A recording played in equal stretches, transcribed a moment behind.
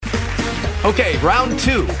Okay, round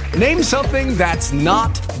two. Name something that's not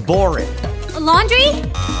boring. A laundry?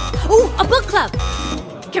 Ooh, a book club.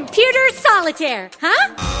 Computer solitaire,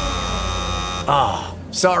 huh? Ah,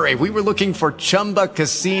 oh, sorry, we were looking for Chumba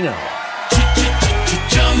Casino.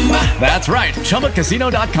 That's right,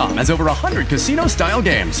 ChumbaCasino.com has over 100 casino-style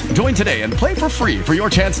games. Join today and play for free for your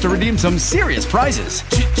chance to redeem some serious prizes.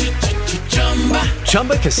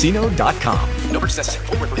 ChumbaCasino.com. No purchase necessary.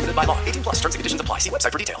 Void where prohibited by law. 18 plus. Terms and conditions apply. See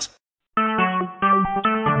website for details.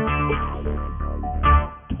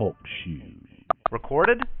 Talk shoes.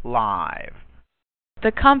 Recorded live.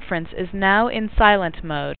 The conference is now in silent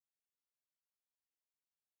mode.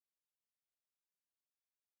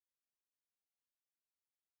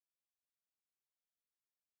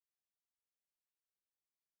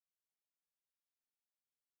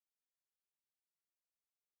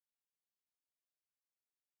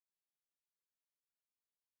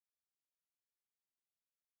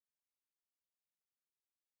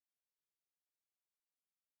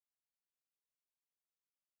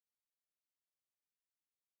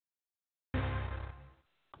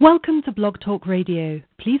 Welcome to Blog Talk Radio.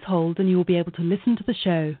 Please hold and you will be able to listen to the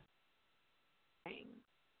show.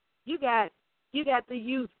 You got the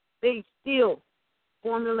youth, they still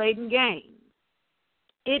formulating games.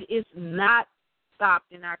 It is not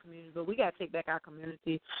stopped in our community, but we got to take back our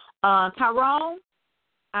community. Tyrone,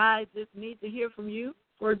 I just need to hear from you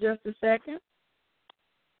for just a second.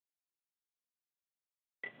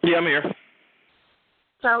 Yeah, I'm here.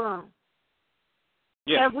 Tyrone.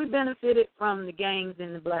 Yeah. Have we benefited from the gangs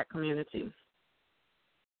in the black community?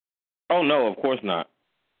 Oh, no, of course not.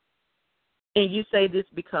 And you say this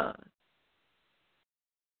because?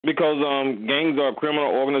 Because gangs are a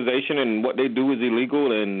criminal organization and what they do is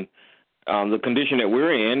illegal, and the condition that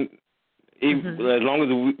we're in, as long as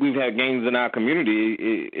we've had gangs in our community,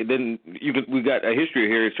 it didn't. We got a history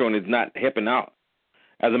here showing it's not helping out.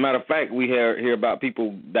 As a matter of fact, we hear about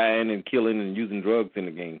people dying and killing and using drugs in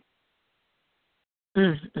the gang.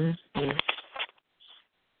 And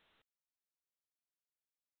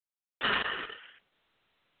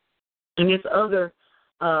it's other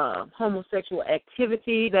homosexual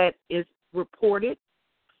activity that is reported,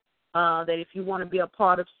 that if you want to be a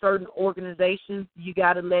part of certain organizations, you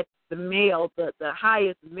got to let the male, the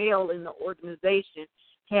highest male in the organization,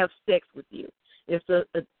 have sex with you. It's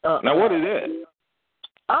now, what is that?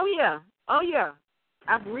 Oh, yeah.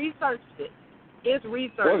 I've researched it. It's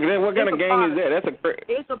research. What kind of gang is that?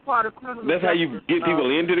 It's a part of criminal justice. That's how you get people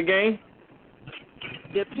into the gang?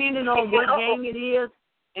 Depending on what gang it is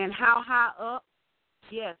and how high up,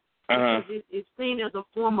 yes. It's seen as a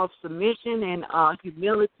form of submission and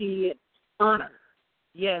humility and honor.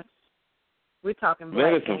 Yes. We're talking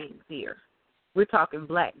black gangs here. We're talking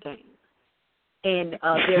black gangs. And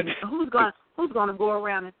who's gonna go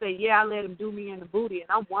around and say, yeah, I let him do me in the booty and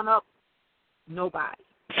I'm one up? Nobody.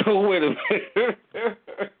 So wait a minute.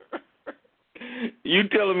 You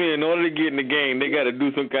telling me in order to get in the game, they got to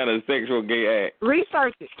do some kind of sexual gay act?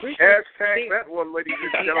 Research it. Hashtag that one, ladies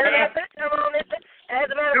and gentlemen.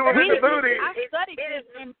 Doing the booty. I studied this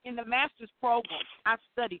in the master's program. I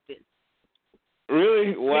studied this.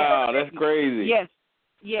 Really? Wow, that's crazy. Yes.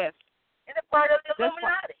 And a part of the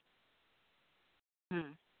Illuminati.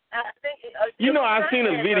 I've seen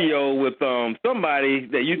a video with somebody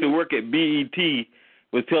that used to work at BET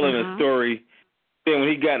was telling a story. Then when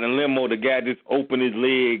he got in a limo, the guy just opened his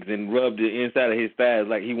legs and rubbed the inside of his thighs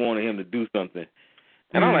like he wanted him to do something.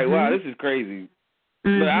 And I'm like, wow, this is crazy.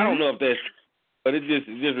 But I don't know if that's, but it just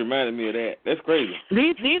reminded me of that. That's crazy.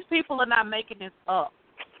 These people are not making this up.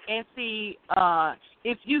 And see,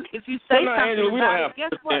 if you say something Angela, about it,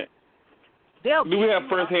 guess what? Do we have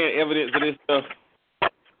firsthand evidence of this stuff?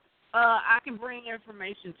 I can bring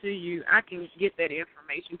information to you. I can get that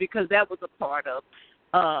information because that was a part of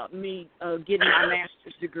me getting my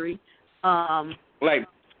master's degree.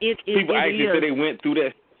 People actually say they went through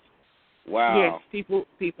that. Wow. Yes,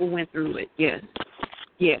 people went through it. Yes,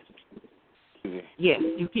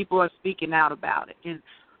 and people are speaking out about it, and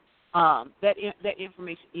that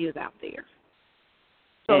information is out there.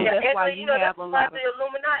 So that's why you have a lot of the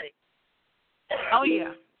Illuminati. Oh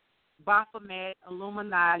yeah. Baphomet,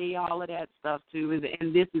 Illuminati, all of that stuff too,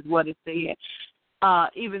 and this is what it said.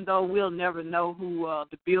 Even though we'll never know who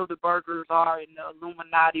the Bilderbergers are and the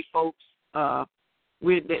Illuminati folks,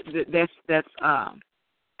 that's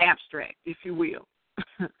abstract, if you will.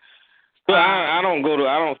 Well, I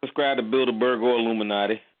don't subscribe to Bilderberg or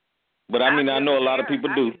Illuminati, but I know a lot of people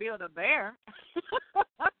do. Build a bear.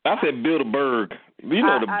 I said Bilderberg. You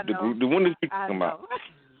know the one that you're talking about.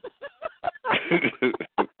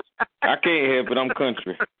 I can't help it. I'm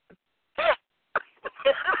country.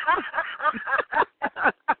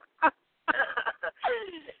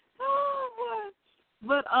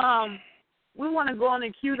 But we want to go on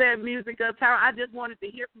and cue that music up. Tara, I just wanted to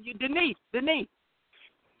hear from you. Denise.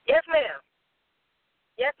 Yes, ma'am.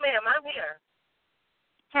 Yes, ma'am, I'm here.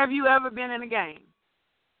 Have you ever been in a game?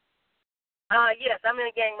 Yes, I'm in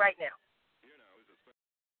a game right now.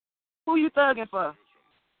 Who you thugging for?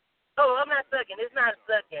 Oh, I'm not thugging. It's not a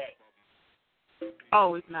thug game.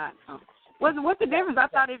 Oh, it's not. Oh. What's the difference? I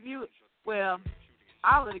thought if you, well,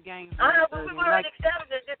 all of the games. But we've already established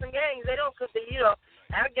there's different games. They don't,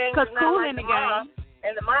 our game is not Cool like in the game.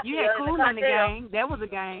 And the Mafia you had Cool and in the game. That was a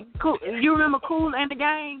game. Cool. You remember Cool in the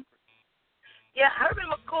game? Yeah, I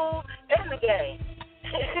remember Cool in the game.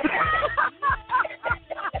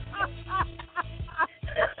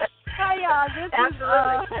 Hey, y'all. This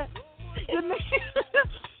is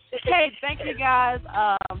hey, thank you guys.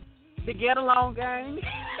 The Get Along Gang.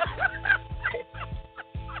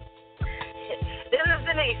 This is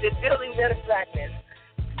Denise. It's Building Better Blackness.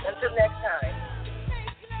 Until next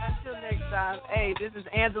time. Hey, this is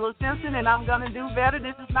Angela Simpson, and I'm going to do better.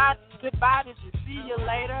 This is not goodbye. This is see you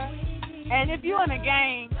later. And if you're in a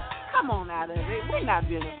game, come on out of it. We're not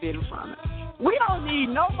benefiting from it. We don't need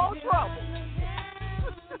no more trouble.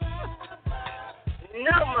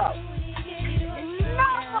 No more.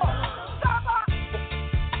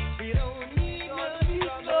 We don't need no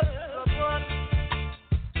trouble.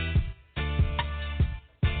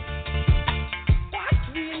 What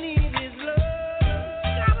we need is love.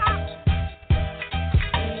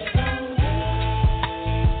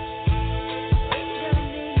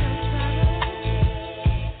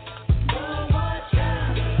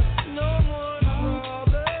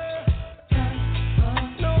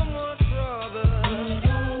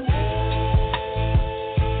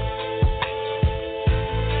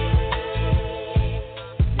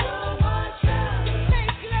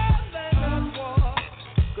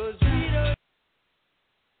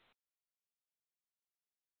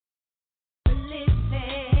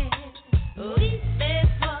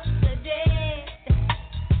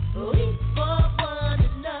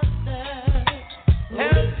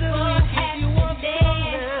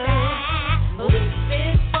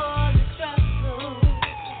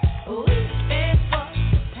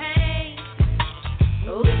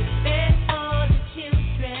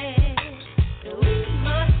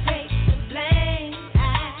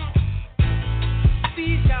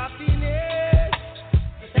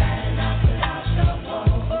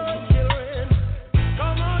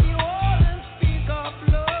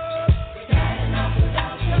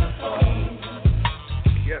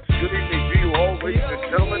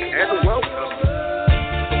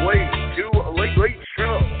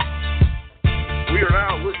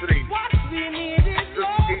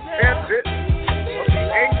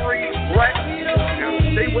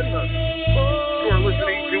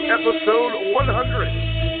 Episode 100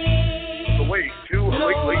 of the Way Too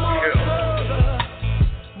Late Late Show.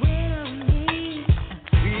 We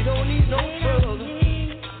don't need no trouble.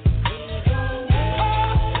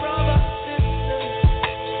 Brother, sister,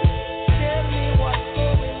 tell me what's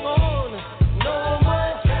going on. No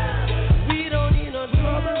more. We don't need no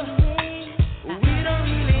trouble. We don't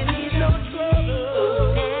really need no trouble.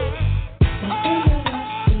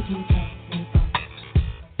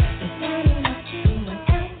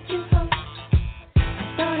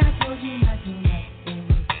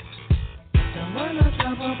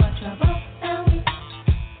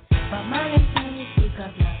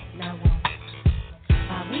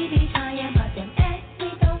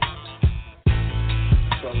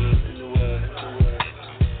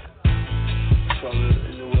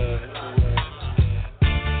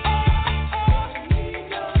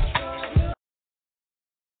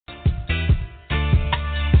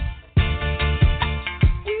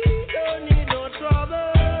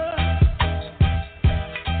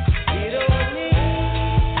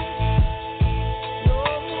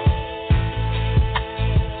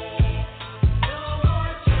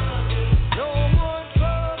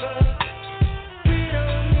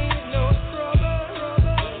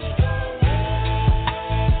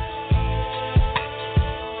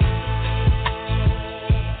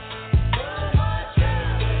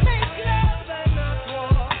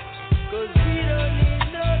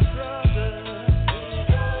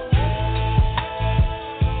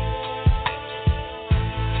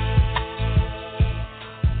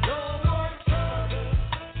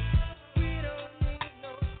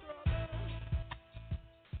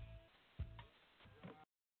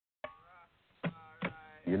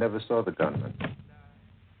 You never saw the gunman?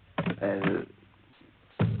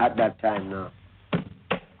 At that time, no.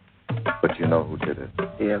 But you know who did it?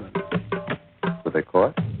 Yeah. The Were they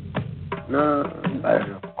caught? No, about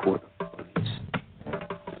a quarter. Just,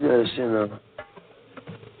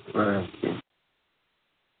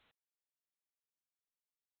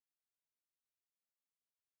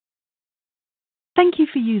 Thank you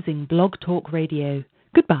for using Blog Talk Radio.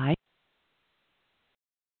 Goodbye.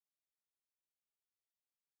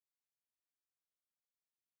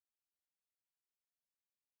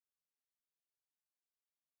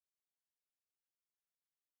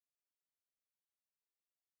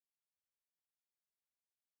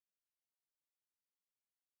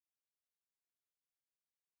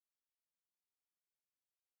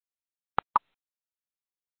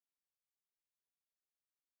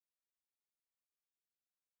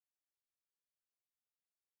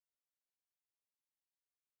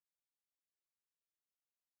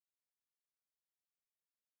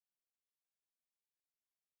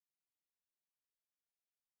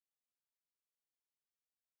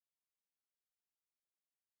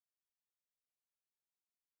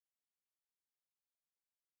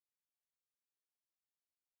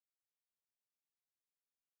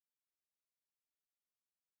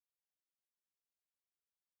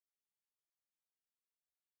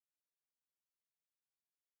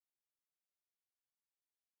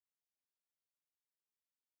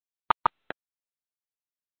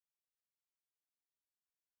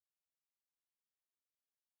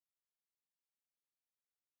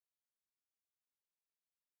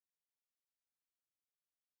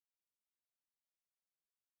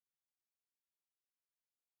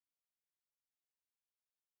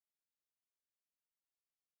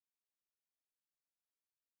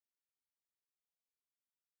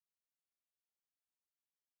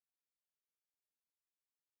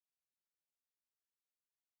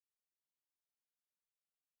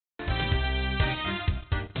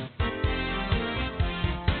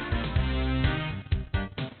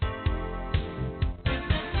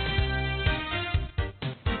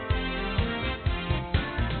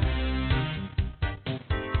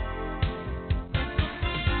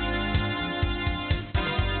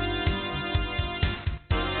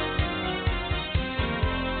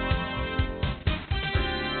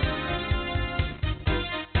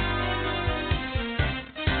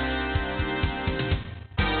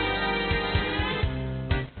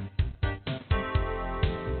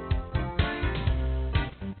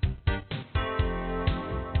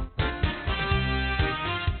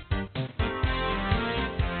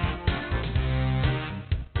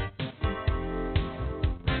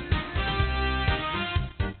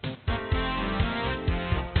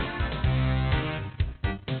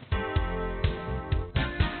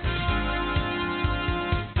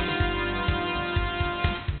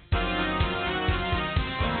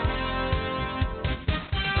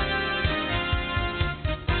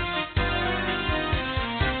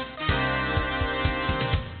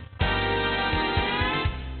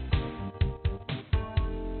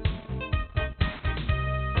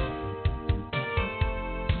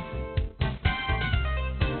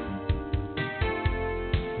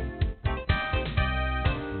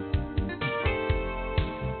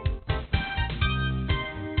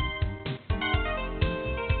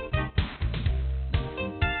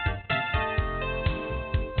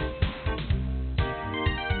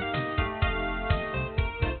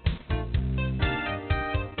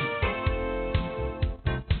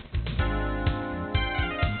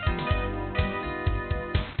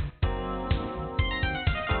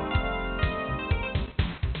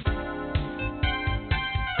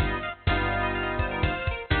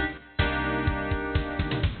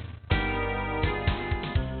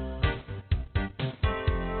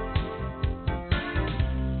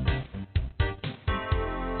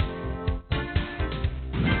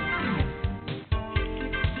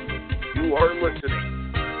 You are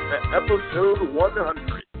listening to episode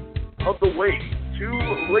 100 of the Way Too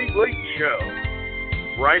Late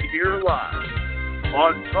Show, right here live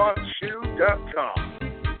on TalkShoe.com.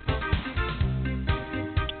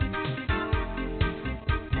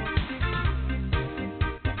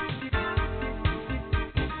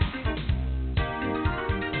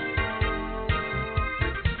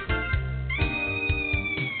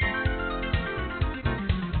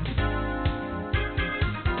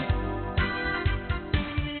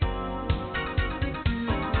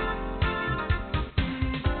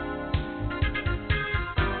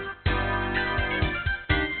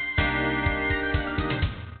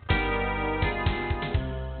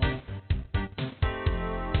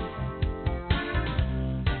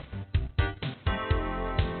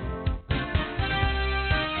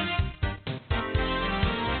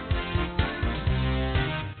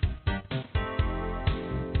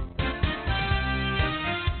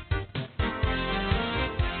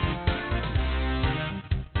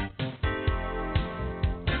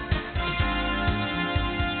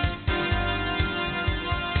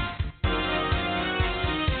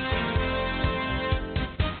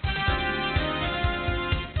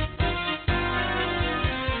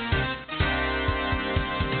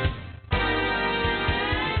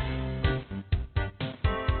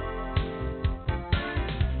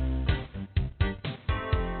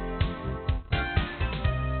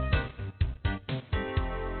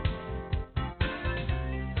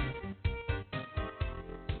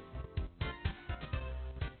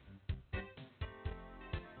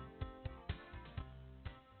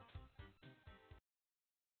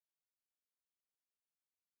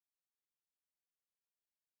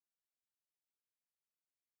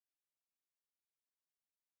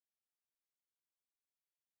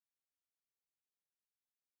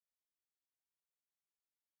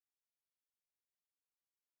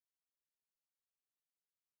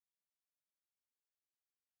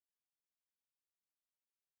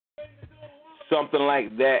 something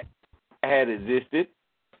like that had existed.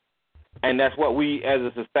 And that's what we as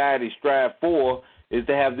a society strive for, is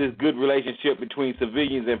to have this good relationship between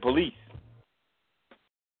civilians and police.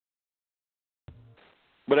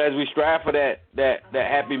 But as we strive for that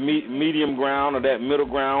happy medium ground, or that middle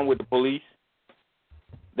ground with the police,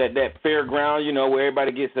 that fair ground, you know, where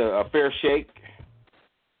everybody gets a fair shake,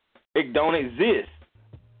 it don't exist.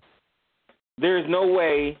 There is no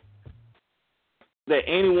way that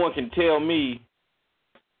anyone can tell me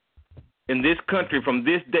in this country from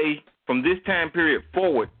this day, from this time period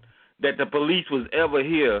forward, that the police was ever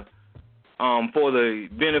here for the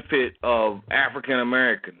benefit of African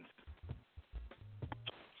Americans.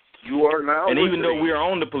 You are now. And even though we are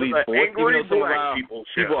on the police force, even though some of our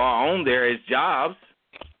people are on there as jobs,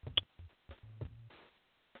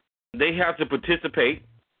 they have to participate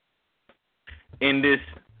in this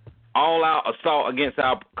all-out assault against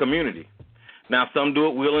our community. Now, some do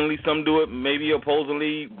it willingly, some do it maybe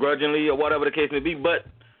opposingly, grudgingly, or whatever the case may be, but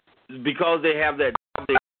because they have that job,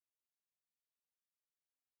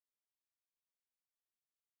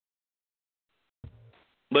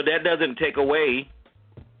 but that doesn't take away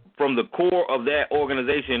from the core of that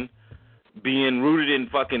organization being rooted in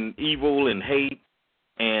fucking evil and hate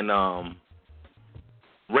and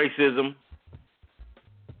racism,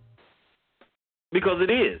 because it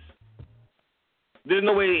is. There's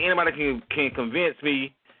no way anybody can convince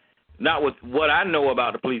me, not with what I know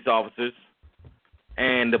about the police officers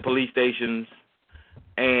and the police stations,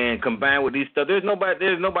 and combined with these stuff. There's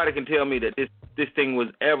nobody can tell me that this thing was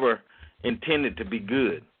ever intended to be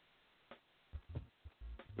good.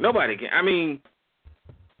 Nobody can. I mean,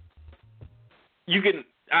 you can.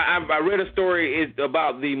 I read a story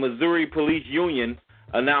about the Missouri Police Union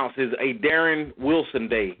announces a Darren Wilson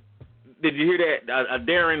Day. Did you hear that? A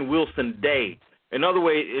Darren Wilson Day. In other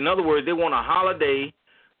words, they want a holiday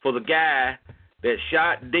for the guy that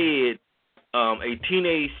shot dead a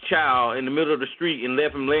teenage child in the middle of the street and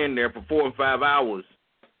left him laying there for 4 and 5 hours,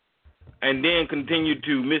 and then continued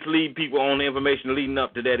to mislead people on the information leading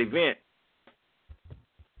up to that event.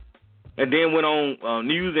 And then went on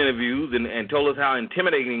news interviews and told us how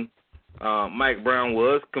intimidating Mike Brown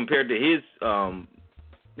was compared to his,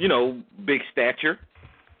 big stature.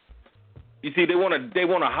 You see, they want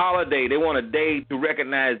a holiday. They want a day to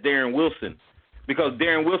recognize Darren Wilson, because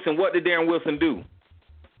Darren Wilson. What did Darren Wilson do?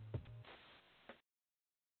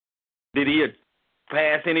 Did he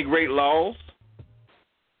pass any great laws?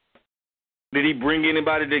 Did he bring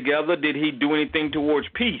anybody together? Did he do anything towards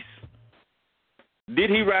peace? Did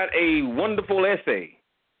he write a wonderful essay?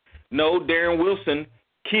 No, Darren Wilson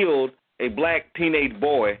killed a black teenage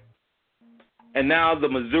boy, and now the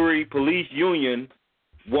Missouri Police Union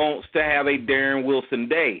wants to have a Darren Wilson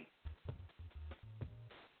Day.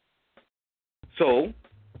 So,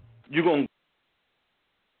 you're going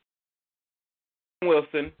to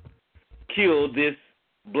Wilson killed this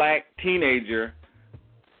black teenager,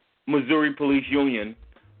 Missouri Police Union,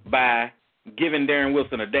 by giving Darren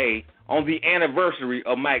Wilson a day on the anniversary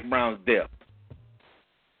of Mike Brown's death.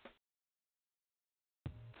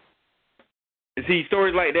 See,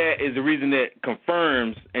 stories like that is the reason that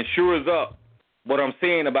confirms and shores up what I'm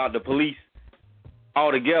saying about the police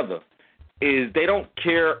altogether, is they don't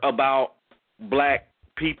care about black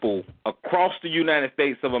people across the United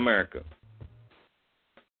States of America.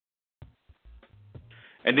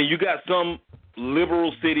 And then you got some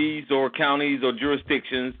liberal cities or counties or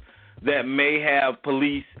jurisdictions that may have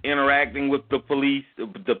police interacting with the police,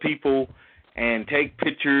 the people, and take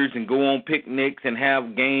pictures and go on picnics and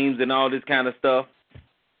have games and all this kind of stuff.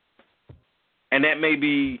 And that may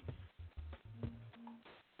be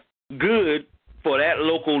good for that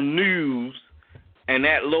local news and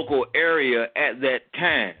that local area at that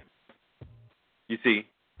time. You see?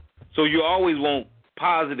 So you always want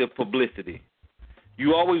positive publicity.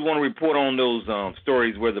 You always want to report on those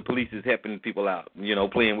stories where the police is helping people out,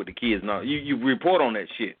 playing with the kids and all. You report on that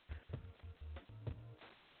shit.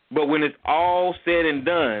 But when it's all said and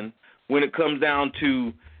done, when it comes down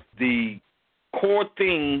to the core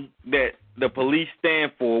thing that the police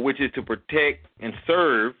stand for, which is to protect and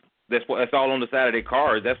serve, that's all on the side of their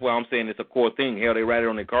cars. That's why I'm saying it's a core thing. Hell, they write it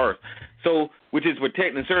on their cars. So, which is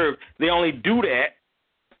protect and serve, they only do that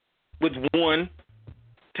with one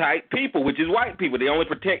type people, which is white people. They only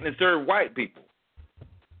protect and serve white people.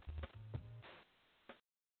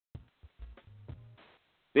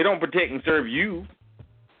 They don't protect and serve you.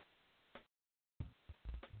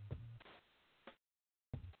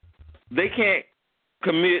 They can't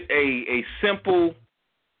commit a simple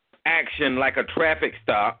action like a traffic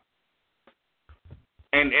stop.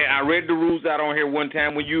 And I read the rules out on here one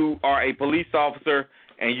time. When you are a police officer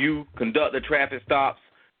and you conduct the traffic stops,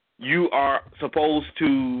 you are supposed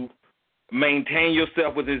to maintain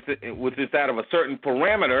yourself within inside of a certain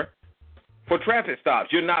parameter for traffic stops.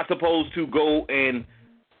 You're not supposed to go and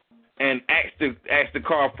ask the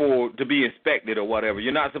car to be inspected or whatever.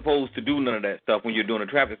 You're not supposed to do none of that stuff when you're doing a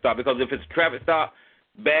traffic stop, because if it's a traffic stop,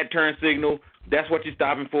 bad turn signal, that's what you're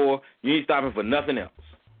stopping for. You ain't stopping for nothing else.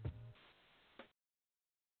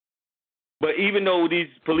 But even though these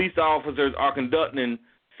police officers are conducting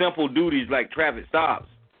simple duties like traffic stops,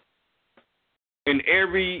 in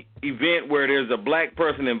every event where there's a black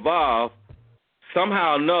person involved,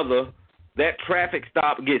 somehow or another, that traffic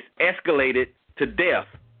stop gets escalated to death,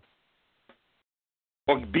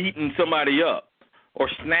 or beating somebody up, or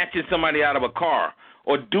snatching somebody out of a car,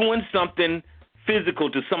 or doing something physical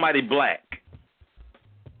to somebody black.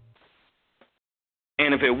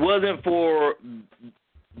 And if it wasn't for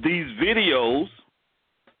these videos,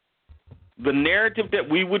 the narrative that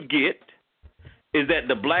we would get is that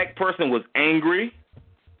the black person was angry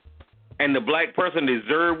and the black person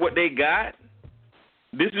deserved what they got.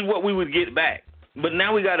 This is what we would get back. But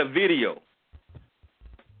now we got a video.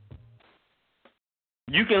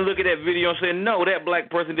 You can look at that video and say, no, that black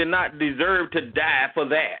person did not deserve to die for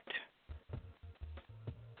that.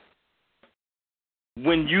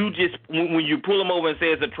 When you pull them over and say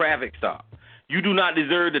it's a traffic stop, you do not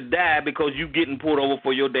deserve to die because you getting pulled over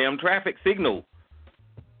for your damn traffic signal.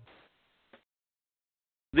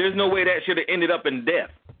 There's no way that should have ended up in death.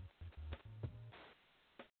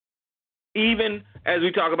 Even as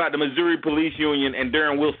we talk about the Missouri Police Union and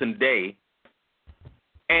Darren Wilson Day,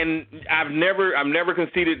 and I've never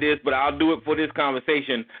conceded this, but I'll do it for this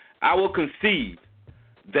conversation. I will concede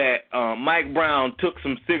that Mike Brown took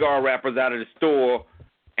some cigar wrappers out of the store,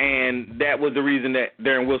 and that was the reason that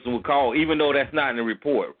Darren Wilson would call, even though that's not in the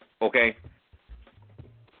report, okay?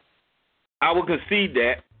 I will concede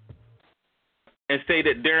that and say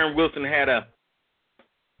that Darren Wilson had a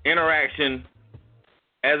interaction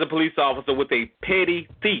as a police officer with a petty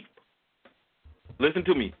thief. Listen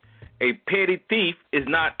to me. A petty thief is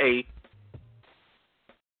not a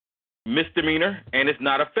misdemeanor, and it's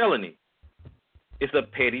not a felony. It's a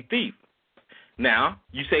petty thief. Now,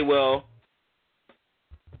 you say, well,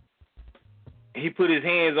 he put his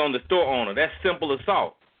hands on the store owner. That's simple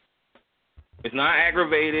assault. It's not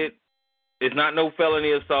aggravated. It's not no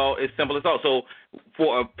felony assault. It's simple assault. So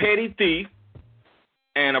for a petty thief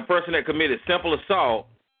and a person that committed simple assault,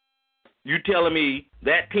 you telling me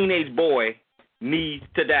that teenage boy needs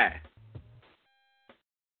to die.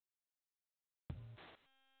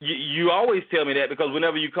 You always tell me that because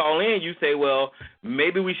whenever you call in, you say, well,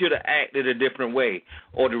 maybe we should have acted a different way,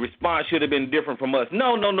 or the response should have been different from us.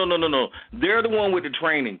 No. They're the one with the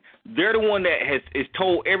training. They're the one that is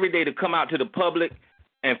told every day to come out to the public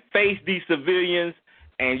and face these civilians,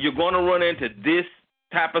 and you're going to run into this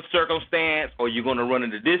type of circumstance, or you're going to run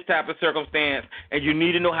into this type of circumstance, and you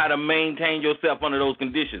need to know how to maintain yourself under those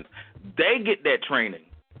conditions. They get that training.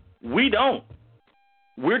 We don't.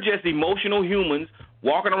 We're just emotional humans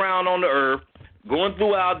walking around on the earth, going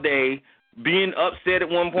through our day, being upset at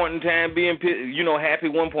one point in time, being happy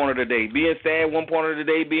one point of the day, being sad one point of the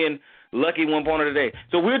day, being lucky one point of the day.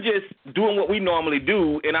 So we're just doing what we normally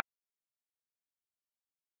do, and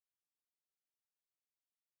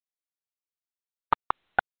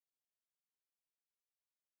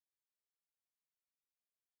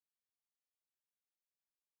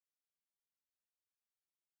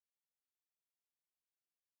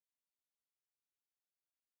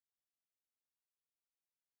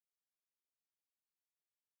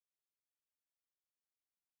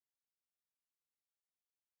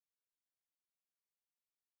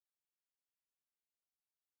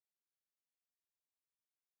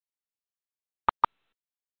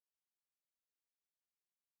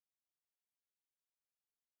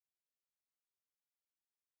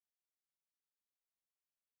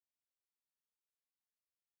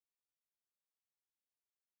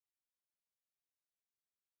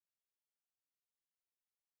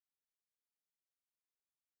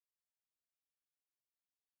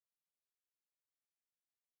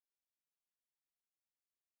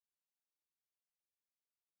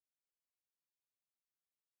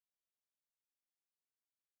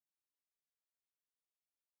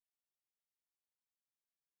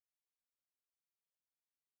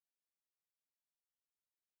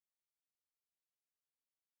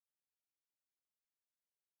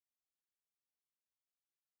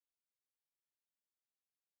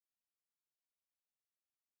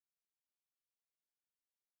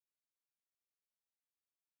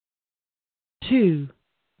Two,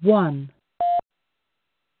 one.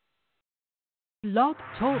 Blog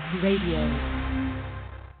Talk Radio.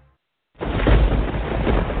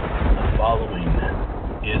 following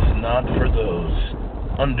is not for those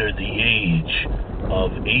under the age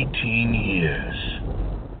of 18 years.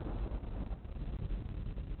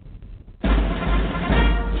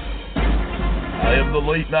 I am the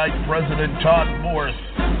late night President Todd Morris,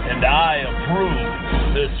 and I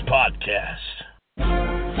approve this podcast.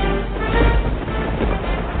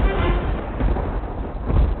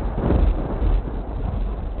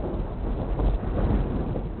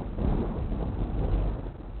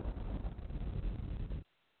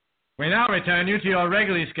 We now return you to your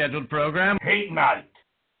regularly scheduled program, Hate Night,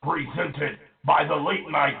 presented by the late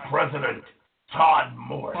night President Todd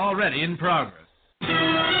Morris. already in progress. Time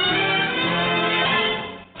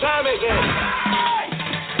is in.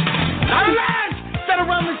 Not a man sat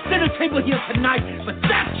around this dinner table here tonight, but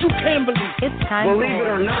that you can't believe. It's time. Believe it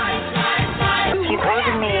or not. He's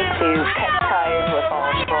urging me to cut ties with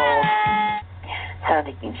all trolls.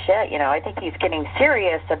 Thinking shit, I think he's getting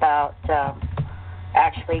serious about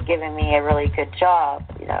actually giving me a really good job.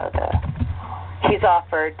 He's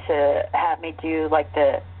offered to have me do like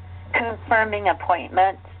the confirming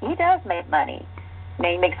appointments. He does make money.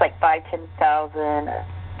 He makes like $5,000-$10,000 a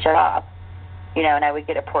job. And I would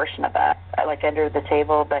get a portion of that, like under the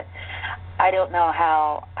table. But I don't know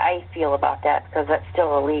how I feel about that because that's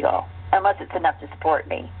still illegal, unless it's enough to support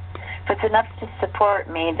me. If it's enough to support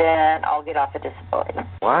me, then I'll get off of disability.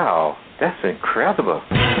 Wow, that's incredible.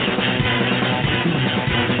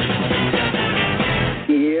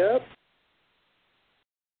 Yep.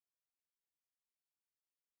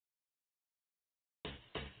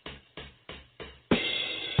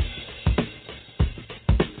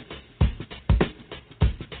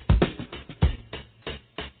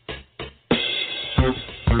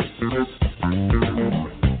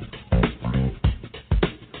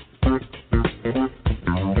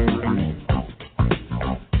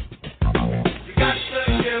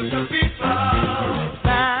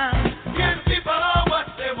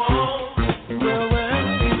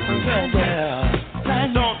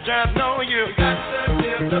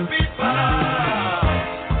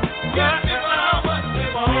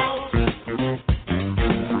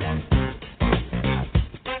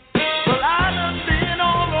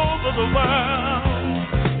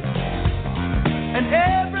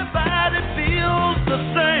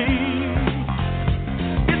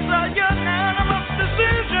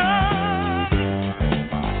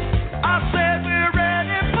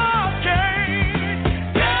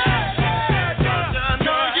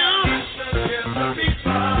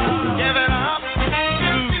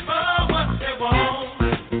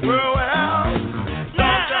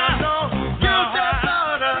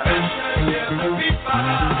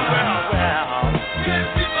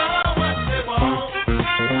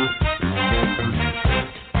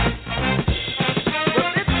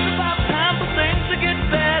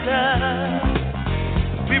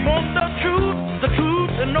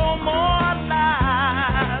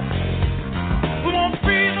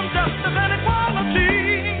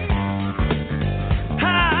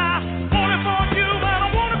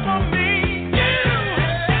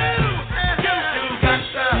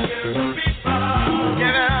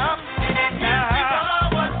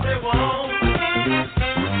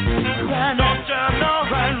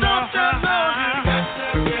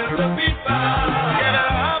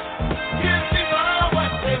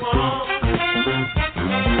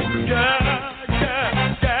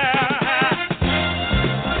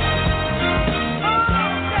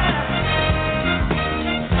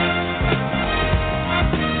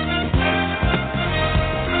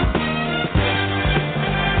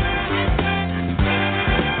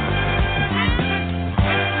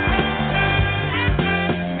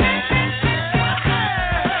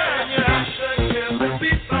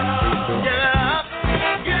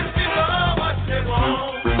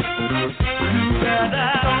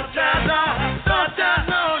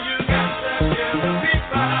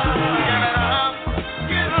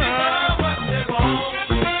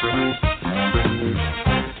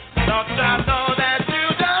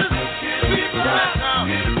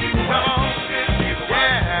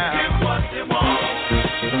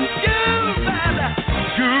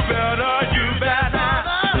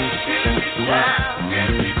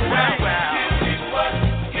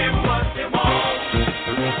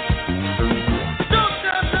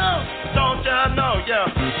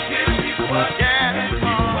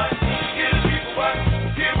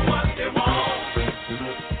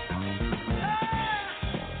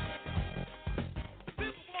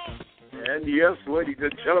 And yes, ladies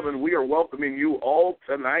and gentlemen, we are welcoming you all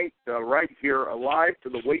tonight right here live to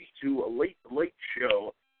the Way Too Late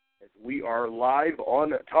Show. We are live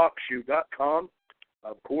on TalkShoe.com.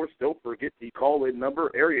 Of course, don't forget the call-in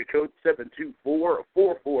number, area code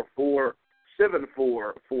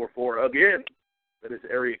 724-444-7444. Again, that is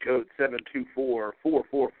area code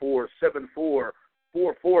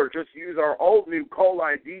 724-444-7444. Just use our all-new call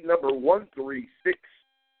ID number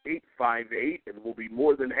 136858, and we'll be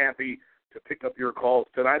more than happy to pick up your calls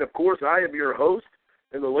tonight. Of course, I am your host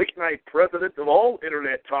and the late-night president of all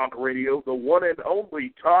Internet Talk Radio, the one and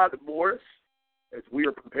only Todd Morris, as we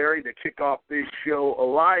are preparing to kick off this show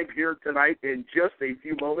live here tonight in just a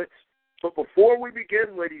few moments. But before we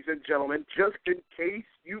begin, ladies and gentlemen, just in case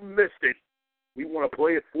you missed it, we want to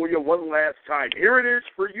play it for you one last time. Here it is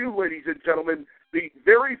for you, ladies and gentlemen, the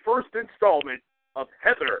very first installment of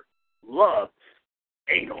Heather Loves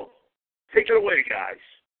Anal. Take it away, guys.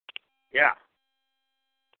 Yeah.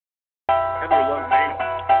 Heather Loves Anal.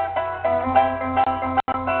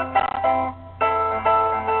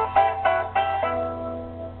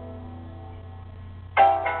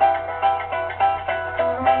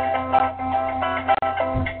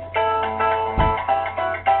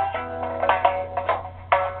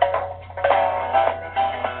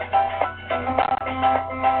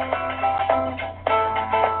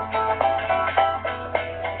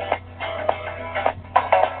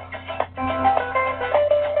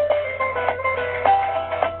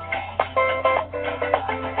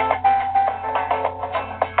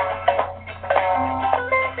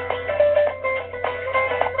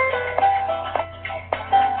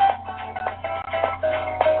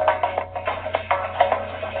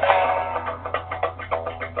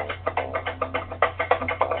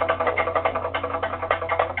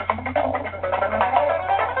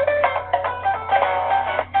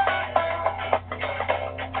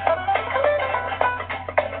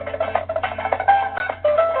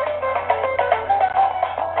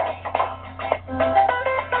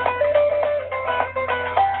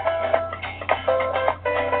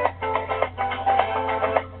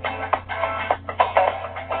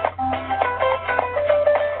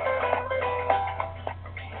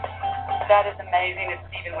 That is amazing that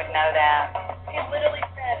Steven would know that. He literally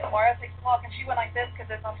said, Mara 6 o'clock, and she went like this because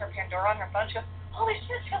it's on her Pandora on her phone. She goes, holy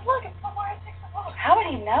shit, she goes, look, it's on Mara 6 o'clock. How would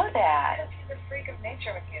he know that? Because he's a freak of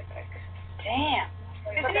nature with music. Damn.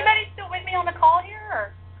 Is anybody still with me on the call here?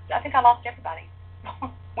 Or I think I lost everybody.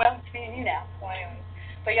 Well, it's me and you now. Well, anyway.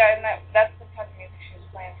 But yeah, and that's the type of music she was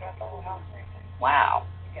playing throughout the whole house and everything. Wow.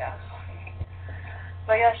 Yeah.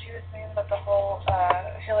 But yeah, she was saying about the whole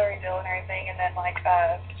Hillary deal and everything, and then like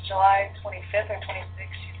July 25th or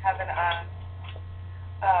 26th, she's having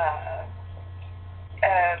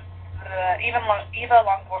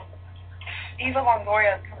Eva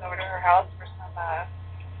Longoria is coming over to her house for some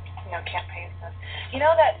campaign stuff. You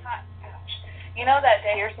know that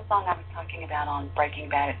day. Here's the song I was talking about on Breaking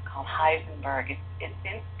Bad. It's called Heisenberg. It's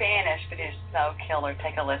in Spanish, but it's so killer.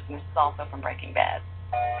 Take a listen. This is also from Breaking Bad.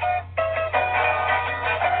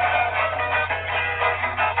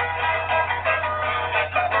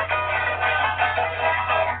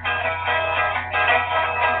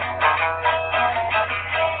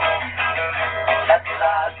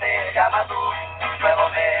 Nuevo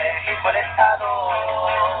México el estado.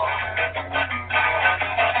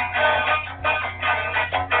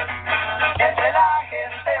 Entre la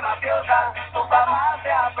gente mafiosa, su fama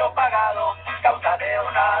se ha propagado, causa de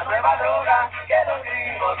una nueva droga que los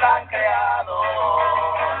gringos han creado.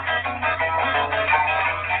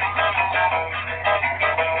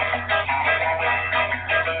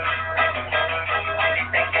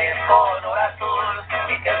 Dicen que es color azul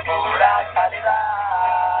y que es pura calidad.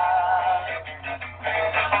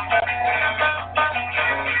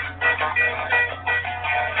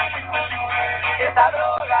 Esta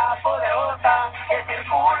droga poderosa que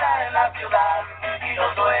circula en la ciudad y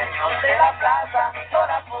los dueños de la plaza no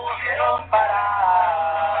la pudieron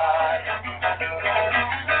parar.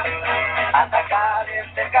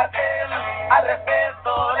 Atacantes del cartel al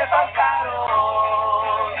respeto le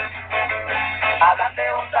faltaron. Hablan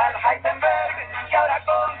de un tal Heisenberg que ahora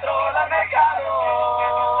controla el mercado.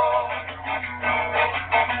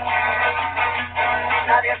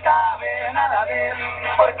 Nadie sabe nada de él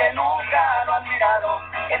porque nunca lo han mirado.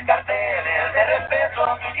 El cartel es de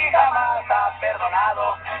respeto y jamás ha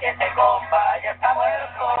perdonado. Este compa ya está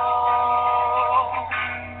muerto,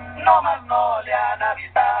 no más no le han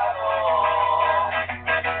avisado.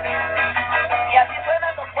 Y así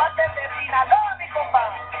suenan los guantes de Sinaloa, mi compa.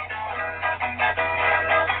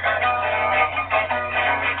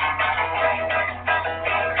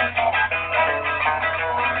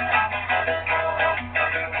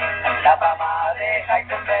 La fama de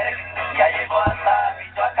Heisenberg ya llegó hasta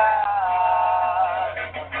Michoacán.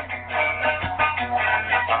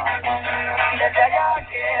 Desde allá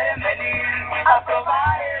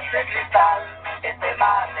natural. Este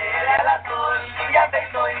material azul ya se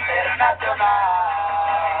hizo internacional.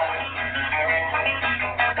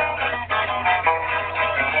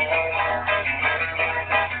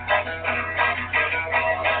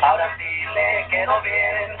 Ahora sí le quedó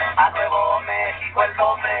bien a Nuevo México el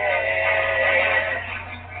nombre.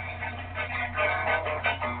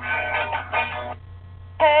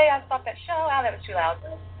 Hey, I stopped that show. Oh, that was too loud.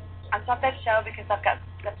 I stopped that show because I've got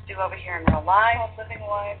stuff to do over here in real life. Called Living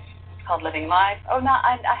Life. It's called Living Life. Oh, no,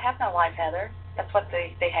 I have no life, Heather. That's what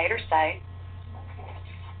the haters say.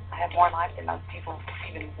 I have more life than most people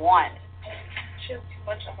even want. She has too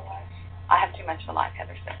much of a life. I have too much of a life,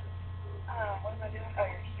 Heather says. What am I doing? Oh,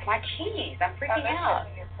 your keys. My keys. I'm freaking out.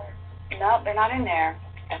 In your purse. No, they're not in there.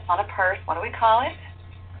 That's not a purse. What do we call it?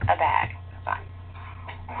 A bag. Fine.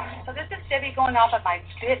 So this is Debbie going off of my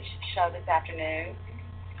bitch show this afternoon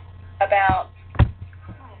about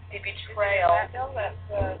the betrayal.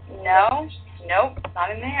 No, nope, not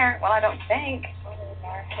in there. Well, I don't think.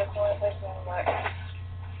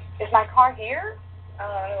 Is my car here?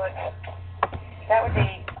 That would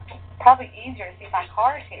be probably easier to see if my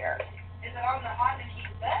car is here. Is it on the Honda key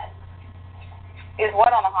set? Is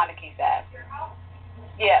what on the Honda key set? Your house?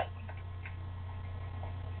 Yes.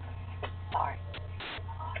 Sorry.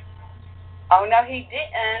 Oh, no, he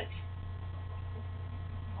didn't.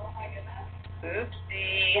 Oh, my goodness.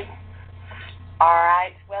 Oopsie. All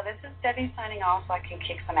right. Well, this is Debbie signing off so I can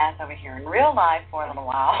kick some ass over here in real life for a little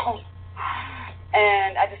while.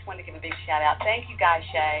 And I just wanted to give a big shout out. Thank you, Guy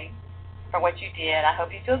Shay, for what you did. I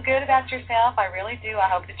hope you feel good about yourself. I really do. I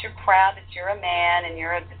hope that you're proud that you're a man and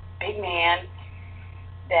you're a big man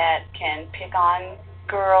that can pick on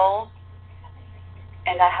girls.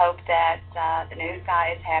 And I hope that the news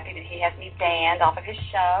guy is happy that he has me banned off of his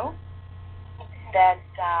show. That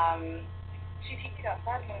She teed you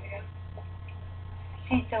outside a minute ago.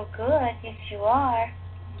 she's so good. Yes, you are.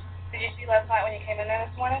 Did you see last night when you came in there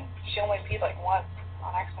this morning? She only peed like once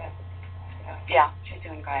on accident. Yeah, she's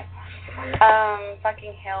doing great.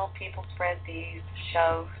 Fucking hell, people spread these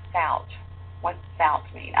shows out. What's out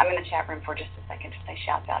mean? I'm in the chat room for just a second to say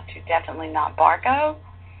shouts out to Definitely Not Barco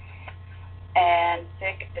and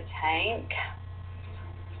Sick the Tank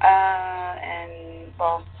and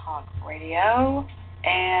Boss Talk Radio,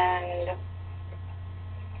 and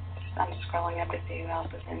I'm scrolling up to see who else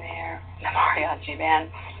is in there. The Mariachi Band.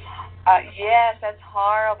 Yes, that's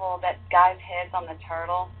horrible. That guy's head's on the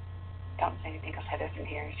turtle. Don't say anything because Heather's in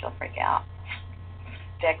here and she'll freak out.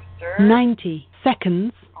 Dexter. 90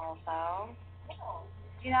 seconds. Also.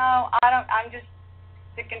 You know, I'm just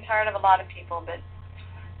sick and tired of a lot of people, but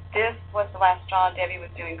this was the last straw. Debbie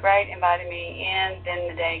was doing great, invited me in. Then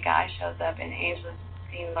the day Guy shows up and Angela's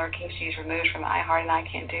seen lurking. She's removed from iHeart and I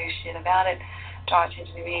can't do shit about it. Draw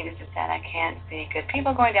attention to me. This is sad. I can't see good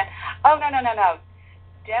people going down. Oh, no.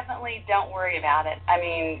 Definitely don't worry about it. I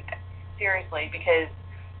mean, seriously, because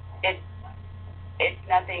it's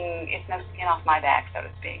nothing, it's no skin off my back, so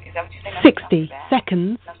to speak. Is that what you say? No 60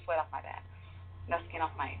 seconds. No sweat off my back. No skin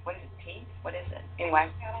off my, what is it, teeth? What is it? Anyway.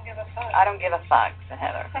 I don't give a fuck. I don't give a fuck, said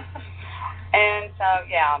Heather. And so,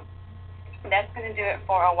 yeah, that's going to do it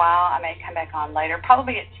for a while. I may come back on later,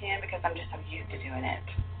 probably at 10 because I'm just so used to doing it.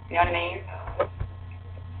 You know what I mean?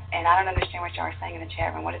 And I don't understand what y'all are saying in the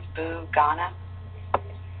chat room. What is Boo Ghana?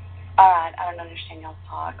 All right, I don't understand y'all's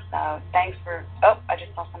talk, so thanks for... Oh, I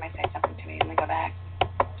just saw somebody say something to me. Let me go back.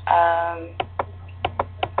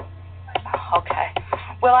 Okay.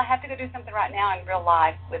 Well, I have to go do something right now in real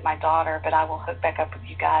life with my daughter, but I will hook back up with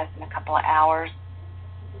you guys in a couple of hours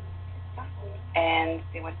and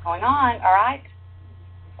see what's going on, all right?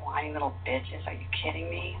 Whiny little bitches, are you kidding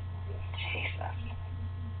me? Jesus.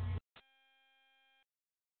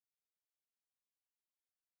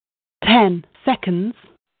 Ten seconds.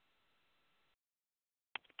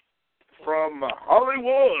 From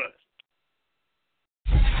Hollywood.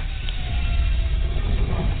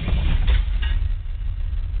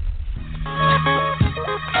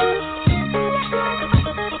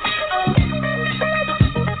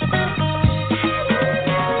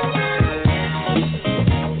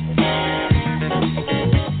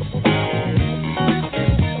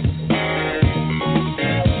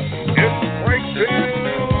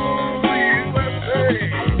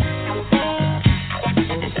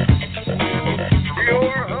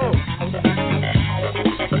 Your host,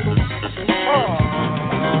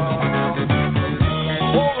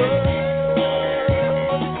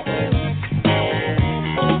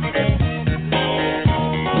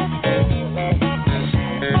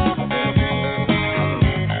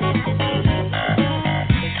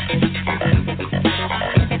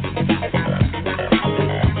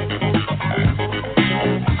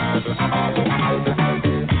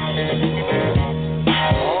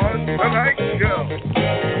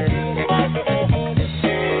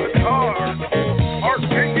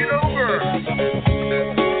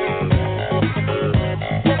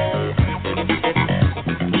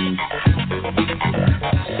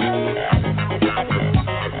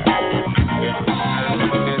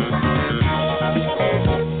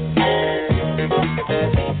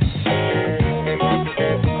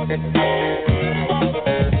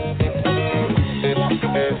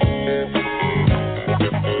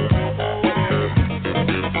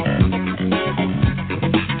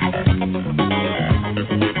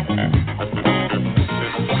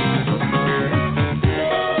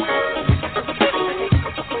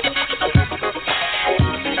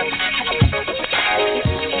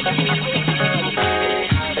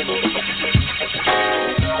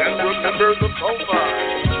 Remember, the phone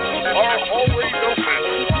lines are always open,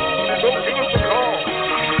 so give us a call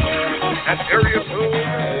at area code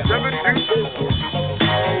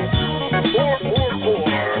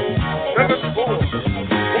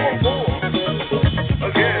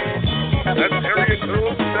 724-444-7444. Again, that's area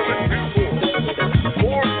code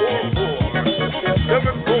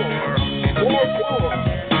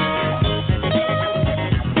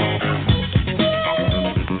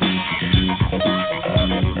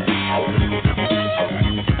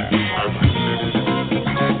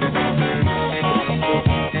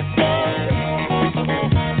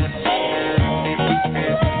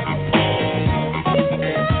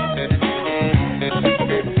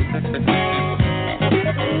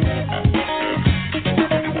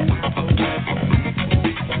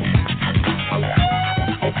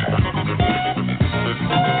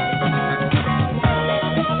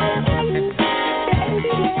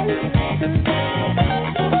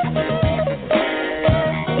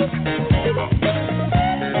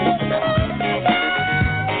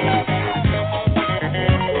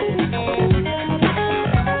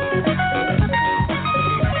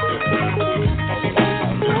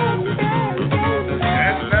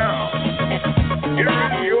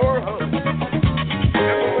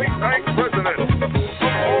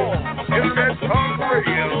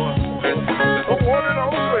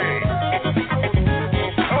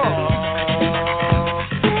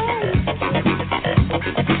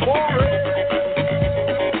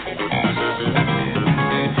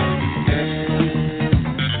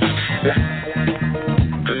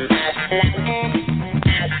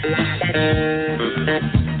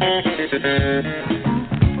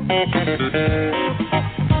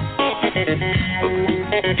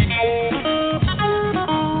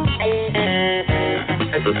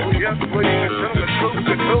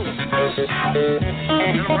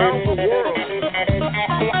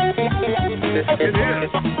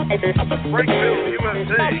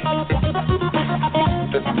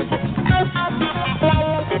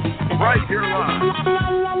Right here live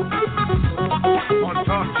on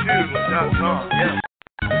TalkShoe.com. Yes.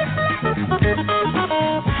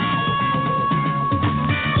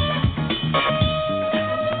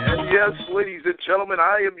 And yes, ladies and gentlemen,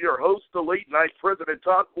 I am your host, the Late Night President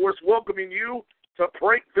Talk Force, welcoming you to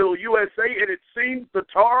Prankville, USA. And it seems the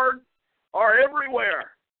Tard are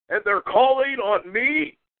everywhere, and they're calling on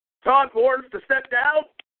me, Todd Morris, to step down.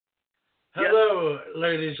 Hello,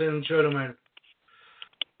 ladies and gentlemen.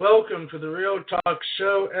 Welcome to the Real Talk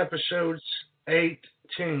Show, episodes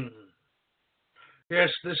 18. Yes,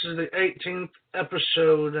 this is the 18th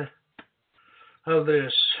episode of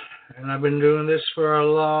this, and I've been doing this for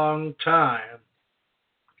a long time.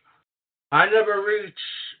 I never reached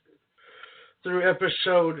through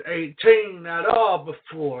episode 18 at all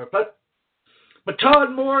before, but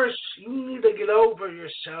Todd Morris, you need to get over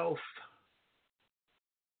yourself.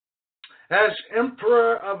 As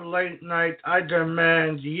Emperor of Late Night, I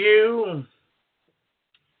demand you.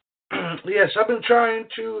 Yes, I've been trying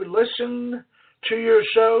to listen to your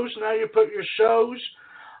shows. Now you put your shows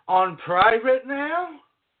on private now?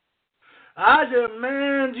 I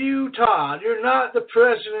demand you, Todd. You're not the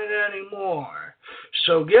president anymore.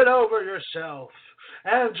 So get over yourself.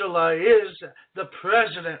 Angela is the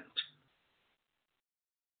president.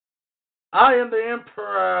 I am the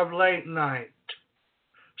Emperor of Late Night.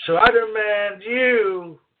 So I demand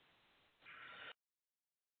you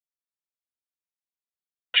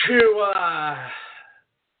to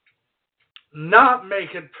not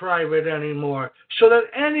make it private anymore so that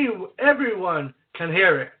everyone can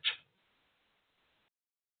hear it.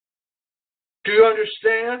 Do you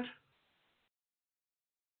understand?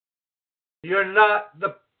 You're not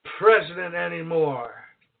the president anymore.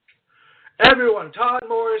 Everyone, Todd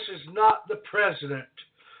Morris is not the president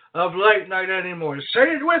of Late Night anymore.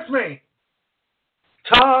 Say it with me.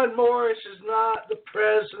 Todd Morris is not the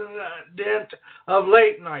president of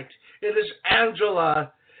Late Night. It is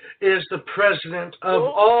Angela is the president of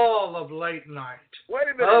all of Late Night. Wait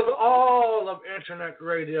a minute. Of all of internet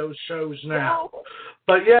radio shows now.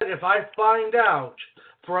 But yet, if I find out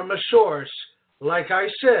from a source, like I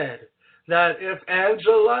said, that if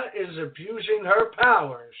Angela is abusing her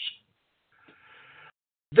powers,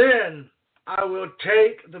 then I will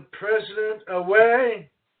take the president away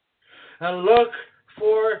and look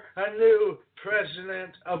for a new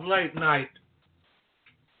president of Late Night.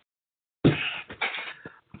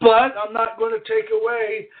 But I'm not going to take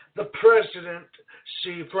away the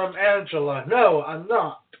presidency from Angela. No, I'm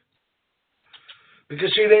not.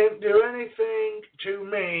 Because she didn't do anything to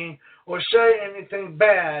me or say anything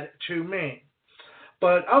bad to me.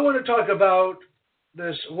 But I want to talk about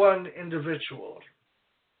this one individual.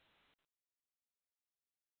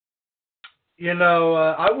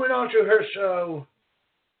 I went on to her show,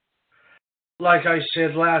 like I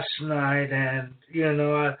said last night, and,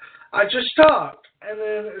 I just talked. And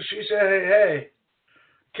then she said, hey,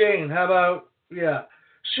 Kane, how about,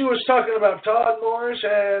 She was talking about Todd Morris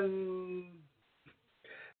and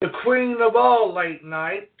the queen of all late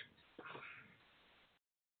night.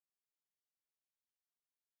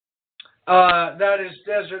 That is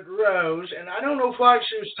Desert Rose, and I don't know why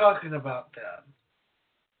she was talking about that.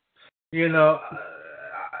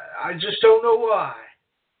 I just don't know why.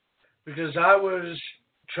 Because I was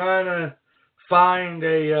trying to find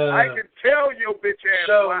I can tell you, bitch ass.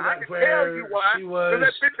 show why. I can tell you why. she was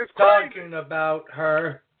that bitch is talking about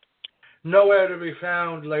her. Nowhere to be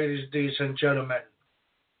found, ladies, and gentlemen.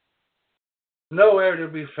 Nowhere to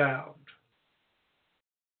be found.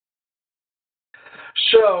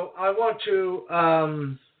 So I want to,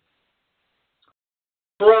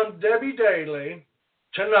 from Debbie Daly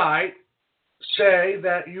tonight, say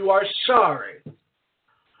that you are sorry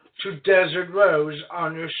to Desert Rose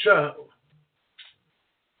on your show.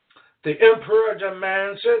 The Emperor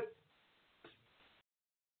demands it.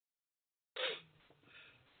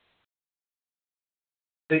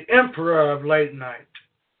 The Emperor of late night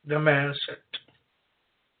demands it.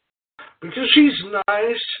 Because she's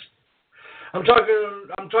nice. I'm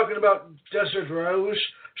talking about Desert Rose.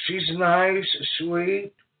 She's nice,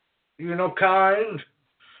 sweet, kind.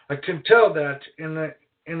 I can tell that in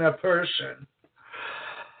a person.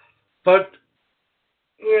 But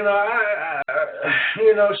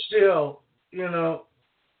still,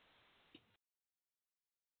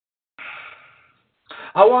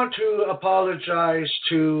 I want to apologize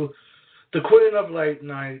to the Queen of Late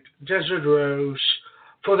Night, Desert Rose,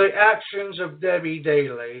 for the actions of Debbie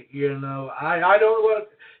Daly. I don't know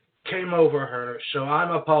what came over her, so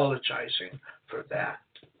I'm apologizing for that.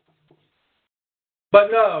 But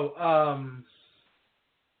no,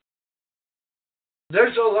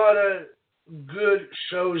 there's a lot of good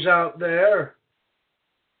shows out there.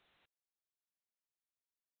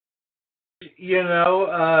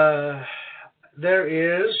 There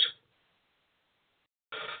is.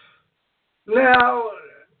 Now,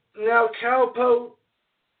 Cowpoke,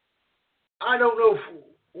 I don't know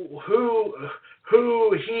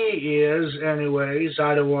who he is, anyways.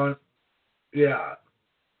 I don't want,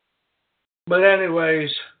 But anyways,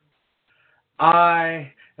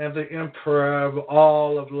 I am the emperor of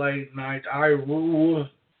all of late night. I rule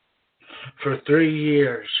for 3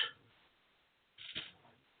 years.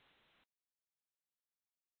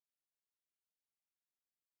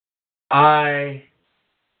 I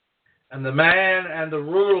am the man and the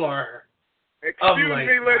ruler of Excuse late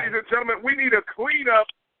me, night. ladies and gentlemen. We need a cleanup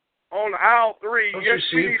on aisle 3. Don't yes,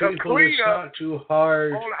 you we see, need people, a cleanup it's not too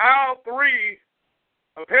hard. on aisle 3.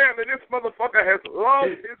 Apparently, this motherfucker has lost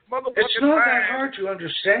his motherfucking It's not mind. that hard to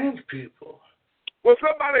understand, people. Will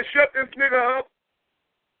somebody shut this nigga up?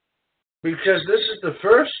 Because this is the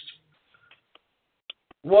first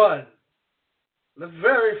one. The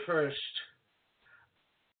very first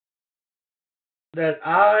that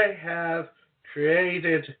I have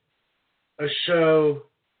created a show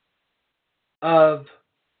of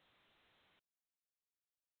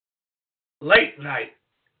late night.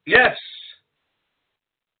 Yes.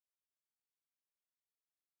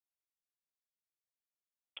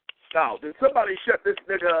 Now, did somebody shut this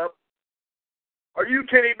nigga up? Are you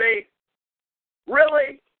kidding me?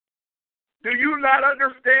 Really? Do you not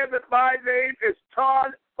understand that my name is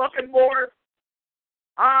Todd fucking Morris?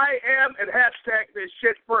 I am, and hashtag this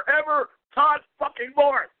shit forever, Todd fucking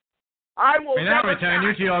Morris. I will We now never return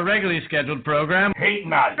you to your regularly scheduled program. Hate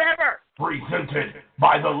Night, never. presented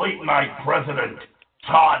by the late night president,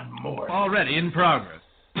 Todd Morris. Already in progress.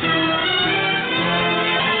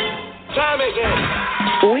 Time again.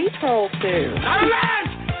 We troll too. Not a man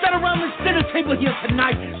sat around this dinner table here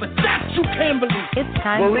tonight, but that you can believe. It's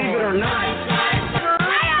time Believe for it or not.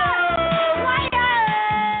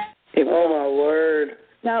 Oh my word.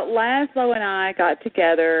 Now, Laszlo and I got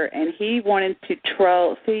together, and he wanted to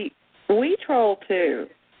troll. See, we troll too.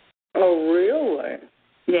 Oh, really?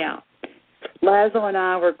 Yeah. Laszlo and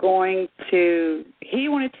I were going to, he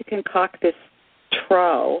wanted to concoct this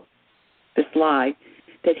troll, this lie,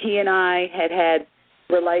 that he and I had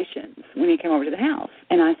relations when he came over to the house.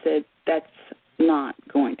 And I said, that's not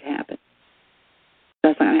going to happen.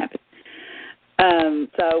 That's not going to happen.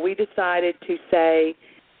 So we decided to say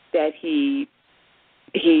that he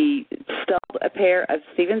stole a pair of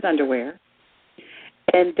Stephen's underwear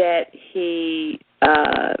and that he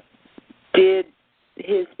did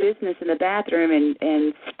his business in the bathroom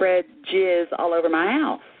and spread jizz all over my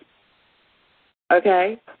house.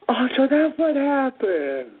 Okay? Oh, so that's what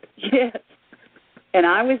happened. Yes. and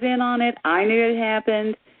I was in on it. I knew it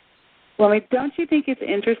happened. Well, I mean, don't you think it's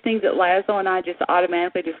interesting that Lazo and I just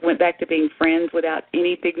automatically just went back to being friends without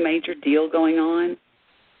any big major deal going on?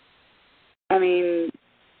 I mean,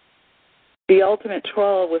 the ultimate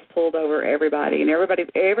troll was pulled over everybody, and everybody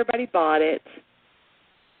bought it.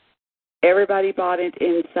 Everybody bought it,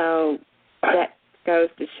 and so that goes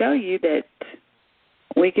to show you that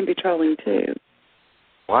we can be trolling too.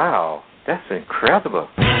 Wow, that's incredible.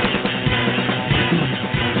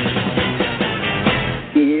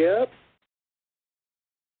 Yep.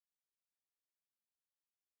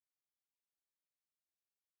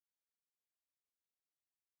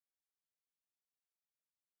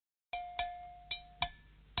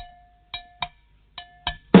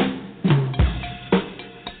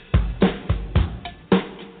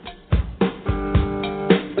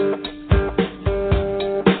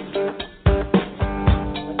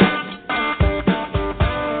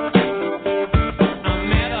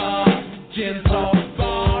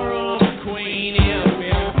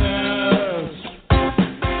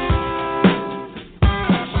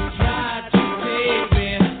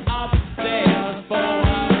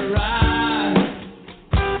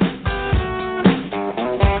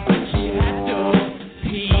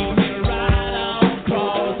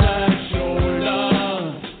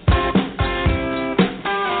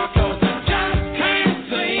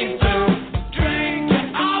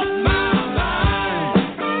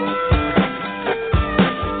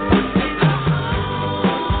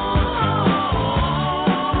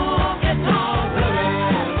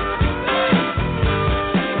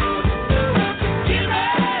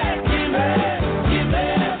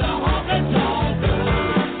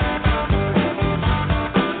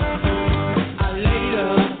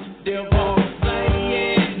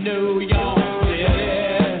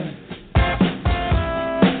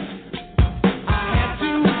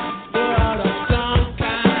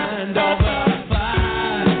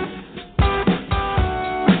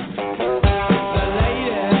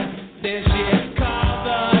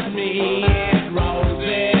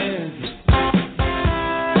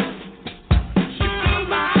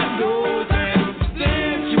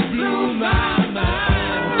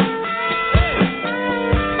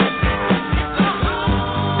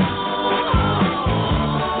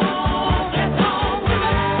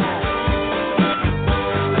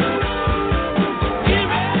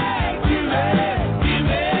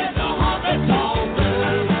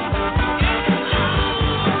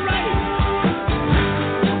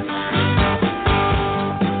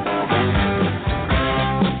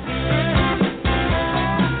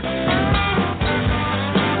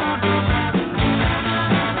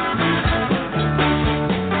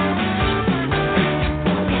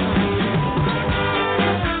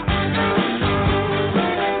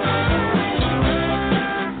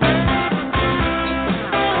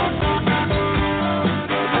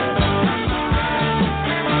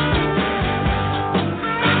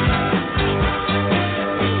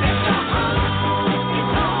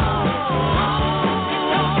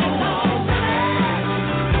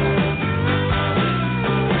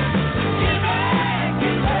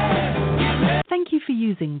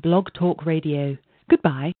 Using Blog Talk Radio.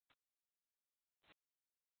 Goodbye.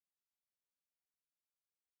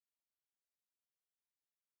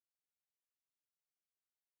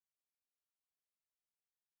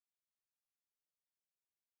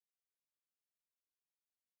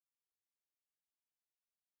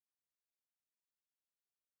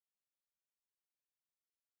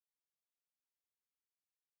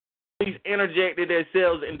 Interjected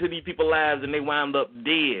themselves into these people's lives and they wound up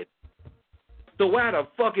dead. So why the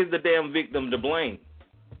fuck is the damn victim to blame?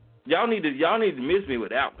 Y'all need to miss me with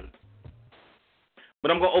that one. But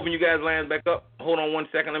I'm gonna open you guys' lines back up. Hold on 1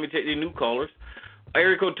 second. Let me take these new callers.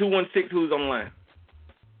 Area code 216. Who's on the line?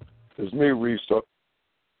 It's me, Reese.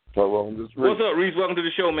 Hello, this is Reese. What's up, Reese? Welcome to the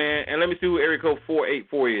show, man. And let me see who area code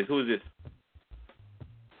 484 is. Who is this?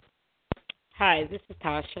 Hi, this is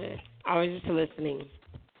Tasha. I was just listening.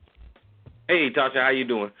 Hey, Tasha, how you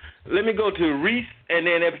doing? Let me go to Reese, and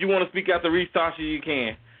then if you want to speak after Reese, Tasha, you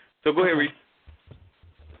can. So go ahead, Reese.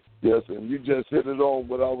 Yes, and you just hit it on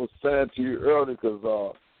what I was saying to you earlier, because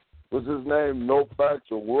what's his name, No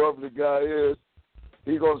Facts, or whoever the guy is,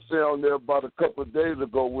 he going to say on there about a couple of days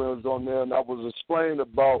ago when I was on there, and I was explaining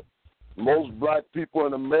about most black people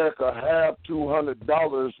in America have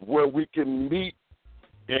 $200 where we can meet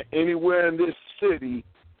anywhere in this city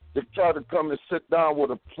to try to come and sit down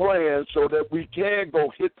with a plan so that we can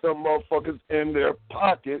go hit them motherfuckers in their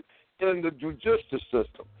pocket in the judicial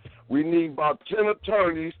system. We need about 10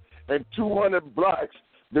 attorneys and 200 blacks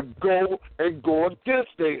to go against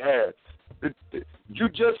their ass. You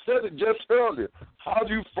just said it just earlier. How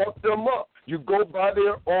do you fuck them up? You go by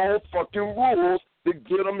their own fucking rules to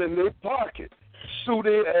get them in their pocket. Sue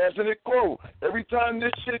their ass and it grow. Every time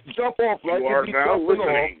this shit jump off like you are now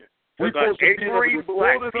listening to the Angry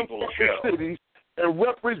Black People Show. Cities and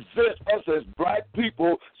represent us as black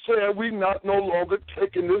people, saying we not no longer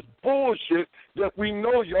taking this bullshit that we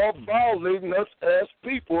know y'all violating us as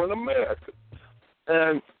people in America.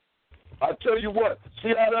 And I tell you what, see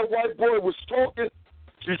how that white boy was talking?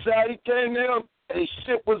 You see how he came there and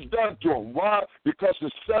shit was done to him. Why? Because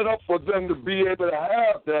it's set up for them to be able to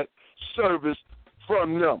have that service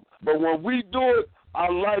from them. But when we do it,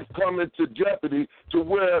 our life come into jeopardy to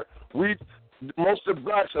where most of the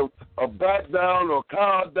blacks are back down or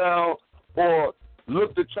calm down or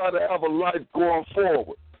look to try to have a life going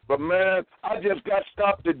forward. But, man, I just got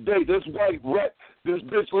stopped today. This white rat, this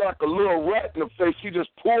bitch like a little rat in the face, she just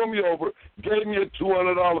pulled me over, gave me a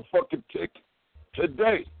 $200 fucking ticket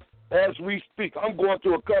today as we speak. I'm going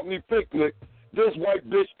to a company picnic. This white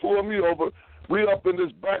bitch pulled me over. We up in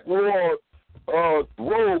this back road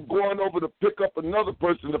going over to pick up another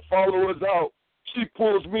person to follow us out. She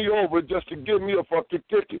pulls me over just to give me a fucking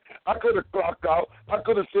ticket. I could have clocked out. I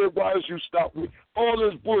could have said, why did you stop me? All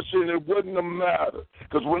this bullshit, it wouldn't have mattered.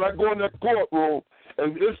 Because when I go in that courtroom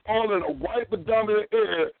and it's all in a white predominant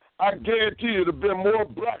area, I guarantee you there have been more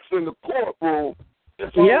blacks in the courtroom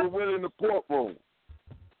if I went in the courtroom.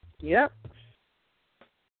 Yep.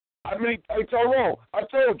 I mean, hey, Tyrone, I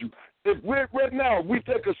told you, if we're right now, we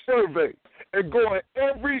take a survey and go in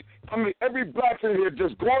every black in here,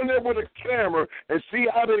 just go in there with a camera and see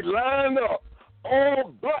how they line up.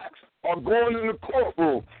 All blacks are going in the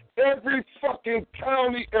courtroom. Every fucking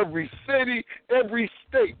county, every city, every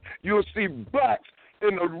state, you'll see blacks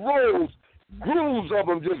in the rows, grooves of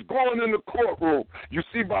them just going in the courtroom. You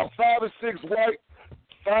see about 5 or 6 white,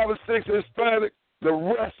 5 or 6 Hispanic, the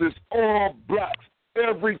rest is all blacks.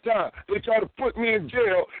 Every time. They try to put me in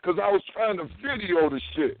jail because I was trying to video the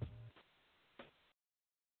shit.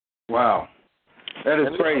 Wow. That is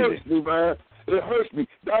crazy. It hurts me, man. It hurts me.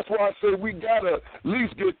 That's why I say we got to at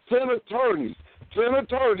least get 10 attorneys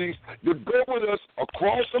to go with us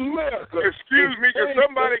across America. Excuse me, can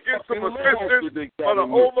somebody get some assistance for the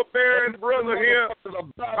overbearing brother here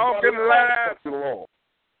talking live?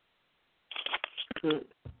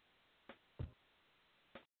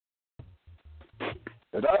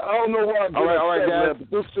 And I don't know why I get all right, guys. Man, but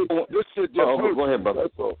this shit just hurts. Go ahead, brother.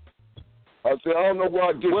 That's all. I said, I don't know why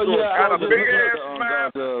I get got a big-ass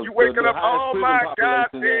smile. You waking up all my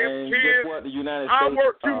goddamn kids. I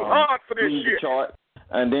work too hard for this shit. Chart,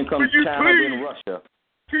 and then comes China and Russia.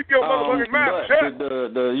 Keep your motherfucking mouth shut.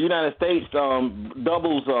 The United States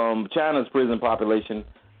doubles China's prison population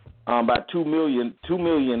by 2 million. 2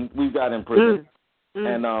 million we've got in prison.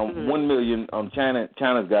 And 1 million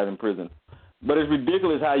China's got in prison. But it's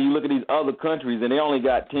ridiculous how you look at these other countries and they only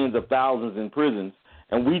got tens of thousands in prisons,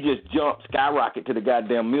 and we just skyrocket to the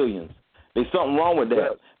goddamn millions. There's something wrong with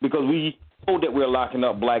that because we know that we're locking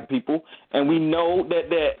up black people, and we know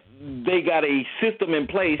that they got a system in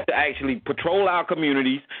place to actually patrol our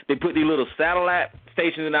communities. They put these little satellite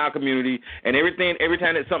stations in our community, and every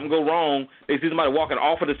time that something go wrong, they see somebody walking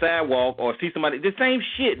off of the sidewalk or see somebody. The same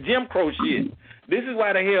shit, Jim Crow shit. This is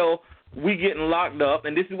why the hell we getting locked up,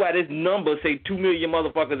 and this is why this number say 2 million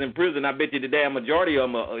motherfuckers in prison. I bet you the damn majority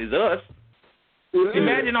of them is us.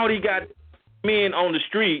 Imagine all these got men on the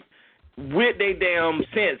street with their damn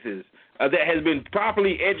senses that has been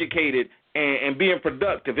properly educated and being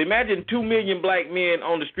productive. Imagine 2 million black men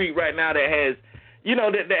on the street right now that has,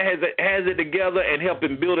 has it together and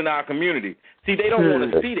helping building our community. See, they don't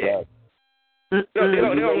want to see that.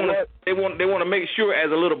 They want to make sure as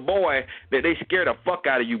a little boy that they scare the fuck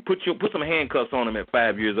out of you. Put some handcuffs on them at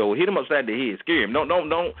 5 years old. Hit them upside the head. Scare him. Don't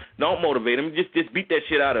motivate them. Just beat that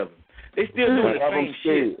shit out of them. They still doing the same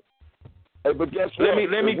shit. Hey, but guess what?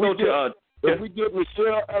 Let me go to. If we get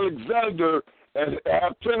Michelle Alexander and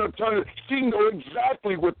have 10 attorneys, she know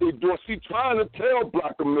exactly what they're doing. She's trying to tell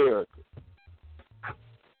Black America.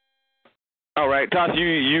 All right, Tasha,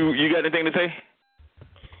 you got anything to say?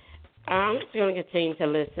 I'm just going to continue to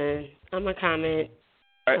listen. I'm going to comment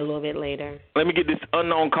a little bit later. Let me get this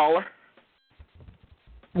unknown caller.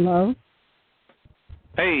 Hello?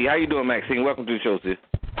 Hey, how you doing, Maxine? Welcome to the show, sis.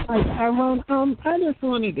 Hi, Tyrone. I just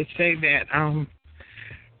wanted to say that I don't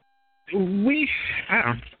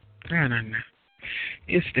know.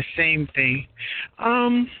 It's the same thing.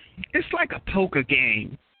 It's like a poker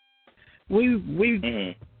game. There's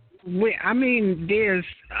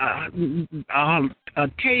a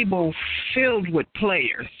table filled with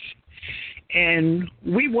players, and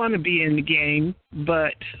we want to be in the game,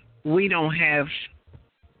 but we don't have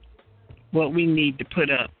what we need to put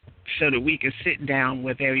up so that we can sit down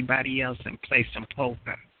with everybody else and play some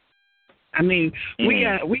poker. I mean, we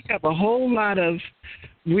have a whole lot of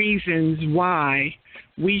reasons why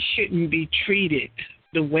we shouldn't be treated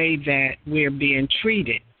the way that we're being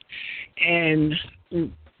treated. And,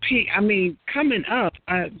 I mean, coming up,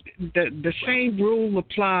 the same rule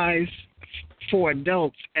applies for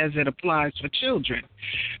adults as it applies for children.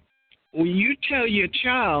 When you tell your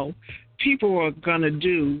child people are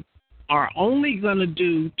only going to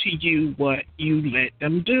do to you what you let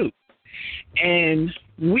them do. And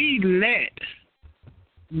we let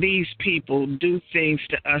these people do things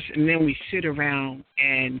to us, and then we sit around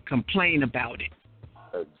and complain about it.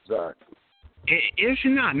 Exactly. It's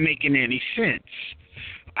not making any sense.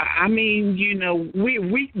 I mean, you know,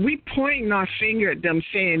 we pointing our finger at them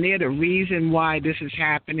saying they're the reason why this is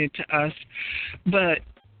happening to us. But,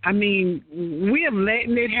 I mean, we're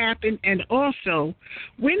letting it happen, and also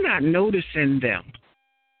we're not noticing them.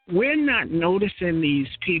 We're not noticing these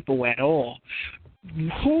people at all.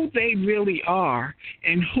 Who they really are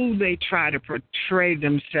and who they try to portray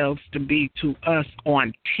themselves to be to us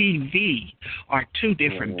on TV are two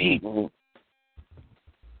different people.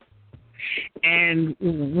 And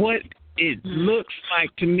what it looks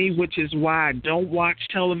like to me, which is why I don't watch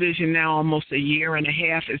television now almost a year and a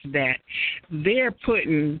half, is that they're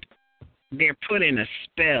putting a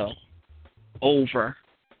spell over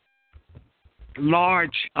a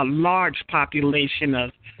large population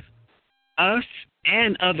of us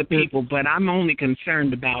and other people, but I'm only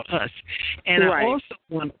concerned about us. And right.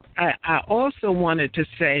 I also wanted to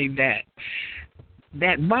say that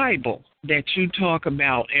Bible that you talk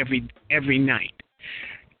about every night,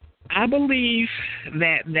 I believe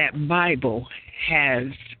that Bible has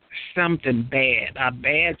something bad, a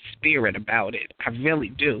bad spirit about it. I really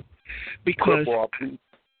do. Because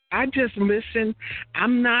I just listen.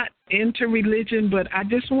 I'm not into religion, but I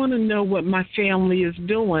just want to know what my family is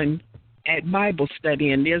doing at Bible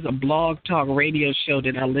study. And there's a blog talk radio show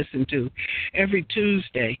that I listen to every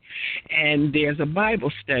Tuesday, and there's a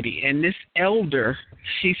Bible study. And this elder,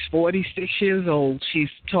 she's 46 years old,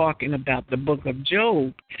 she's talking about the book of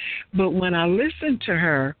Job. But when I listen to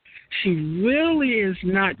her, she really is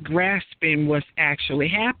not grasping what's actually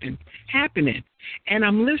happening. And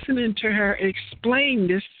I'm listening to her explain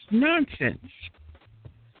this nonsense.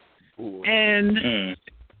 And,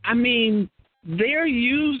 I mean, they're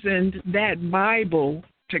using that Bible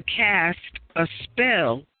to cast a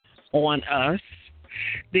spell on us.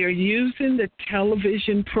 They're using the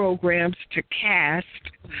television programs to cast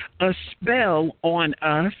a spell on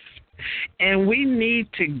us. And we need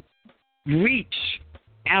to reach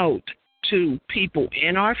out to people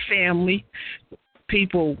in our family,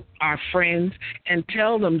 people, our friends, and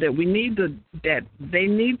tell them that that they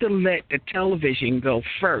need to let the television go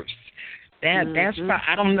first. That's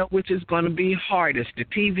I don't know which is going to be hardest, the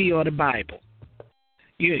TV or the Bible.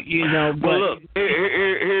 You know. But well, look,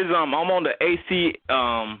 here's I'm on the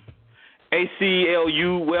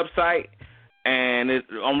ACLU website, and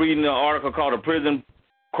I'm reading an article called "The Prison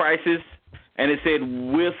Crisis," and it said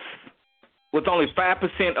with only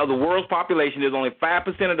 5% of the world's population, there's only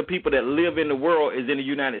 5% of the people that live in the world is in the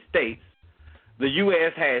United States. The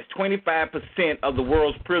U.S. has 25% of the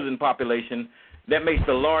world's prison population. That makes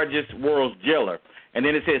the largest world's jailer. And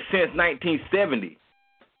then it says since 1970,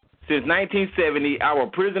 our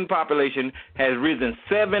prison population has risen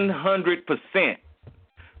 700%.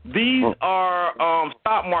 These are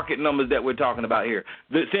stock market numbers that we're talking about here.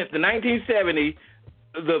 Since the 1970,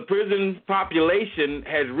 the prison population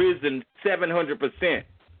has risen 700%.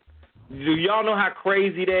 Do y'all know how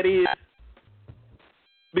crazy that is?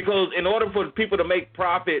 Because in order for people to make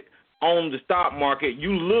profit on the stock market,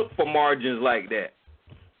 you look for margins like that.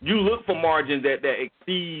 You look for margins that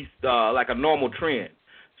exceeds like a normal trend.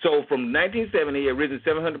 So from 1970, it risen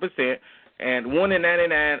 700%, and 1 in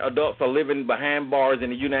 99 adults are living behind bars in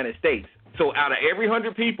the United States. So out of every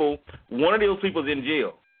 100 people, one of those people is in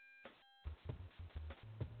jail.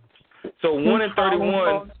 So 1 in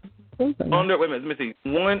 31 under. Wait a minute, let me see.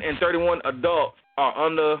 1 in 31 adults are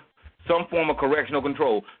under some form of correctional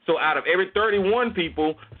control. So out of every 31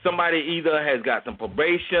 people, somebody either has got some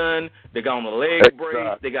probation, they got on a leg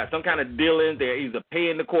brace, they got some kind of dealing, they're either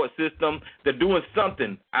paying the court system, they're doing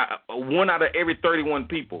something. 1 out of every 31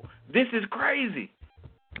 people. This is crazy.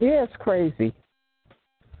 Yeah, it's crazy.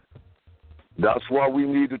 That's why we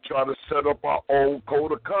need to try to set up our own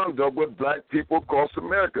code of conduct with black people across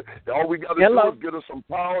America. All we got to do is get us some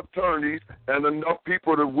power attorneys and enough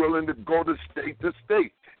people that are willing to go to state.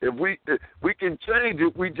 If we can change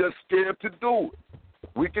it, we just scared to do it.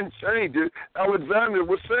 We can change it. Alexander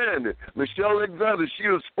was saying it. Michelle Alexander, she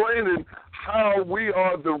was explaining how we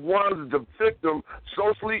are the ones, the victim,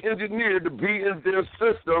 socially engineered to be in their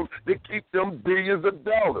system to keep them billions of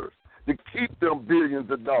dollars. To keep them billions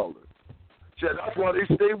of dollars. So that's why they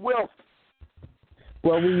stay wealthy.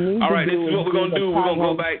 Well, we need all right, to this is what we're going to do. We're going to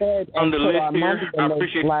go back on the list here. I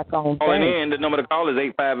appreciate you calling in. The number to call is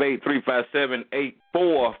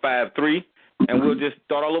 858-357-8453. And we'll just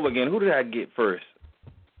start all over again. Who did I get first?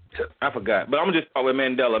 I forgot. But I'm going to just start with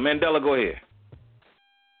Mandela. Mandela, go ahead.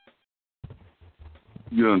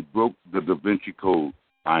 You done broke the Da Vinci Code,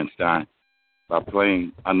 Einstein, by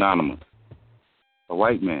playing anonymous. A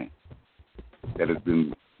white man that has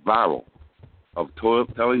been viral of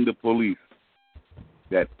telling the police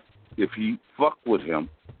that if he fuck with him,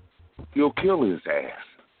 he'll kill his ass.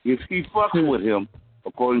 If he fucks with him,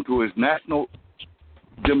 according to his national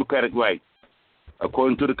democratic right,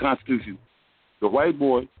 according to the Constitution, the white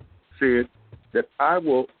boy said that I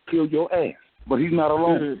will kill your ass. But he's not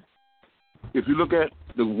alone. If you look at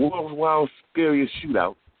the world's wildest, scariest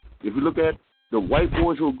shootout, if you look at the white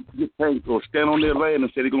boys who get paid or stand on their land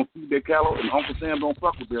and say they're going to feed their cattle and Uncle Sam don't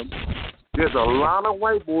fuck with them, there's a lot of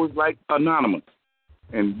white boys like Anonymous.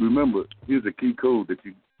 And remember, here's a key code that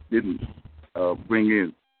you didn't bring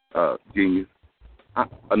in, genius.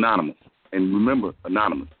 Anonymous. And remember,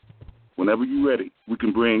 Anonymous. Whenever you're ready, we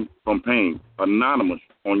can bring from pain Anonymous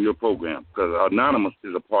on your program because Anonymous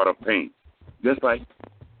is a part of pain. Just like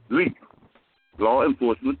LEAP, Law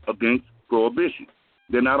Enforcement Against Prohibition.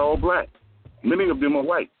 They're not all black. Many of them are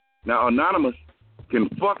white. Now, Anonymous can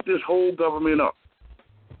fuck this whole government up.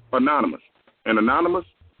 Anonymous. And Anonymous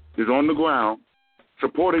is on the ground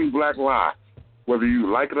supporting black lives, whether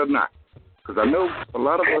you like it or not. Because I know a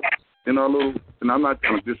lot of us in our little, and I'm not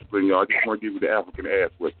trying to discipline y'all, I just want to give you the African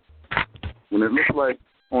ass with. When it looks like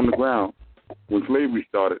on the ground, when slavery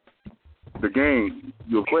started, the game,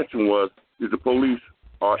 your question was, is the police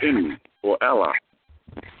our enemy or ally?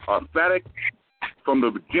 Emphatic from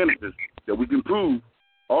the Genesis that we can prove,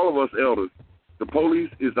 all of us elders, the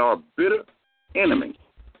police is our bitter enemy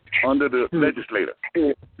under the legislator.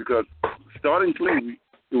 Because starting slavery,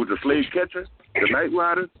 it was the slave catcher, the night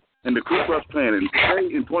riders, and the Ku Klux Klan. And today,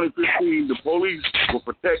 in 2015, the police will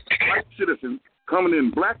protect white citizens coming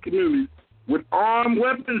in black communities with armed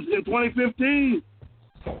weapons in 2015.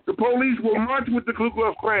 The police will march with the Ku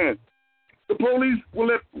Klux Klan. The police will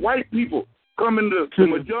let white people come into the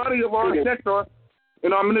majority of our sector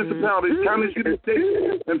in our municipalities, counties,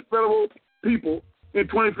 states, and federal people. In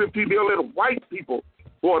 2015, they'll let white people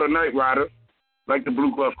who are the night riders, like the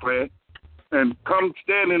Ku Klux Klan, and come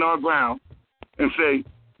stand in our ground and say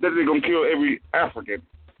that they're going to kill every African,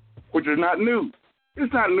 which is not new.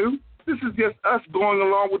 It's not new. This is just us going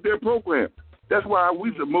along with their program. That's why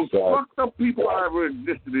we're the most fucked up people I ever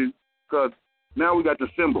existed in, because now we got the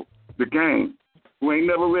symbol, the gang, who ain't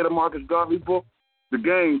never read a Marcus Garvey book, the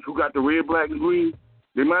gangs who got the red, black, and green.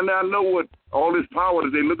 They might not know what all this power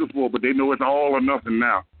that they're looking for, but they know it's all or nothing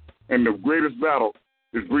now. And the greatest battle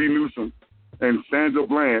is Bree Newsom and Sandra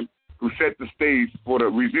Bland, who set the stage for the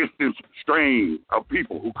resistance strain of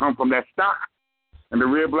people who come from that stock. And the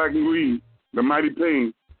red, black, and green, the mighty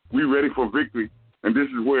pain, we ready for victory. And this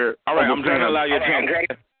is where... All right, I'm trying to allow you to chance,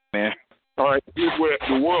 man. All right, here's where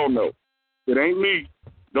the world knows. It ain't me.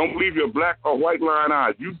 Don't believe your black or white line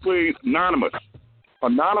eyes. You play Anonymous.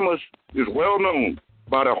 Anonymous is well known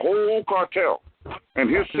by the whole cartel. And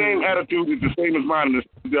his same attitude is the same as mine in the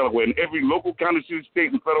state of Delaware. And every local, county, city,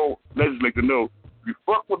 state, and federal legislator knows if you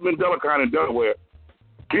fuck with Mandela County in Delaware,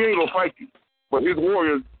 he ain't going to fight you. But his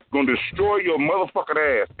warriors going to destroy your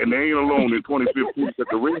motherfucking ass. And they ain't alone in 2015 because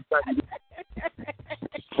the red side.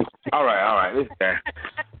 All right. This guy.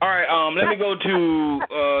 All right, let me go to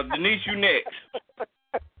Denise, you next.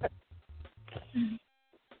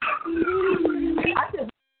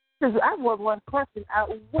 I have one question.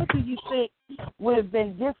 What do you think would have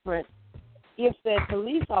been different if that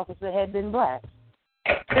police officer had been black?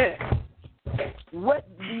 What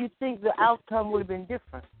do you think the outcome would have been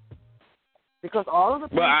different? Because all of the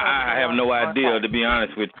Well, I have no idea, to be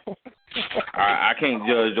honest with you. I can't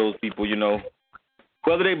judge those people, you know.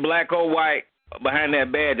 Whether they black or white, behind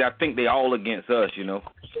that badge, I think they all against us, you know.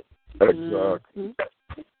 Exactly.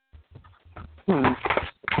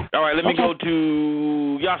 All right, let me go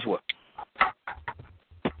to Joshua.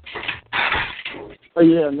 Oh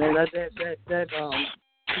yeah, man, that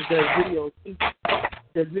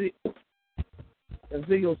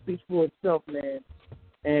video speaks for itself, man.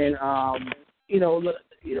 And it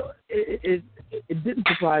didn't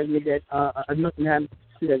surprise me that nothing happened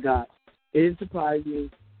to that guy. It didn't surprise me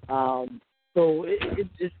So it's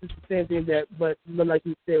just the same thing but like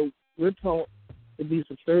you said, we're taught to be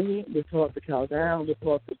subservient. We're taught to cow down. We're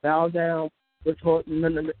taught to bow down. We're taught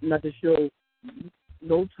not to show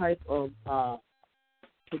no type of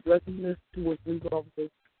progressiveness towards police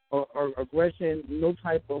officers or aggression, no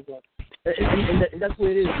type of and that's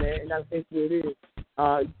what it is, man. And I think what it is.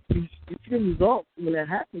 You see the results when that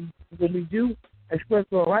happens. When we do express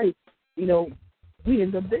our rights, we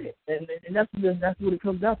end up dead, and that's what it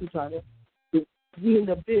comes down to, China. We end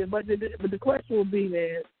up dead. But the question will be,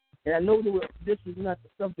 man, and I know that this is not the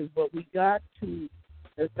subject, but we got to,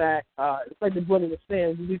 in fact, it's like the brother was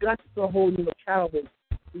saying, we got to start holding them accountable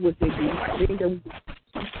to what they do. I think that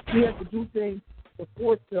we have to do things to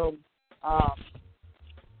force them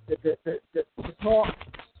to talk.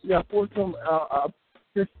 Yeah, force them.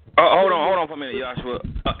 Hold on for a minute, Joshua.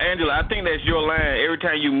 Angela, I think that's your line. Every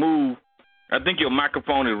time you move, I think your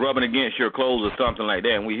microphone is rubbing against your clothes or something like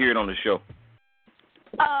that, and we hear it on the show.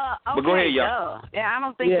 Okay, but go ahead, y'all. Yeah, I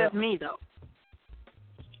don't think that's me, though.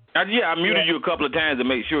 I muted you a couple of times to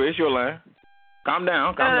make sure it's your line. Calm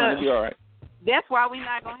down. It'll be all right. That's why we're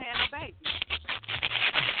not going to have a baby.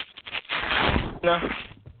 No.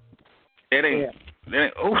 That ain't.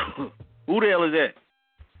 Who the hell is that?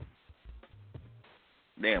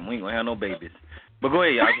 Damn, we ain't going to have no babies. But go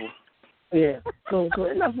ahead, Joshua. Yeah. So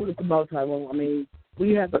and that's what it's about, Tyrone. I mean,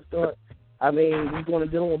 we have to start. I mean, we're going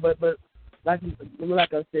to deal with, but like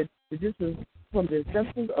I said, this is from the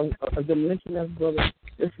inception of the mention of brother.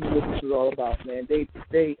 This is what this is all about, man. They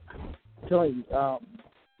telling you,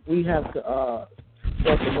 we have to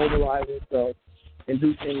start to mobilize ourselves and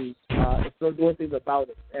do things, and start doing things about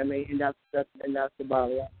it. I mean, and that's the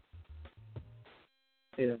bottom line.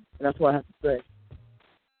 Yeah, and that's what I have to say.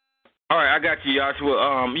 All right, I got you,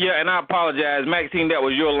 Joshua. Yeah, and I apologize, Maxine. That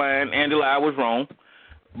was your line, Angela. I was wrong.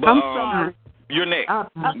 But, I'm sorry. You're next.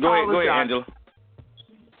 Go ahead, Angela.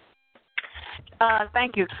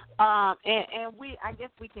 Thank you. And I guess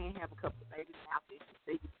we can't have a couple of babies after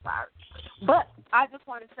they expired. But I just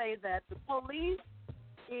want to say that the police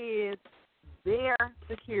is their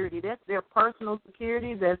security. That's their personal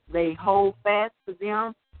security. They hold fast to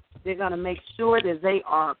them. They're going to make sure that they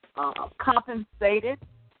are compensated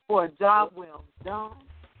for a job well done.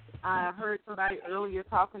 I heard somebody earlier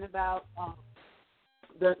talking about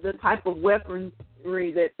the type of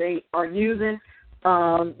weaponry that they are using.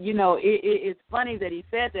 It's funny that he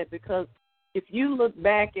said that, because if you look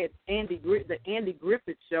back at the Andy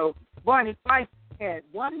Griffith show, Barney Fife had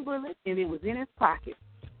one bullet and it was in his pocket.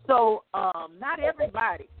 So not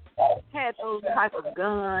everybody had those type of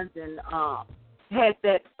guns and had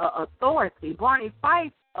that authority. Barney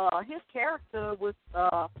Fife, his character was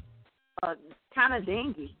kind of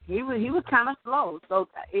dingy. He was kind of slow. So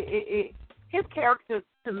his character,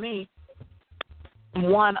 to me,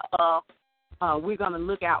 one of we're going to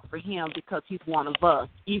look out for him because he's one of us,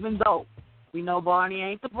 even though we know Barney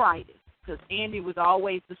ain't the brightest, because Andy was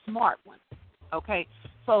always the smart one. Okay,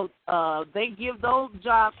 so they give those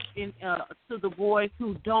jobs to the boys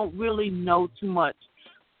who don't really know too much,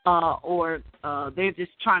 or they're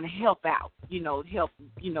just trying to help out, be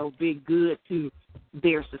good to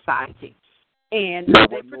their society, and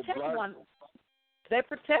they protect one. They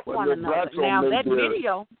protect one another. Now that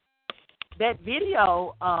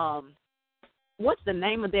video. What's the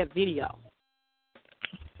name of that video?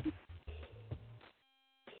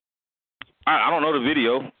 I don't know the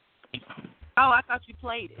video. Oh, I thought you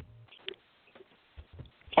played it.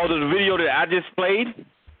 Oh, the video that I just played?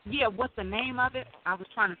 Yeah, what's the name of it? I was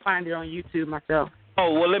trying to find it on YouTube myself.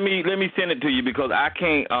 Oh, well, let me send it to you, because I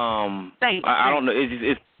can't. I don't know.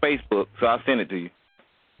 It's Facebook, so I'll send it to you.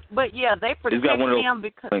 But yeah, they protect them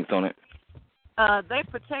because links on it. They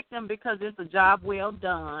protect them because it's a job well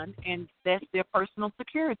done, and that's their personal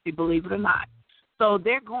security, believe it or not. So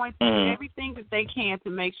they're going to do everything that they can to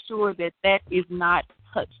make sure that is not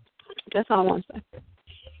touched. That's all I want to say.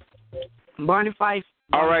 Barney Fife.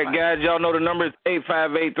 All right, guys, y'all know the number is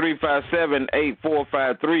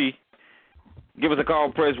 858-357-8453. Give us a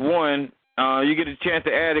call, press 1. You get a chance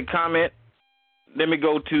to add a comment. Let me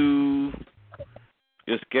go to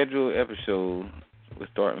your scheduled episode. We'll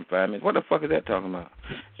start in 5 minutes. What the fuck is that talking about?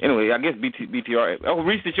 Anyway, I guess BTR. Oh,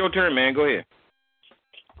 Reese, it's your turn, man. Go ahead.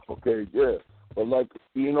 Okay, yeah. But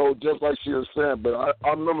just like she was saying, but I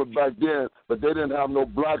remember back then, but they didn't have no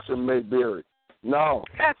blacks in Mayberry. Now,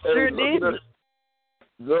 that sure did.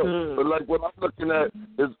 But like what I'm looking at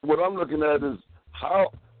is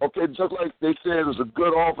how. Okay, just like they said, there's a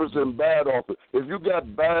good officer and bad officer. If you got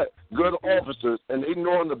good officers, and they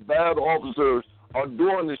knowing the bad officers are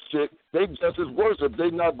doing this shit, they just as worse if they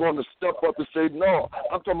not going to step up and say no.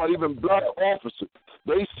 I'm talking about even black officers.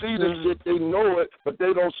 They see the shit, they know it, but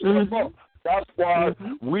they don't step up. That's why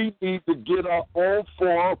we need to get our own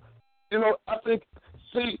form. You know, I think,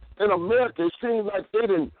 see, in America, it seems like they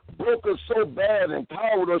done broke us so bad and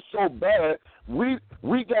powered us so bad. We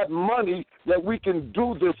got money that we can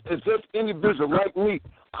do this as just individual like me.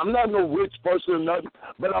 I'm not no rich person or nothing,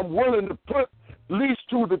 but I'm willing to put at least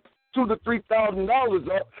 $2,000 to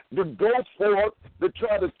 $3,000 up to go forth to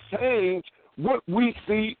try to change what we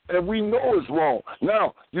see and we know is wrong.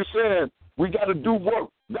 Now, you're saying we got to do work.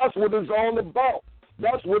 That's what it's all about.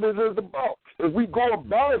 That's what it is about. If we go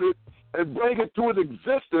about it and bring it to an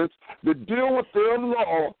existence, to deal with their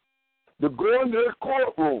law, to go in their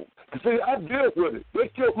courtroom. See, I deal with it. They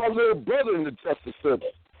killed my little brother in the Justice Center,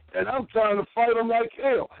 and I'm trying to fight them like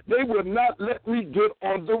hell. They would not let me get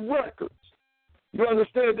on the records. You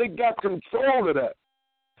understand? They got control of that.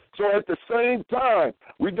 So at the same time,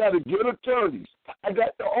 we got to get attorneys. I got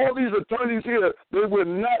all these attorneys here. They will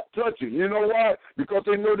not touch it. You know why? Because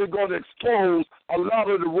they know they're going to expose a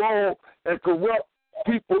lot of the wrong and corrupt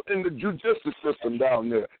people in the judicial system down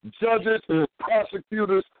there. Judges,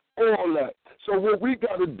 prosecutors, all that. So what we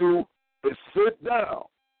got to do is sit down,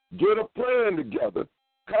 get a plan together,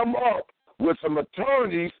 come up with some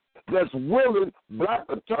attorneys that's willing, black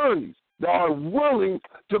attorneys, that are willing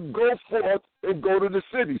to go forth and go to the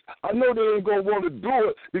cities. I know they ain't going to want to do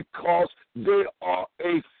it because they are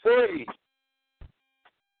afraid.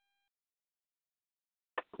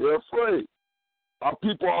 They're afraid. Our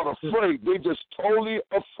people are afraid. They just totally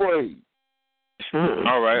afraid.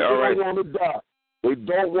 All right. They don't want to die. They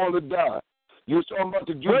don't want to die. You're talking about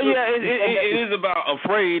the Well, yeah, it is about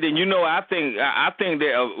afraid, and you know, I think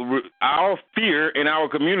that our fear in our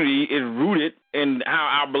community is rooted in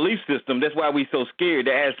our belief system. That's why we're so scared.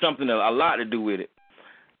 That has something a lot to do with it.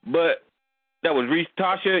 But that was Reese.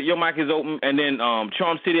 Tasha, your mic is open, and then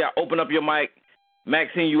Charm City, I open up your mic.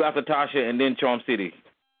 Maxine, you after Tasha, and then Charm City.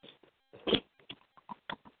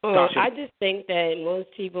 Well, I just think that most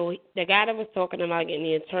people, the guy that was talking about getting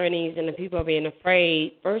the attorneys and the people are being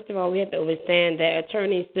afraid, first of all, we have to understand that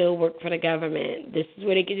attorneys still work for the government. This is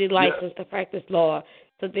where they get their license to practice law.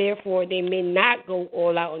 So, therefore, they may not go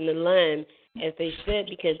all out on the limb as they should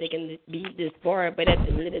because they can be disbarred. But at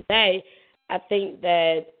the end of the day, I think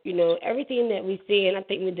that, you know, everything that we see, and I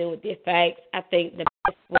think we deal with the facts, I think the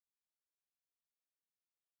best way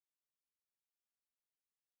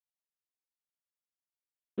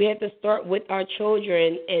we have to start with our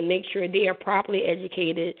children and make sure they are properly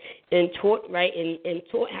educated and taught right and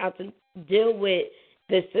taught how to deal with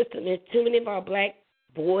the system. There's too many of our black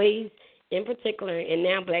boys in particular and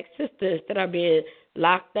now black sisters that are being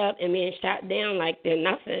locked up and being shot down like they're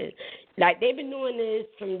nothing. Like they've been doing this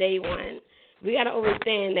from day one. We got to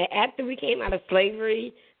understand that after we came out of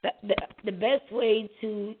slavery, the best way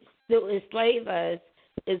to still enslave us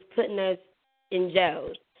is putting us in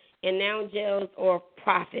jails. And now jails are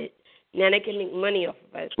profit. Now they can make money off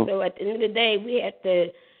of us. So at the end of the day, we have to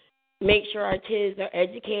make sure our kids are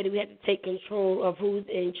educated. We have to take control of who's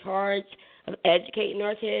in charge of educating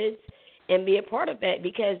our kids and be a part of that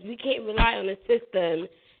because we can't rely on a system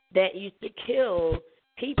that used to kill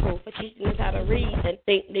people for teaching us how to read and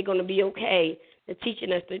think they're going to be okay. They're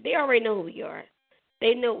teaching us that they already know who we are.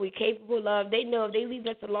 They know what we're capable of. They know if they leave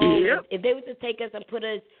us alone, if they were to take us and put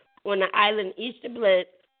us on an island east of Blitz,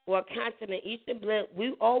 or a continent east of Blitz,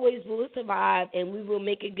 we always will survive and we will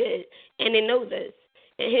make it good. And they know this.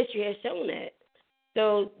 And history has shown that.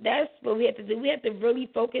 So that's what we have to do. We have to really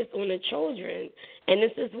focus on the children. And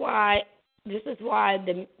this is why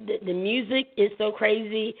the music is so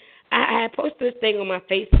crazy. I posted this thing on my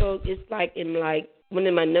Facebook. It's like in like one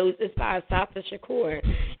of my notes. It's by Sasha Shakur.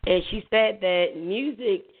 And she said that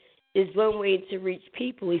music is one way to reach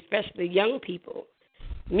people, especially young people.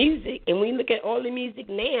 Music, and when you look at all the music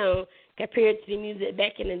now compared to the music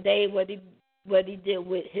back in the day, what they did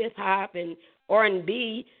with hip hop and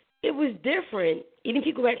R&B, it was different. Even if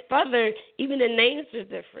you go back further, even the names were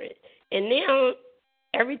different. And now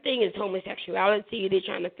everything is homosexuality. They're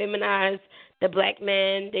trying to feminize the black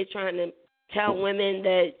man. They're trying to tell women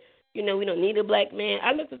that, you know, we don't need a black man.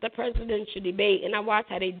 I looked at the presidential debate and I watched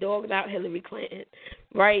how they dogged out Hillary Clinton.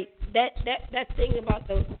 Right? That thing about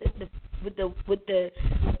with the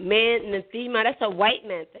man and the female, that's a white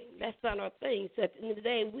man thing. That's not our thing. So at the end of the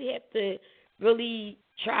day, we have to really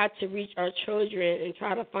try to reach our children and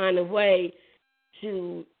try to find a way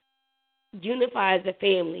to unify as a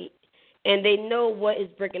family. And they know what is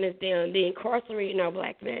breaking us down. They're incarcerating our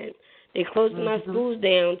black men. They're closing our schools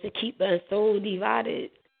down to keep us so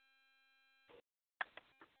divided.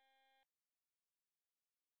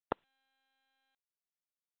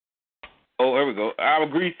 Oh, here we go. I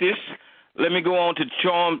agree, sis. Let me go on to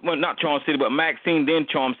not Charm City, but Maxine, then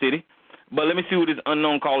Charm City. But let me see who this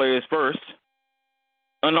unknown caller is first.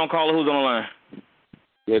 Unknown caller, who's on the line?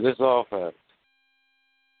 Yeah, this is all facts.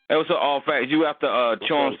 That was all facts. You after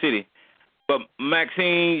Charm City. But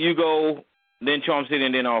Maxine, you go, then Charm City,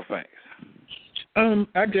 and then all facts.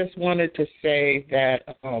 I just wanted to say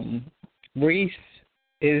that Reese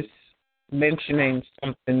is mentioning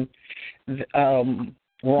something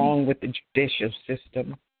wrong with the judicial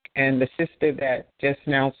system. And the sister that just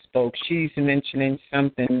now spoke, she's mentioning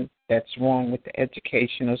something that's wrong with the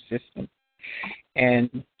educational system.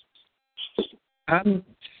 And I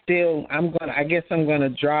guess I'm gonna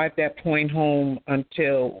drive that point home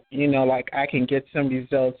until, I can get some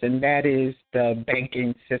results, and that is the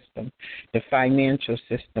banking system, the financial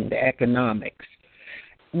system, the economics.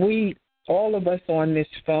 All of us on this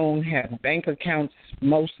phone have bank accounts,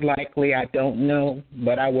 most likely, I don't know,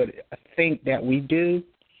 but I would think that we do.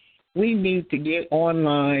 We need to get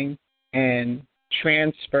online and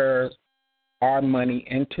transfer our money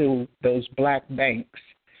into those black banks,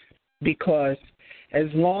 because as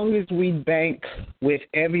long as we bank with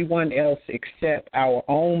everyone else except our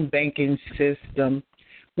own banking system,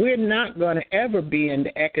 we're not going to ever be in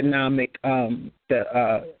the economic,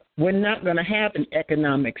 we're not going to have an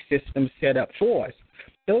economic system set up for us.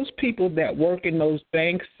 Those people that work in those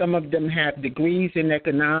banks, some of them have degrees in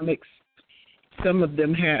economics, some of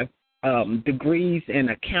them have degrees in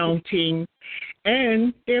accounting,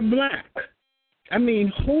 and they're black. I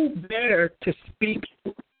mean, who better to speak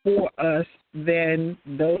for us than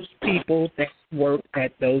those people that work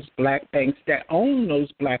at those black banks, that own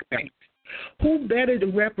those black banks? Who better to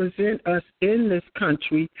represent us in this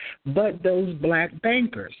country but those black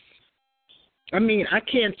bankers? I mean, I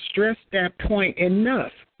can't stress that point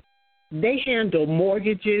enough. They handle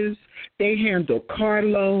mortgages, they handle car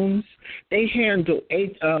loans, they handle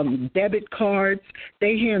debit cards,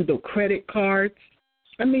 they handle credit cards.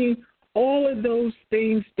 I mean, all of those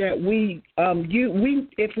things that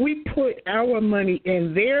if we put our money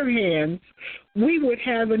in their hands, we would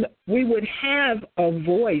have a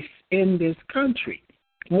voice in this country.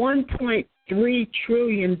 $1.3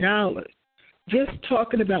 trillion. Just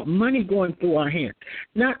talking about money going through our hands,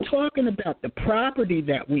 not talking about the property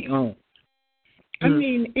that we own. I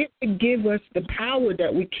mean, it would give us the power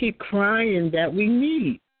that we keep crying that we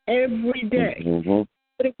need every day. What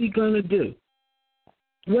are we going to do?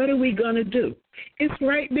 What are we going to do? It's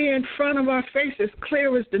right there in front of our face, as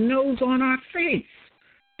clear as the nose on our face.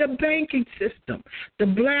 The banking system, the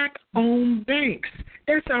black-owned banks.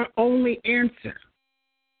 That's our only answer.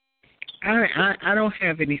 I don't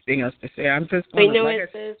have anything else to say. I'm just going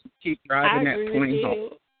to keep driving that plane home.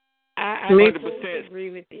 I 100%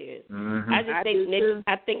 agree with you. Mm-hmm.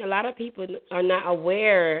 I think a lot of people are not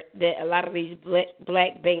aware that a lot of these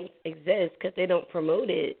black banks exist because they don't promote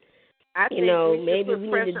it. Maybe we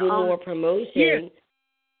need to do more promotion. Yeah.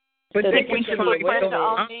 But so we should put pressure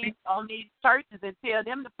on these churches and tell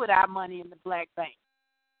them to put our money in the black bank.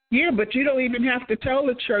 Yeah, but you don't even have to tell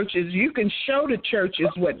the churches. You can show the churches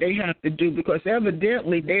what they have to do, because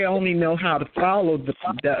evidently they only know how to follow the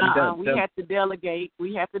we have to delegate.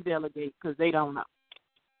 We have to delegate because they don't know.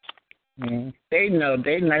 They know.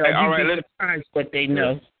 Hey, all right, let's surprised what they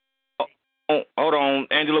know. Oh, hold on,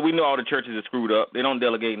 Angela. We know all the churches are screwed up. They don't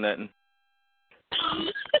delegate nothing.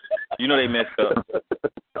 You know they messed up.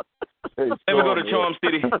 Hey, let me go to Charm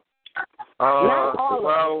City.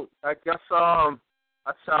 Well, I guess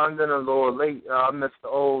I chimed in a little late. I missed the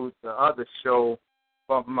other show,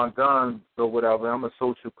 bumping my guns or whatever. I'm a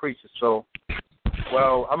social creature, so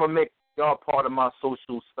I'm gonna make y'all part of my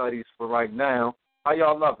social studies for right now. How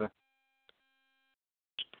y'all loving?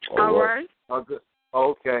 All right.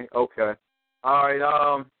 Okay. All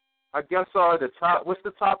right. I guess what's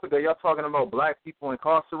the topic? Are y'all talking about black people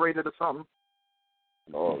incarcerated or something?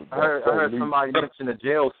 No, I heard somebody mention the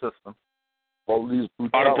jail system. Are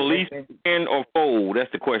the police friend or foe?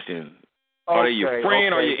 That's the question. Are they your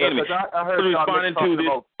friend or your enemy? I heard responding to this.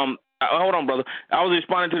 Hold on, brother. I was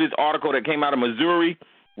responding to this article that came out of Missouri,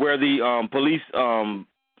 where the police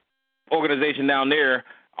organization down there,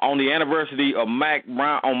 on the anniversary of Mike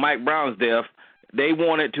Brown's death, they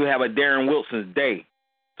wanted to have a Darren Wilson's Day.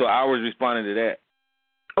 So I was responding to that.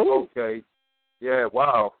 Okay. Yeah.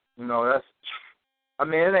 Wow. That's. I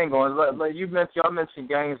mean, it ain't going. Like y'all mentioned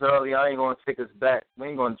gangs earlier. I ain't going to take us back. We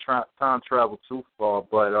ain't going to time travel too far.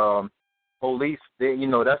 But police,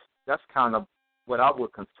 that's kind of what I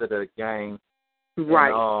would consider a gang.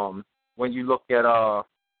 Right. And, when you look at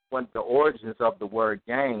when the origins of the word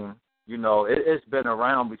gang, it's been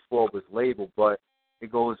around before it was labeled, but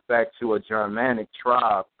it goes back to a Germanic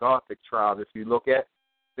tribe, Gothic tribe. If you look at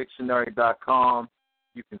dictionary.com,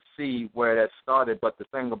 you can see where that started. But the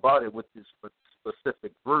thing about it, with this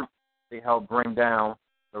specific group, they helped bring down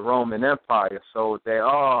the Roman Empire. So there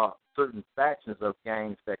are certain factions of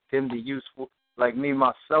gangs that can be useful. Like me,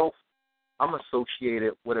 myself, I'm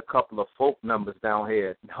associated with a couple of folk members down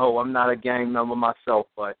here. No, I'm not a gang member myself,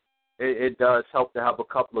 but it does help to have a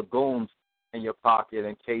couple of goons in your pocket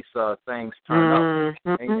in case things turn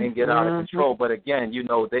up and get out of control. But again,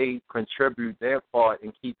 they contribute their part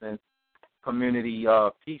in keeping community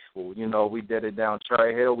peaceful. We did it down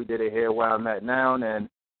Cherry Hill, we did it here where I'm at now, and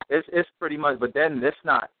it's pretty much. But then this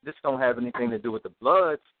don't have anything to do with the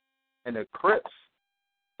Bloods and the Crips.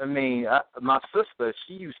 I mean, my sister,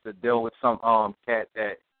 she used to deal with some cat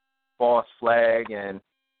that Boss Flag, and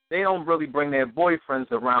they don't really bring their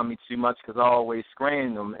boyfriends around me too much because I always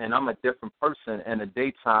screen them, and I'm a different person in the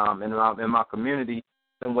daytime and in my community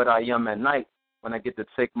than what I am at night when I get to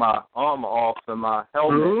take my armor off and my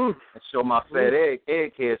helmet and show my fat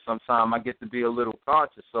egghead sometime. I get to be a little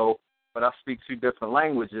conscious. So, but I speak two different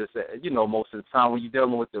languages. Most of the time when you're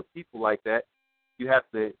dealing with the people like that, you have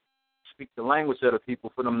to speak the language of the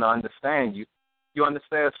people for them to understand you. You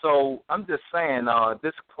understand? So I'm just saying,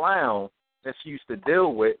 this clown that she used to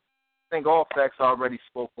deal with, I think all facts already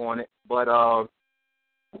spoke on it, but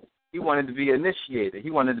he wanted to be initiated. He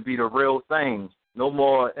wanted to be the real thing. No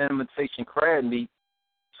more imitation crab meat.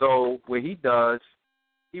 So what he does,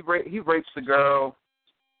 he rapes the girl,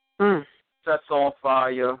 sets on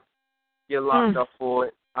fire, get locked up for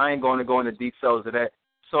it. I ain't going to go into details of that.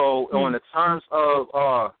 So on the terms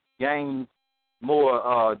of gang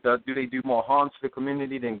more, do they do more harm to the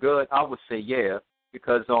community than good? I would say yeah,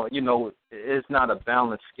 because it's not a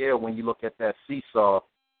balanced scale when you look at that seesaw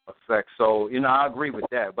effect. So I agree with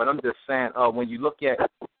that, but I'm just saying when you look at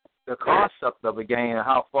the concept of a gang and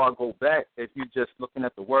how far go back, if you're just looking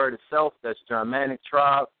at the word itself, that's Germanic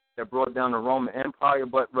tribe that brought down the Roman Empire,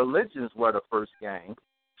 but religions were the first gang.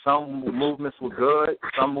 Some movements were good,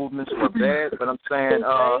 some movements were bad, but I'm saying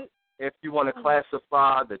if you want to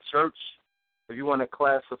classify the church, if you want to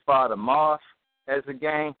classify the mosque as a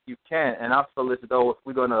gang, you can. And I feel as though if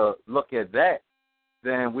we're going to look at that,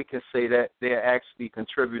 then we can say that they're actually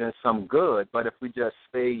contributing some good. But if we just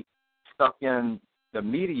stay stuck in the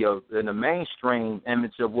media, in the mainstream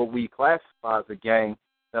image of what we classify as a gang,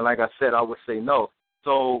 then like I said, I would say no.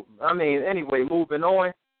 So, I mean, anyway, moving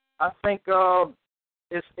on, I think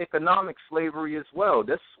it's economic slavery as well.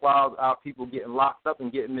 This is why our people getting locked up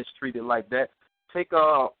and getting mistreated like that. Take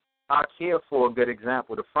IKEA for a good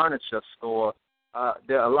example, the furniture store.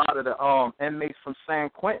 There are a lot of the inmates from San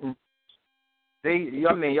Quentin.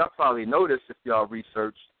 Y'all probably noticed if y'all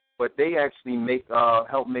research, but they actually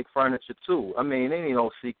help make furniture too. I mean, it ain't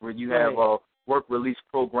no secret. You have work release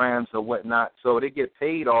programs or whatnot, so they get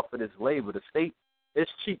paid off of this labor. The state,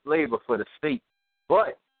 it's cheap labor for the state,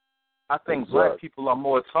 but I think black people are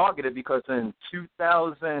more targeted because in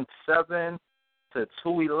 2007 to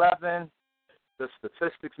 2011, the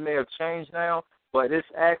statistics may have changed now, but it's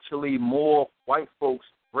actually more white folks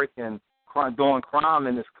doing crime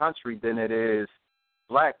in this country than it is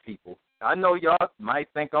black people. I know y'all might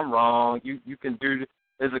think I'm wrong. You can do,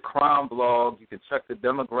 there's a crime blog. You can check the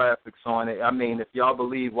demographics on it. I mean, if y'all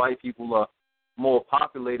believe white people are more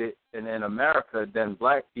populated in America than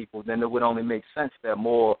black people, then it would only make sense that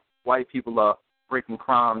more white people are breaking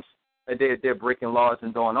crimes. They're breaking laws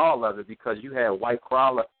and doing all of it because you have white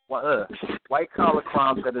collar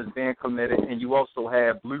crimes that is being committed, and you also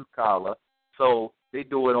have blue collar. So they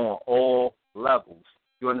do it on all levels.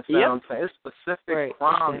 You understand what I'm saying? It's specific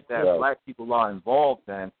crimes that black people are involved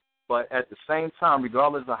in, but at the same time,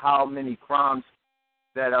 regardless of how many crimes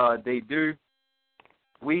that they do,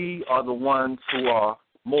 we are the ones who are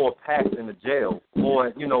more packed in the jail.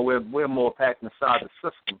 We're more packed inside the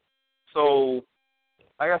system. So,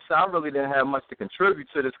 like I said, I really didn't have much to contribute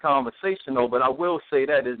to this conversation, though. But I will say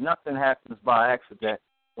that nothing happens by accident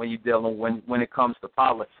when you when it comes to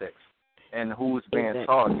politics and who's being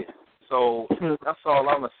targeted. So that's all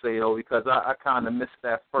I'm gonna say, though, because I kind of missed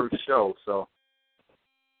that first show. So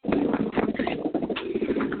I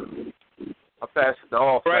passed it to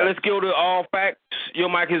all facts. All right, let's go to all facts. Your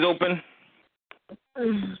mic is open.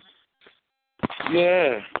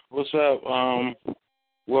 Yeah, what's up?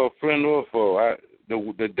 Well, friend or foe,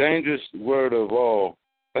 the dangerous word of all,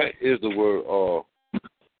 that is the word all.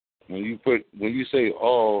 When you say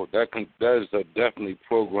all, that is definitely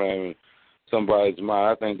programming somebody's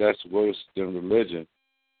mind. I think that's worse than religion.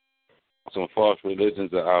 Some false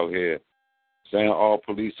religions are out here saying all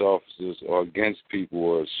police officers are against people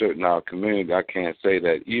or certain our community. I can't say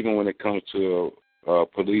that. Even when it comes to a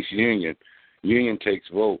police union takes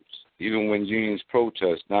votes. even when unions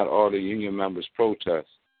protest. Not all the union members protest.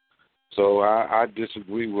 So I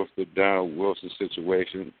disagree with the Darren Wilson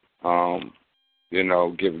situation,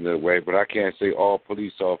 giving it away. But I can't say all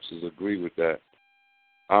police officers agree with that.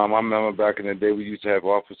 I remember back in the day we used to have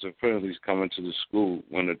officer friendlies coming to the school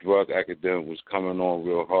when the drug epidemic was coming on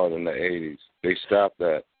real hard in the 80s. They stopped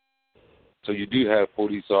that. So you do have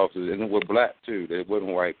police officers, and they were black too. They weren't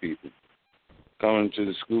white people. Coming to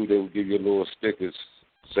the school, they would give you little stickers,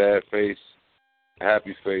 sad face,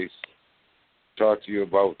 happy face, talk to you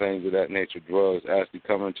about things of that nature, drugs, actually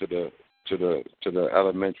coming to the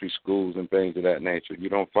elementary schools and things of that nature. You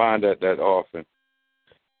don't find that often.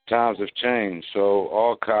 Times have changed, so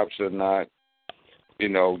all cops are not,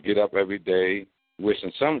 get up every day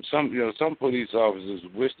wishing. Some police officers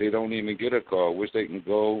wish they don't even get a call, wish they can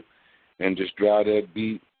go and just drive their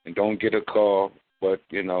beat and don't get a call. But,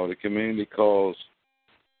 the community calls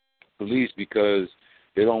police because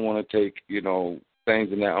they don't want to take,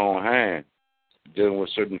 things in their own hand, dealing with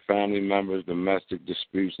certain family members, domestic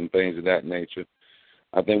disputes and things of that nature.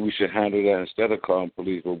 I think we should handle that instead of calling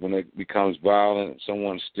police. But when it becomes violent,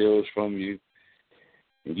 someone steals from you,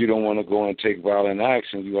 and you don't want to go and take violent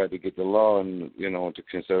action, you have to get the law and, to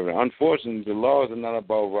consider it. Unfortunately, the laws are not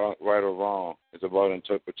about right or wrong. It's about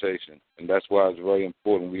interpretation. And that's why it's very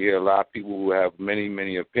important. We hear a lot of people who have many,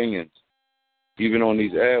 many opinions, even on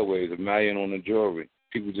these airways, a million on the jury.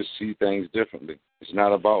 People just see things differently. It's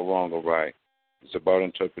not about wrong or right. It's about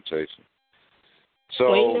interpretation.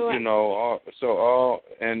 So,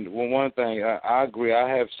 and one thing, I agree, I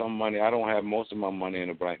have some money. I don't have most of my money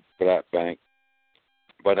in a black bank,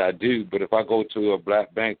 but I do. But if I go to a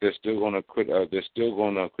black bank, they're still going to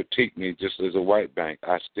critique me just as a white bank.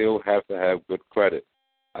 I still have to have good credit.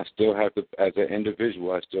 I still have to, as an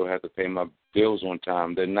individual, I still have to pay my bills on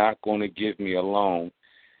time. They're not going to give me a loan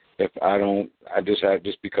if I don't,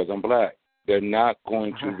 just because I'm black. They're not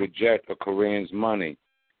going to reject a Korean's money.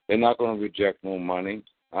 They're not going to reject no money.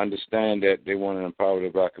 I understand that they want to empower the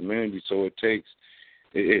black community, so it takes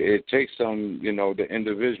some, the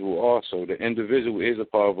individual also. The individual is a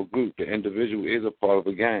part of a group. The individual is a part of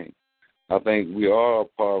a gang. I think we are a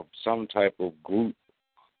part of some type of group,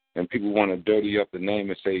 and people want to dirty up the name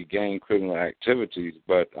and say gang criminal activities,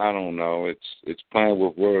 but I don't know. It's playing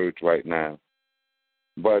with words right now.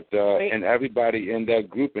 But and everybody in that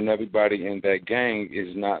group and everybody in that gang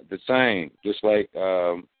is not the same. Just like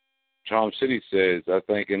Charm City says, I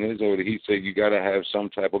think in his order, he said you got to have some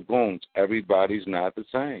type of goons. Everybody's not the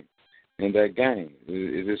same in that gang.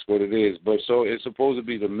 It is what it is. But so it's supposed to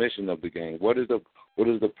be the mission of the gang. What is the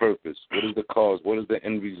purpose? What is the cause? What is the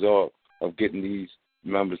end result of getting these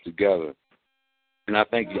members together? And I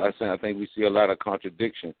think we see a lot of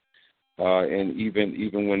contradiction. And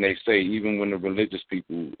even when they say, even when the religious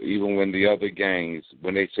people, even when the other gangs,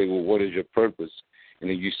 when they say, well, what is your purpose? And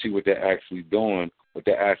then you see what they're actually doing. What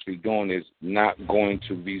they're actually doing is not going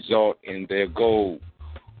to result in their goal,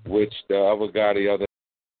 which the other guy, the other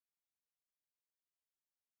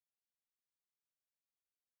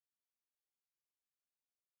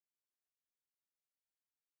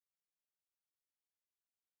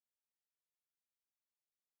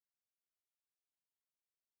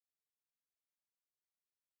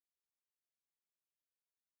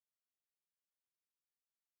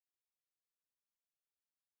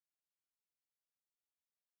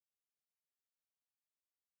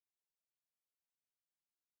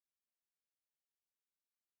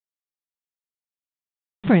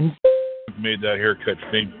Friends. Made that haircut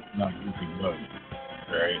famous, not using mud,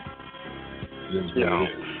 right? It is what it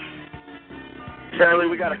is. Charlie,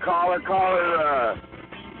 we got a caller.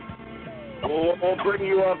 We'll bring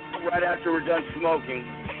you up right after we're done smoking.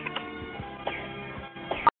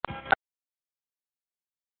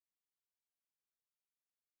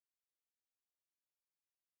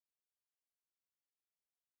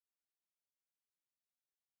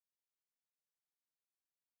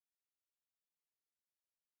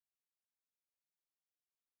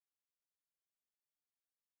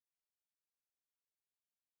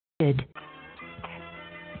 Good.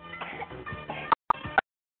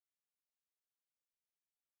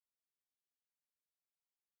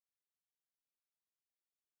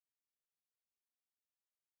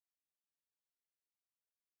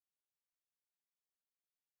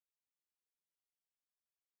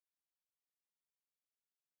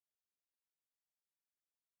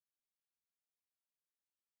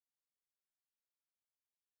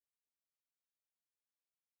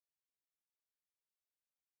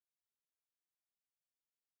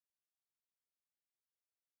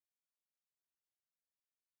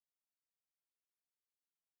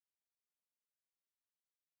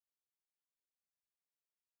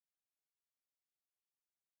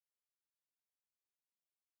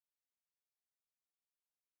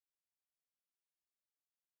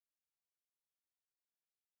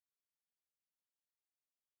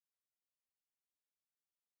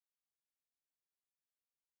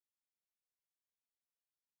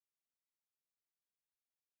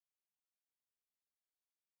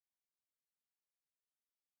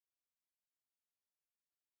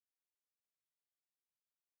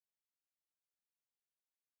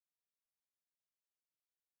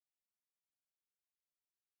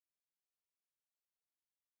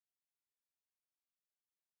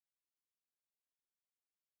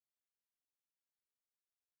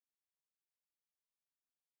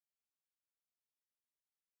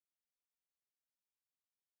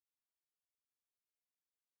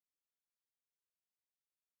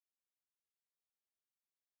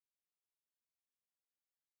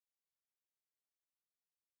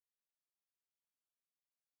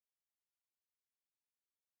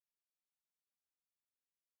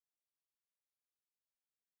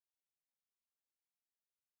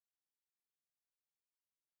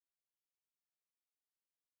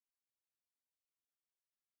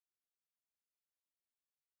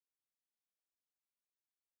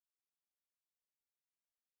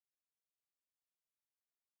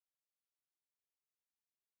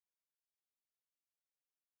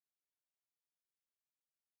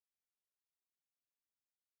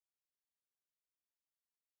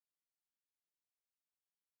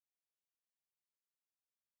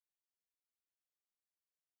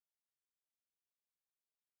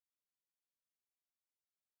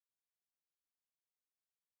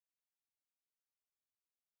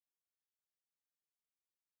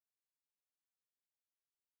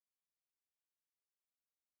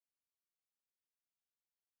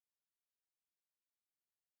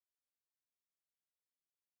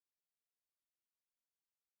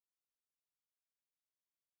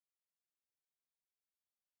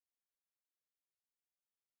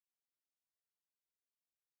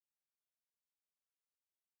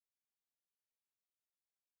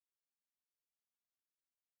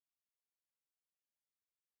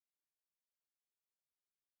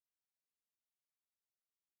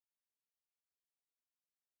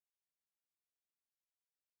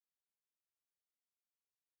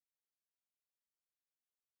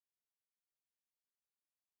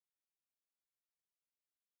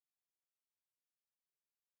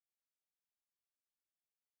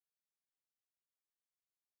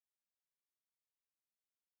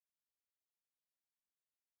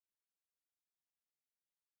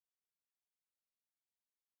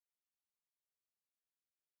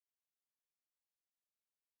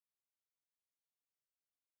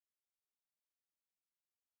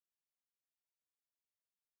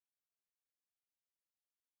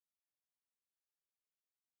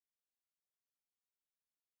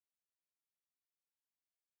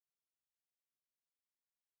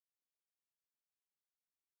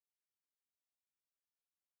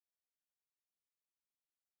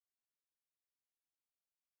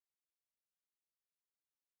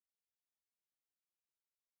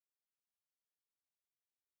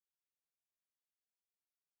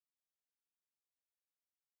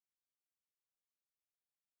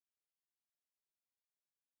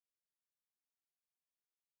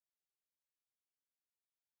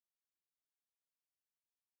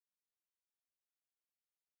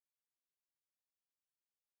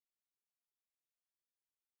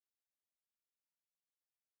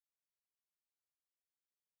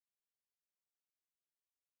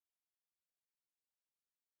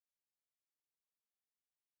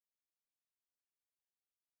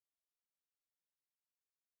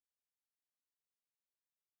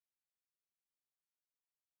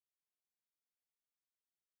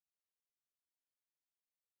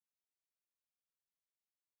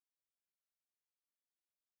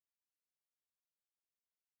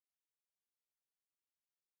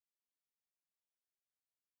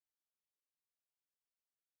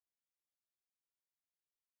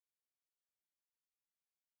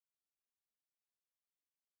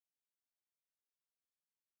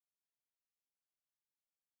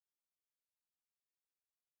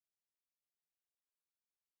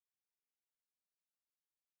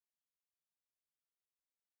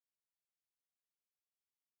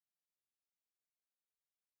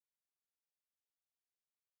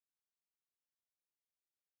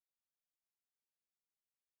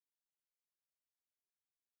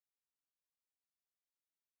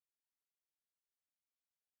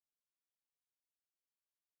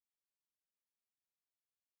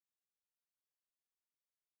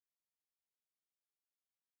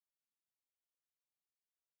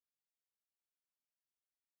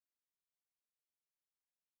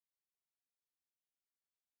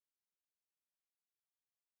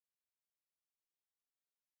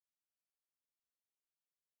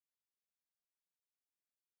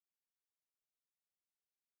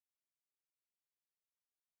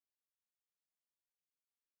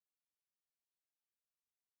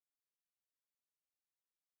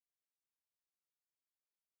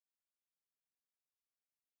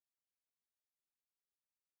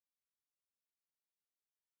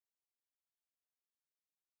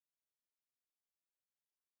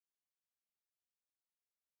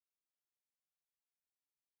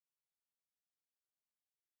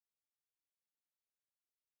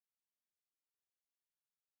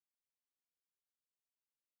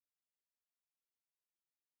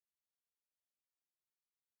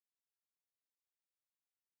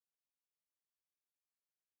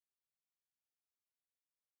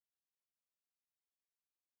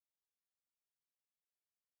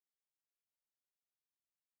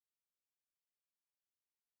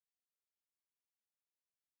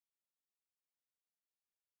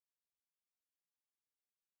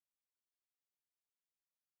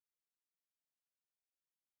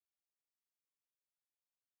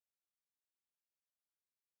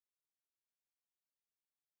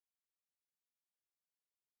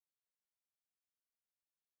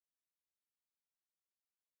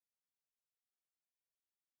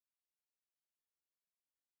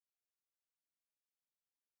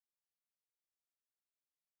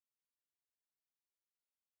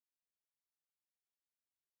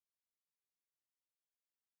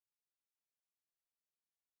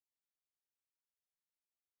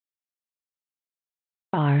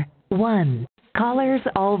 are 1. Callers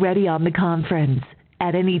already on the conference.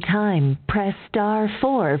 At any time, press star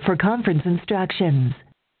 4 for conference instructions.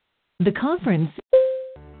 The conference...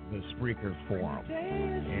 The Spreaker Forum.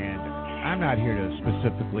 And I'm not here to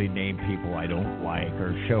specifically name people I don't like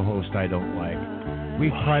or show hosts I don't like.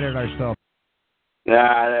 We've prided ourselves...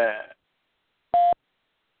 Nah,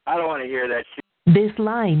 I don't want to hear that shit. This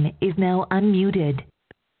line is now unmuted.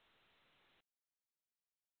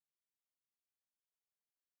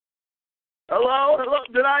 Hello?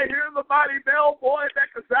 Did I hear the mighty bellboy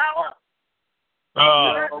Mekazawa?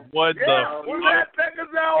 What the fuck? Was that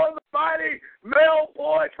Mekazawa, the mighty male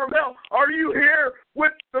boy from hell? Are you here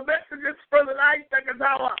with the messages for the night,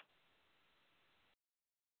 Mekazawa?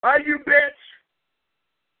 Are you bitch?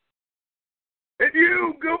 And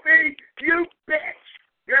you, Goofy, you bitch.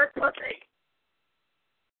 You're a pussy.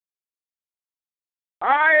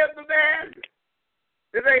 I am the man.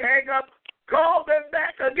 Did they hang up? Call them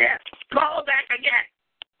back again. Call back again.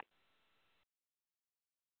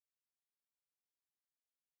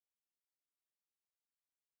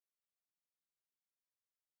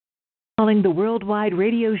 Calling the Worldwide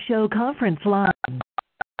Radio Show conference line.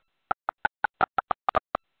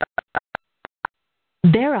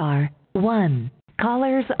 There are 1.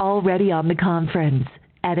 Callers already on the conference.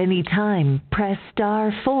 At any time, press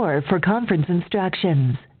star 4 for conference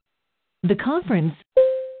instructions. The conference...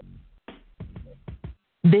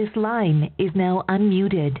 This line is now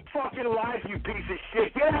unmuted. Fucking life, you piece of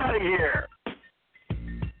shit. Get out of here.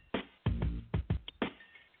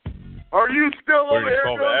 Are you still What over do you here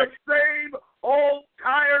call doing back? the same old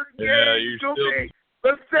tired game, you're Goofy?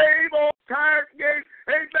 The same old tired game.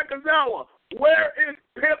 Hey, Mekazawa, where is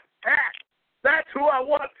Pip Hat? That's who I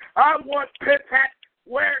want. I want Pip Hat.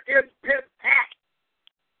 Where is Pip Hat?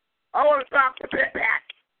 I want to talk to Pip Hat.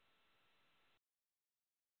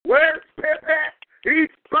 Where's Pip Hat? He's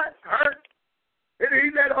butt hurt, and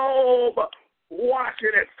he's at home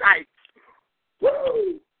washing his sights.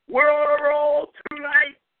 Woo! We're on a roll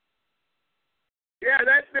tonight. Yeah,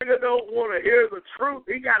 that nigga don't want to hear the truth.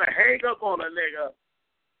 He got to hang up on a nigga.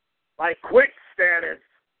 Like quick status.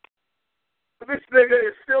 This nigga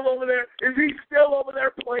is still over there. Is he still over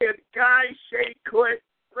there playing Guy Shake Click?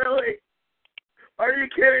 Really? Are you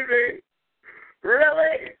kidding me?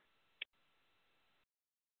 Really?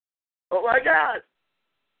 Oh my God.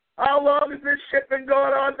 How long has this shit been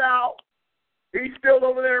going on now? He's still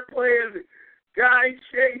over there playing Guy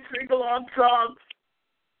Shake sing-along songs.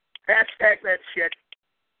 Hashtag that shit.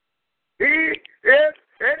 He is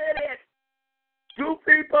an idiot.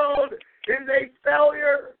 Goofy Bone is a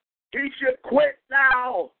failure. He should quit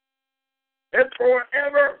now and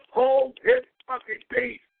forever hold his fucking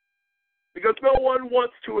peace. Because no one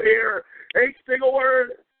wants to hear a single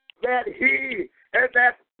word that he and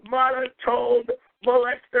that monotone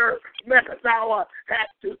molester Mekazawa had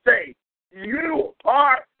to say. You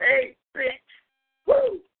are a bitch.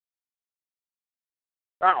 Woo!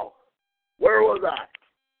 Now, where was I?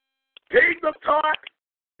 Kingdom Talk.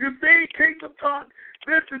 You see, Kingdom Talk,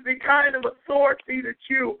 this is the kind of authority that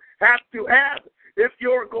you have to have if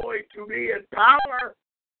you're going to be in power.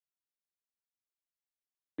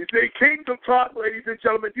 You see, Kingdom Talk, ladies and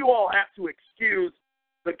gentlemen, you all have to excuse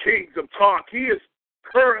the Kingdom Talk. He is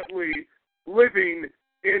currently living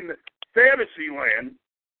in fantasy land.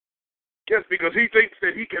 Yes, because he thinks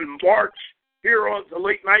that he can march here on the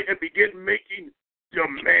late night and begin making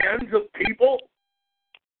demands of people.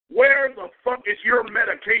 Where the fuck is your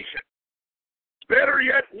medication? Better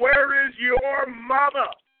yet, where is your mother?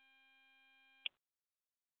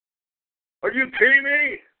 Are you kidding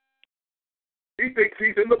me? He thinks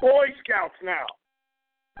he's in the Boy Scouts now.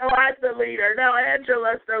 No, I'm the leader. No,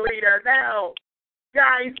 Angela's the leader. No,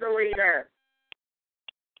 Guy's the leader.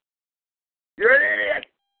 You're an idiot.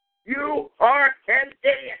 You are an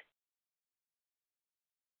idiot.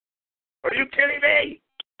 Are you kidding me?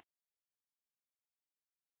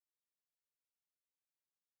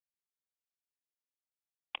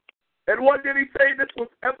 And what did he say? This was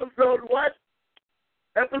episode what?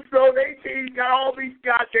 Episode 18. He's got all these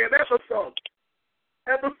goddamn episodes.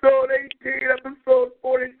 Episode 18, episode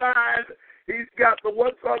 45. He's got the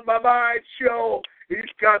What's on My Mind show. He's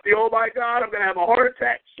got the Oh My God, I'm going to have a heart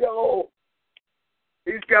attack show.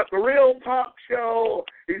 He's got the Real Talk show.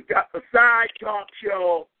 He's got the Side Talk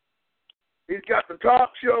show. He's got the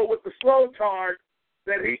talk show with the slow tart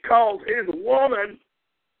that he calls his woman.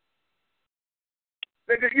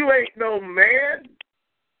 Nigga, you ain't no man.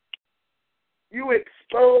 You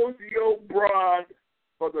expose your broad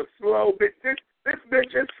for the slow bitch. This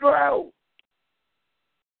bitch is slow.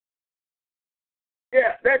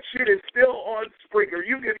 Yeah, that shit is still on Spreaker.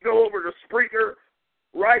 You can go over to Spreaker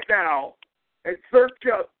right now and search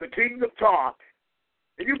up the Kings of Talk,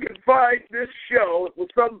 and you can find this show. It was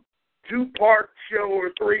some 2-part show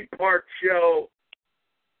or 3-part show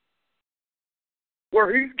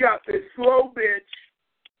where he's got this slow bitch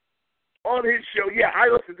on his show. Yeah, I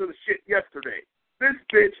listened to the shit yesterday. This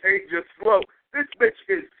bitch ain't just slow. This bitch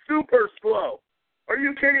is super slow. Are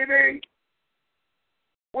you kidding me?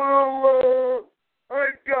 Well,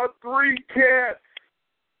 I've got 3 cats.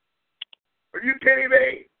 Are you kidding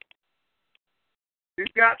me?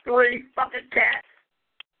 She's got 3 fucking cats.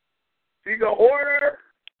 She's a hoarder.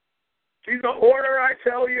 She's a hoarder, I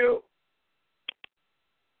tell you.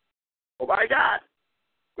 Oh, my God.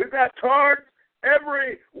 We've got cards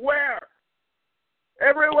everywhere.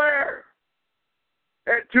 Everywhere.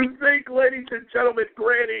 And to think, ladies and gentlemen,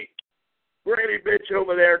 Granny bitch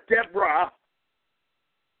over there, Deborah,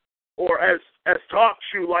 or as Talk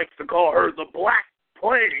Shoe likes to call her, the Black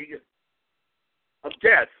Plague of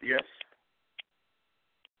death, yes.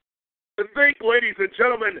 To think, ladies and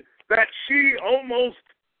gentlemen, that she almost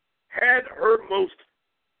had her most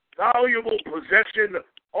valuable possession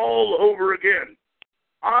all over again.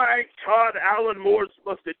 I, Todd Allen Morse,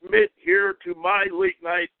 must admit here to my late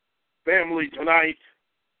night family tonight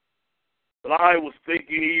that I was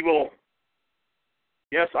thinking evil.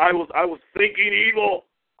 Yes, I was thinking evil.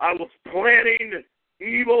 I was planning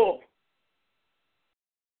evil.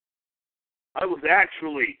 I was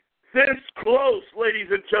actually this close, ladies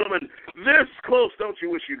and gentlemen, this close. Don't you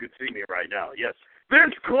wish you could see me right now? Yes,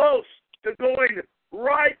 this close to going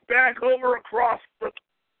right back over across the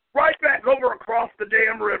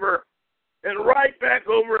damn river and right back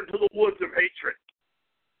over into the woods of hatred.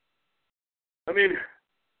 I mean,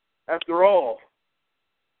 after all,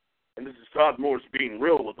 and this is Todd Morse being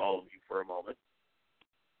real with all of you for a moment,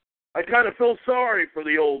 I kind of feel sorry for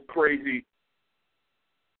the old crazy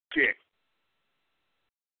chick.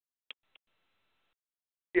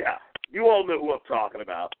 Yeah, you all know who I'm talking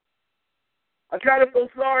about. I kind of feel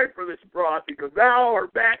sorry for this broad because now her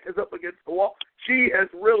back is up against the wall. She has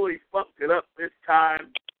really fucked it up this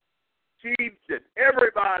time.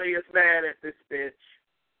 Everybody is mad at this bitch.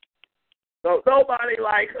 So nobody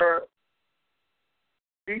like her.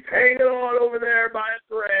 She's hanging on over there by a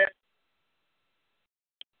thread.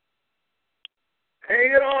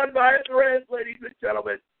 Hanging on by a thread, ladies and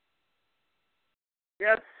gentlemen.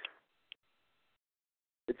 Yes.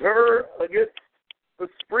 It's her against the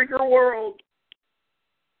Spreaker world.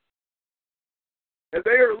 And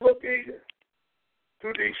they are looking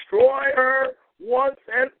to destroy her once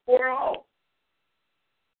and for all.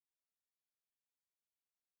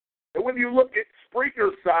 And when you look at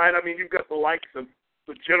Spreaker's side, I mean, you've got the likes of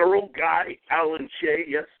the general guy, Alan Shea.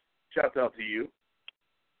 Yes, shout out to you.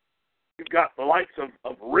 You've got the likes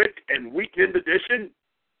of Rick and Weekend Edition.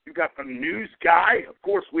 You've got the news guy. Of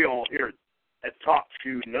course, we all here at Talk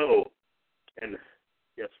Shoe know and,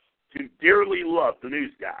 yes, to dearly love the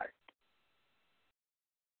news guy.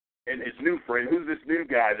 And his new friend, who's this new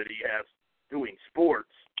guy that he has doing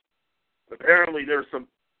sports? Apparently there's some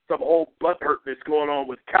old butthurtness going on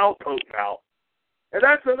with Cowpoke now. And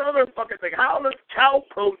that's another fucking thing. How does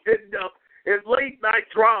Cowpoke end up in late night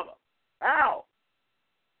drama? How?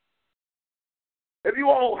 Have you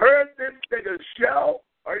all heard this nigga's show?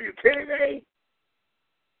 Are you kidding me?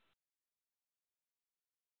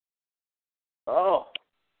 Oh.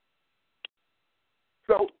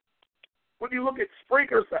 So, when you look at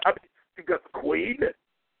Spreaker's, I mean, you've got the Queen,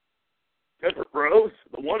 Jennifer Rose,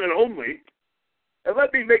 the one and only. And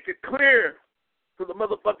let me make it clear to the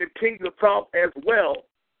motherfucking Kings of Talk as well.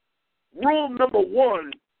 Rule number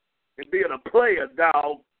 1 in being a player,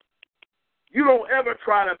 dog, you don't ever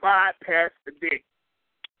try to bypass the dick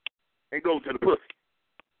and go to the pussy.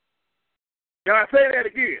 Can I say that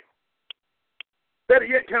again? Better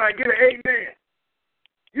yet, can I get an amen?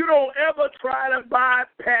 You don't ever try to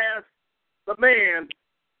bypass the man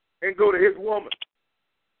and go to his woman.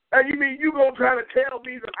 And you mean you gonna try to tell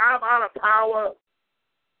me that I'm out of power?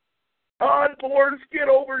 Todd Morse, get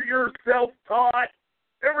over yourself, Todd.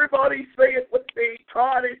 Everybody say it with me.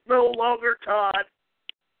 Todd is no longer Todd.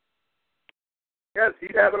 Yes,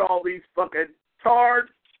 he's having all these fucking tard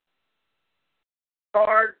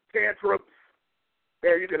tantrums.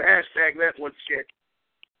 Yeah, you can hashtag that one shit.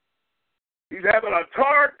 He's having a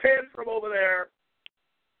tard tantrum over there.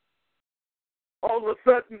 All of a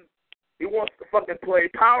sudden, he wants to fucking play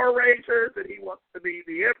Power Rangers, and he wants to be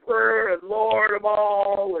the Emperor and Lord of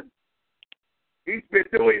all, and he's been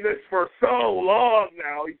doing this for so long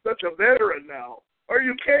now. He's such a veteran now. Are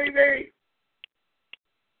you kidding me?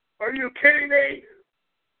 Are you kidding me?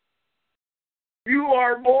 You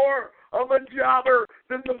are more of a jobber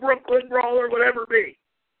than the Brooklyn Brawler would ever be.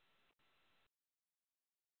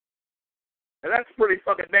 And that's pretty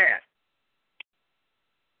fucking bad.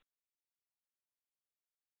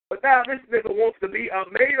 But now this nigga wants to be a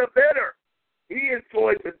main eventer. He is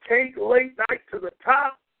going to take late night to the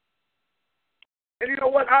top. And you know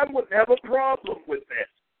what? I wouldn't have a problem with this.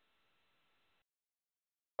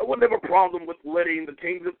 I wouldn't have a problem with letting the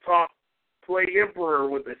Kings of Talk play Emperor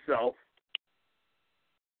with itself.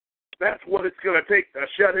 That's what it's going to take to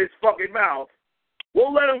shut his fucking mouth.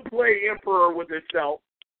 We'll let him play Emperor with itself.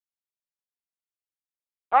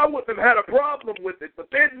 I wouldn't have had a problem with it, but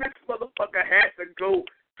then this motherfucker had to go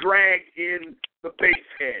drag in the base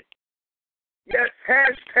head. Yes,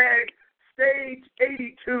 hashtag stage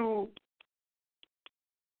 82.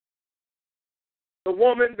 The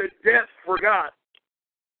woman that death forgot.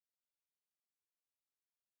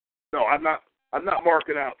 No, I'm not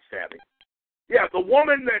marking out, Savvy. Yeah, the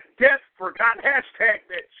woman that death forgot. Hashtag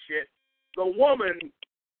that shit. The woman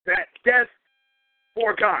that death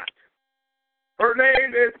forgot. Her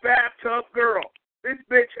name is Bathtub Girl. This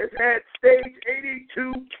bitch has had stage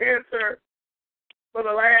 82 cancer for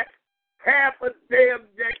the last half a damn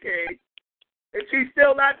decade, and she's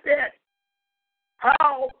still not dead.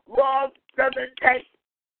 How long does it take?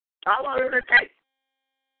 How long does it take?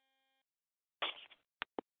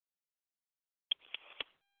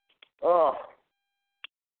 Oh.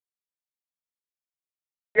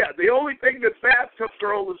 Yeah, the only thing that Bathtub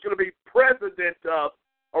Girl is going to be president of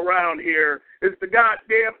around here is the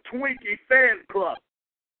goddamn Twinkie fan club.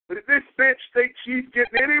 But if this bitch thinks she's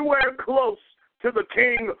getting anywhere close to the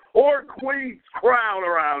king or queen's crown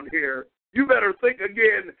around here, you better think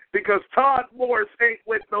again, because Todd Morris ain't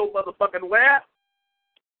with no motherfucking where.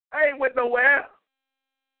 I ain't with nowhere.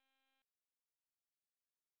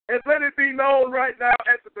 And let it be known right now,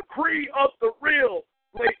 as the decree of the real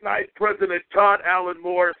late-night President Todd Allen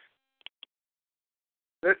Morris,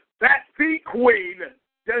 that the queen,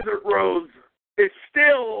 Desert Rose, is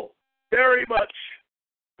still very much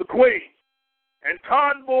the queen. And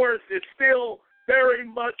Todd Morris is still very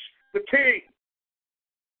much the king.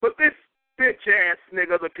 But this bitch-ass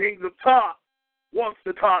nigga, the King of Talk, wants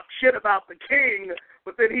to talk shit about the king,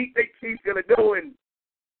 but then he thinks he's going to go and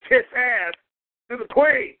kiss ass to the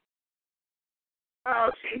queen. Oh,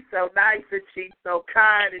 she's so nice and she's so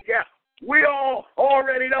kind. And yeah, we all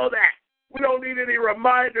already know that. We don't need any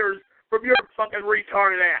reminders from your fucking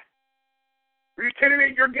retarded ass. Are you kidding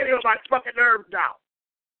me? You're getting on my fucking nerves now.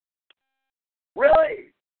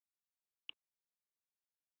 Really?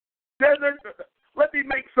 Let me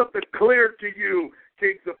make something clear to you,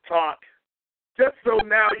 Kings of Talk. Just so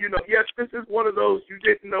now you know. Yes, this is one of those you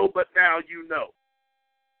didn't know, but now you know.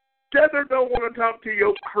 Desert don't want to talk to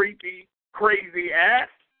your creepy, crazy ass.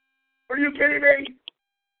 Are you kidding me?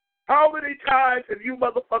 How many times have you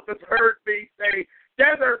motherfuckers heard me say,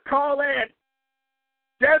 Desert, call in.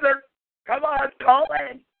 Desert, come on, call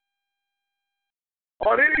in.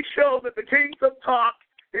 On any show that the Kings of Talk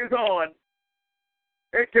is on.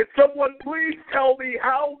 And can someone please tell me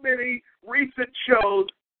how many recent shows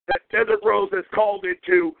that Desert Rose has called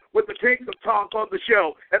into with the Kings of Talk on the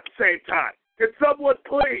show at the same time? Can someone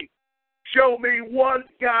please show me one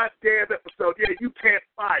goddamn episode? Yeah, you can't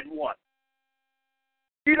find one.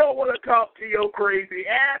 You don't want to talk to your crazy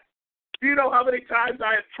ass. Do you know how many times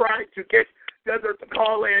I have tried to get Desert to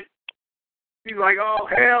call in? He's like, oh,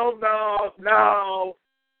 hell no.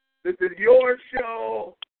 This is your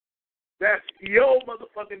show. That's your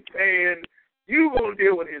motherfucking fan. You gonna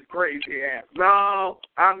deal with his crazy ass. No,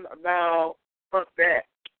 fuck that.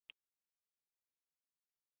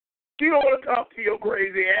 You don't want to talk to your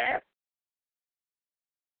crazy ass.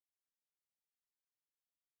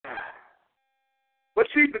 But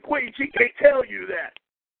she's the queen. She can't tell you that.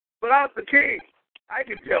 But I'm the king. I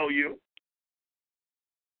can tell you.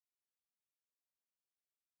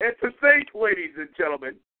 And to think, ladies and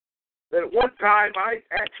gentlemen, that at one time I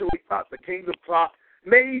actually thought the King of Talk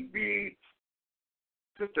may be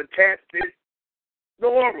just a tad bit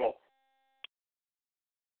normal.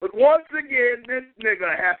 But once again, this nigga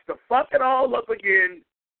has to fuck it all up again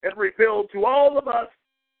and reveal to all of us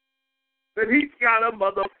that he's got a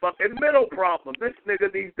motherfucking mental problem. This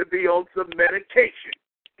nigga needs to be on some medication.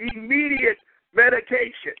 Immediate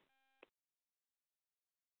medication.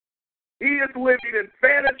 He is living in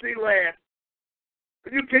fantasy land.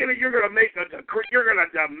 Are you kidding me? You're going to make a decree. You're going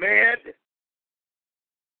to demand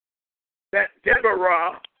that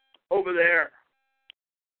Deborah over there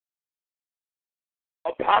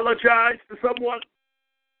apologize to someone?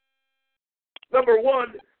 Number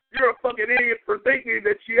one, you're a fucking idiot for thinking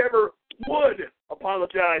that she ever would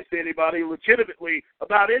apologize to anybody legitimately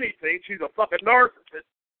about anything. She's a fucking narcissist.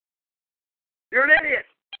 You're an idiot.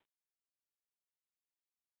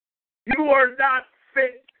 You are not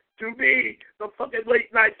fit to be the fucking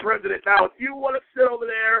late night president. Now, if you want to sit over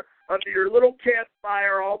there under your little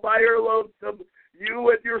campfire all by your lonesome, you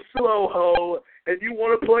and your slow ho, and you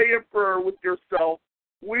want to play emperor with yourself,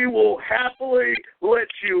 we will happily let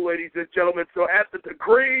you, ladies and gentlemen. So at the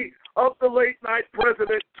decree of the late night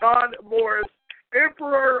president, Todd Morris,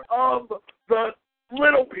 emperor of the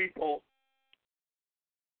little people.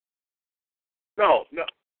 No,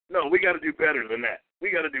 we got to do better than that.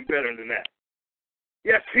 We got to do better than that.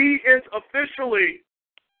 Yes, he is officially,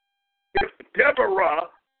 if Deborah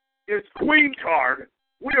is Queen Card,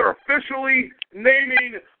 we are officially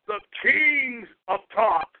naming the kings of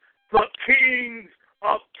talk, the kings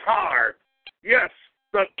of cards. Yes,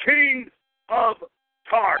 the kings of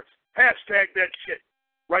cards. Hashtag that shit.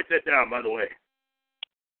 Write that down, by the way.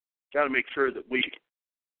 Got to make sure that we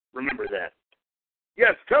remember that.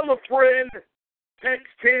 Yes, tell a friend, text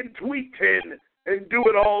 10, tweet 10, and do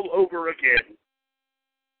it all over again.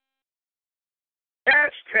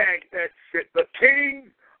 Hashtag that shit. The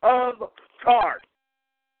kings of cards.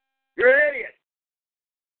 You're an idiot.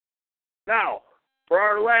 Now, for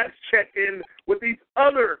our last check-in with these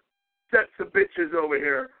other sets of bitches over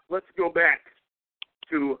here, let's go back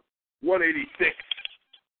to 186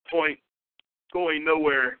 point going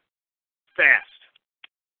nowhere fast.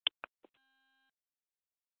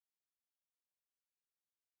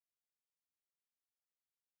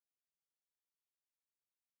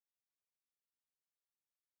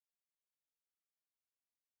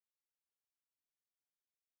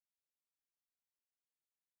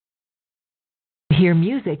 Hear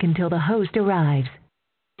music until the host arrives.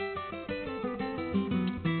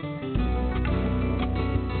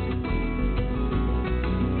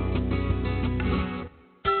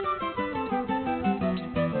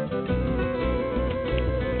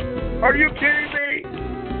 Are you kidding me?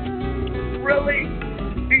 Really?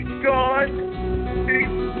 He's gone?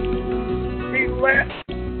 He left?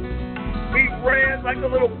 He ran like a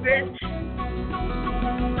little bitch?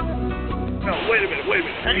 No, wait a minute.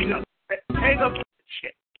 Hang up that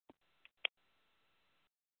shit.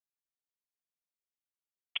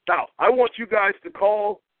 Now, I want you guys to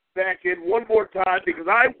call back in one more time because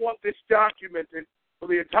I want this documented for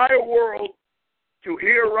the entire world to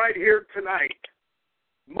hear right here tonight.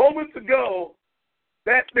 Moments ago,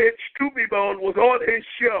 that bitch, Scooby Bone, was on his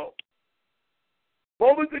show.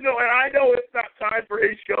 Moments ago, and I know it's not time for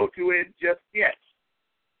his show to end just yet.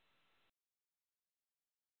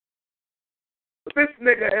 But this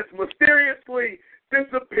nigga has mysteriously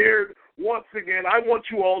disappeared once again. I want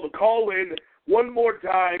you all to call in one more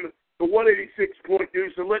time to 186 Point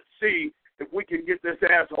News, and let's see if we can get this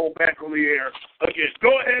asshole back on the air again.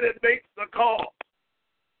 Go ahead and make the call.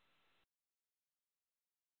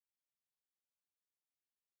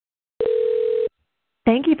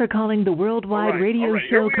 Thank you for calling the Worldwide Radio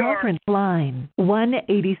Show Conference Line,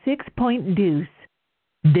 186 Point Deuce.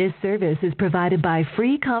 This service is provided by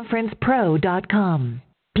freeconferencepro.com.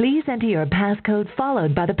 Please enter your passcode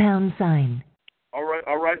followed by the pound sign. All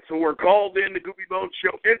right, so we're called in the Goopy Bone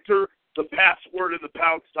Show. Enter the password and the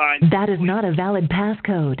pound sign. That is not a valid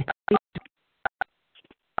passcode.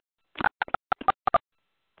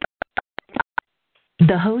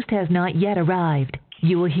 The host has not yet arrived.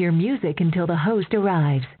 You will hear music until the host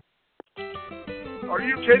arrives. Are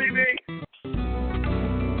you kidding me?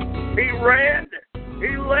 He ran.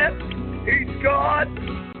 He left. He's gone.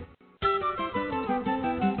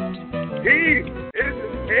 He is a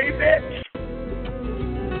bitch.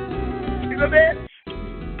 He's a bitch.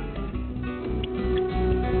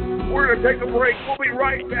 We're going to take a break. We'll be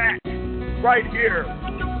right back. Right here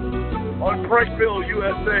on Craigville,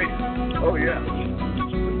 USA. Oh, yeah.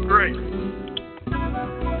 It's great.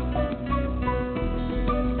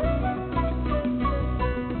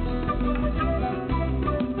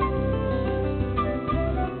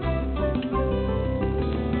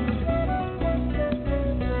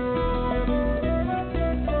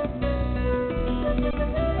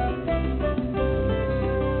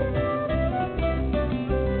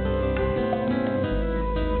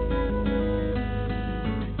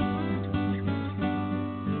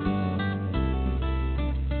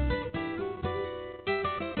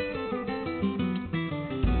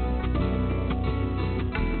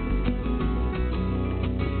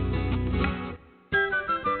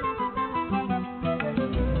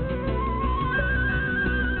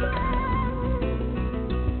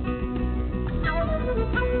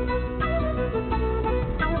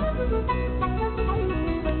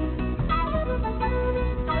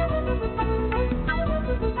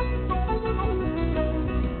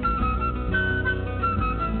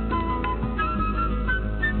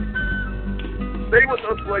 Stay with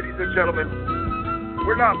us, ladies and gentlemen.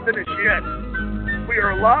 We're not finished yet. We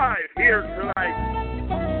are live here tonight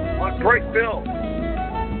on Breakville.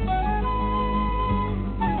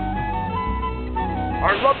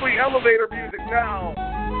 Our lovely elevator music now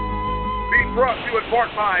being brought to you in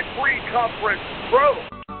part by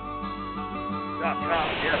FreeConferencePro.com.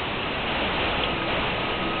 Yes.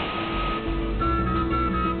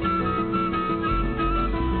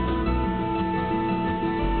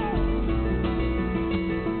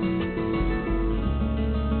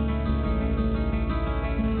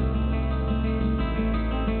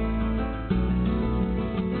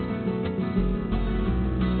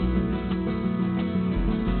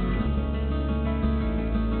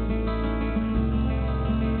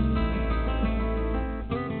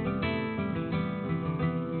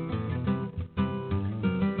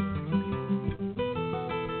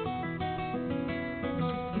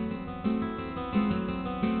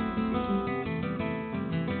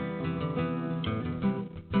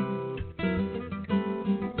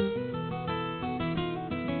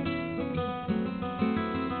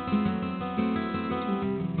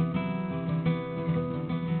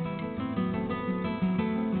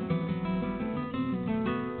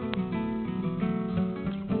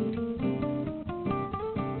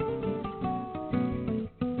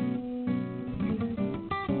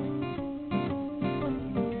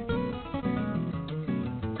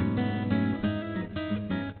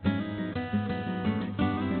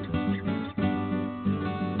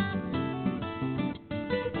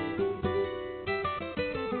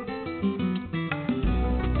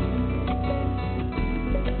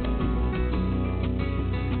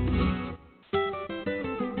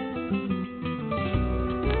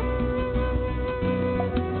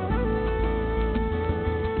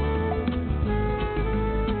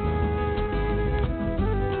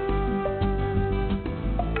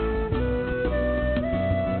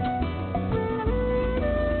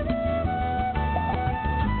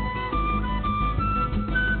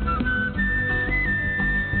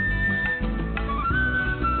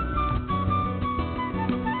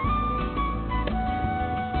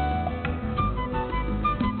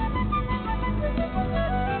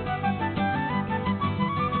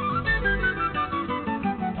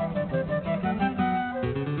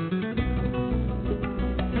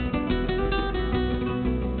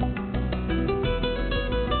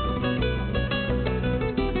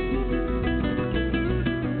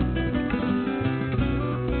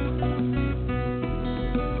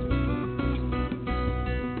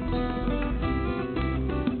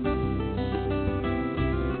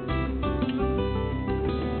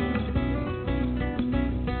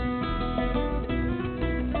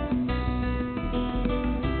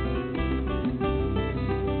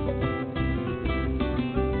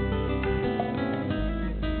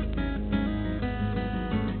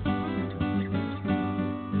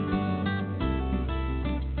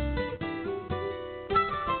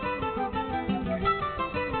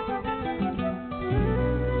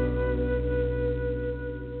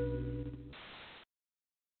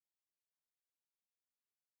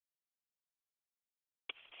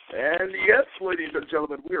 And yes, ladies and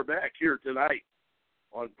gentlemen, we are back here tonight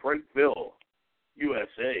on Breakville,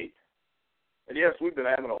 USA. And yes, we've been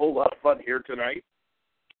having a whole lot of fun here tonight,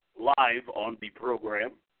 live on the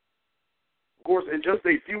program. Of course, in just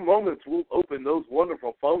a few moments, we'll open those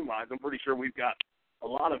wonderful phone lines. I'm pretty sure we've got a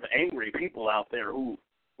lot of angry people out there who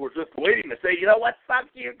are just waiting to say, you know what, fuck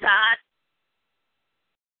you, Todd.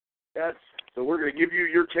 Yes, so we're going to give you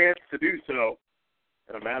your chance to do so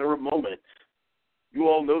in a matter of moments. You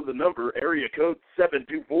all know the number, area code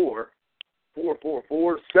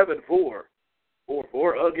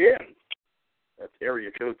 724-444-7444. Again, that's area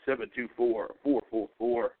code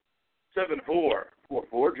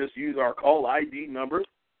 724-444-7444. Just use our call ID number,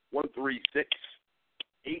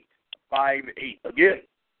 136858. Again,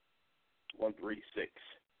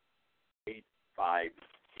 136858.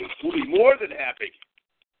 We'll be more than happy to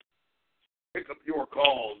pick up your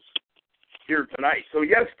calls here tonight. So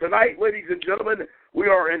yes, tonight, ladies and gentlemen, we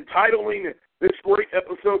are entitling this great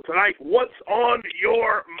episode tonight, What's on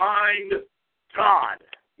Your Mind, Todd?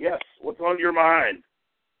 Yes, what's on your mind,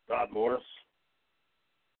 Todd Morris?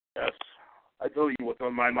 Yes, I tell you what's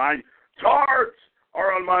on my mind. Tards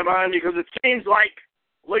are on my mind because it seems like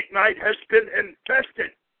late night has been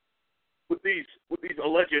infested with these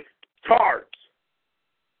alleged tards.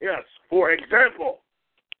 Yes, for example,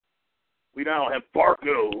 we now have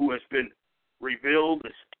Barco, who has been revealed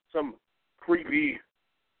as some creepy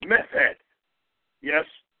meth head. Yes,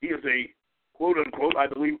 he is a quote-unquote, I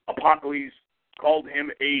believe Apocalypse called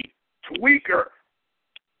him a tweaker.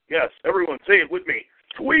 Yes, everyone say it with me.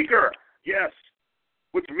 Tweaker. Yes,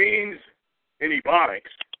 which means in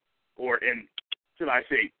Ebonics, or in, should I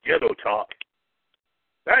say, ghetto talk,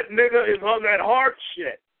 that nigga is on that hard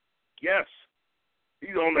shit. Yes,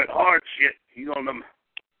 he's on that hard shit. He's on them.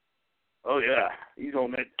 Oh yeah, he's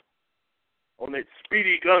on that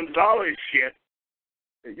Speedy Gonzalez shit.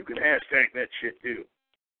 You can hashtag that shit too.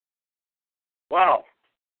 Wow.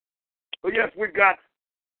 But yes, we've got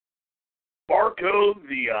Barco,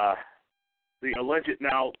 the alleged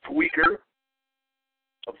now tweaker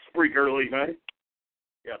of Spreaker late night.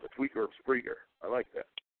 Yeah, the tweaker of Spreaker. I like that.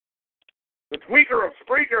 The tweaker of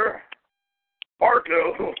Spreaker,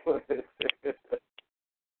 Barco.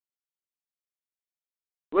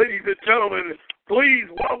 Ladies and gentlemen, please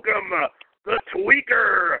welcome the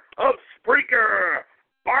tweaker of Spreaker,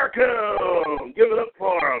 Barco. Give it up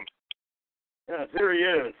for him. Yes, here he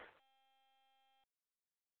is.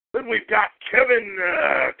 Then we've got Kevin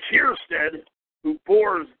Kierstead, who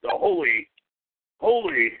pours the holiest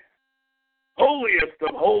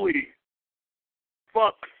of holy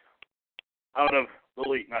fucks out of the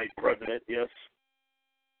late night president. Yes,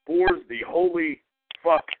 pours the holy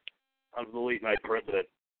fuck out of the late night president,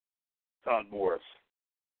 Todd Morris.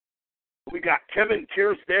 We got Kevin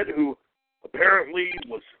Kierstead, who apparently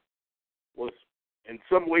was in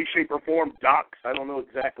some way, shape, or form doxxed. I don't know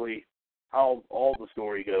exactly how all the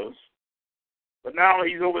story goes. But now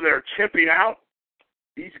he's over there chimping out.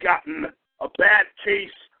 He's gotten a bad case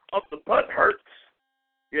of the butt hurts.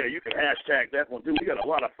 Yeah, you can hashtag that one too. We got a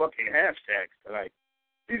lot of fucking hashtags tonight.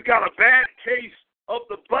 He's got a bad case of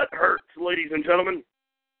the butt hurts, ladies and gentlemen.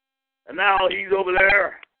 And now he's over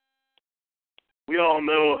there. We all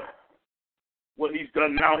know what he's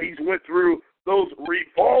done now. He's went through those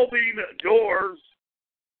revolving doors.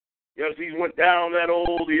 Yes, he went down that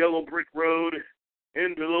old yellow brick road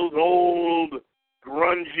into those old,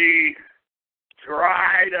 grungy,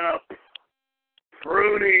 dried up,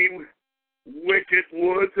 pruning, wicked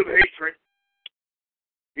woods of hatred.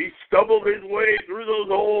 He stumbled his way through those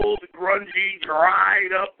old, grungy,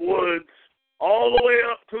 dried up woods, all the way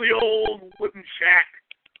up to the old wooden shack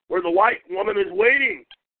where the white woman is waiting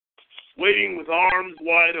with arms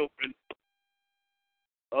wide open.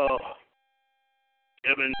 Oh,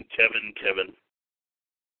 Kevin.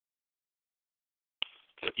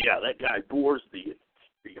 But yeah, that guy bores the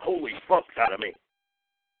holy fucks out of me.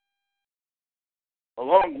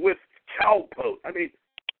 Along with Cowpote. I mean,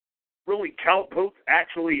 really, Cowpote's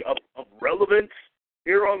actually of relevance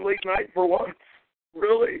here on Late Night for once?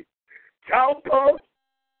 Really? Cowpote?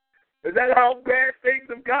 Is that how bad things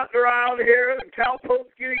have gotten around here? And Cowpote's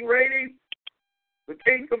getting ratings? The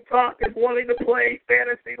King of Talk is wanting to play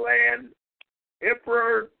Fantasyland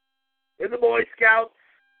Emperor in the Boy Scouts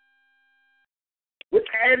with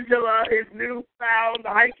Angela, his newfound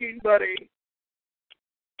hiking buddy.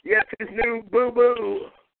 Yes, his new boo-boo.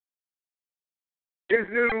 His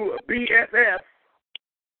new BFF.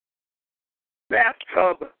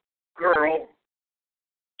 Bathtub girl.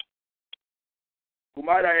 Who,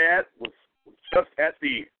 might I add, was just at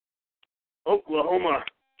the Oklahoma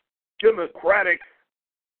Democratic,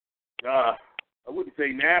 I wouldn't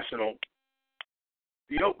say national,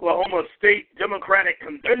 the Oklahoma State Democratic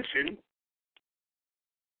Convention,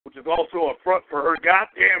 which is also a front for her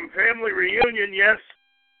goddamn family reunion, yes.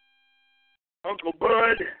 Uncle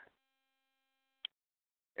Bud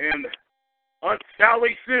and Aunt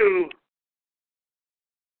Sally Sue,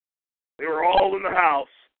 they were all in the house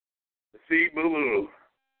to see Boo-Boo.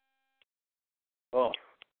 Oh.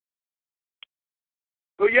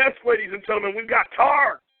 So yes, ladies and gentlemen, we've got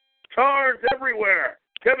tards everywhere.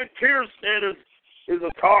 Kevin Kierstead is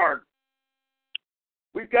a tard.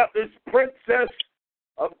 We've got this princess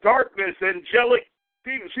of darkness, angelic.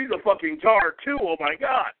 She's a fucking tard too. Oh my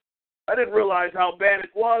God, I didn't realize how bad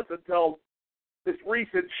it was until this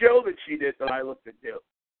recent show that she did that I looked into.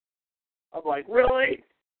 I'm like, really?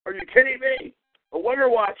 Are you kidding me? I wonder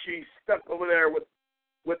why she's stuck over there with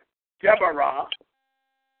Deborah,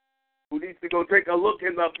 who needs to go take a look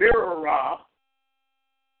in the mirror.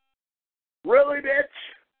 Really, bitch?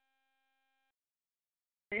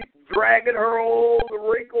 She's dragging her old,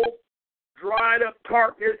 wrinkled, dried up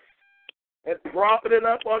carcass and propping it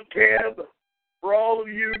up on cam for all of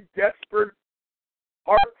you desperate,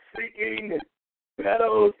 heart-seeking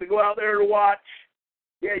pedos to go out there to watch.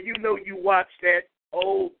 Yeah, you know you watch that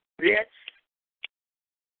old bitch.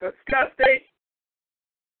 Disgusting.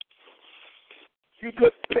 You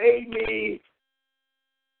could pay me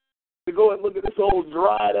to go and look at this old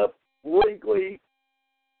dried up, wrinkly,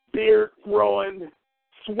 beard throwing,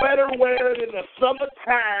 sweater wearing in the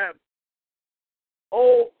summertime,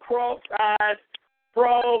 old cross-eyed,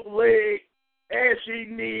 frog-legged,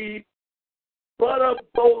 ashy-kneed,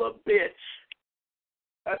 Buttabola bitch.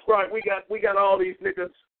 That's right. We got all these niggas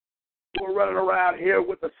who are running around here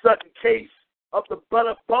with the sudden case of the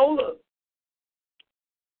Buttabola.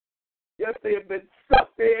 Yes, they have been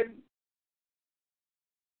sucked in.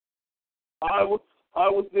 I was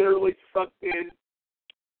literally sucked in.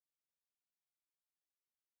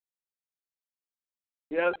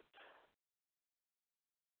 Yes.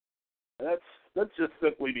 That's just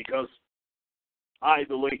simply because I,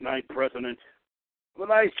 the late night president, I'm a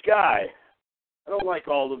nice guy. I don't like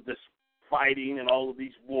all of this fighting and all of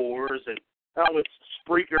these wars and how it's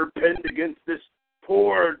Spreaker pinned against this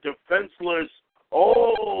poor, defenseless,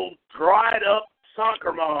 old, dried up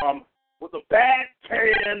soccer mom with a bad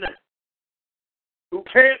tan who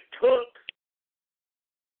can't cook,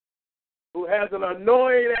 who has an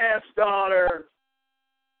annoying ass daughter.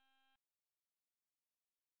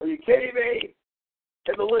 Are you kidding me?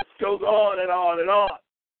 And the list goes on and on and on.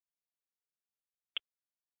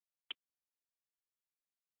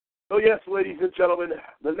 So yes, ladies and gentlemen,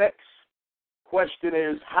 the next question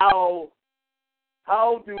is how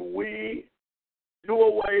do we do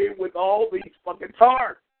away with all these fucking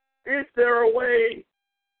tards? Is there a way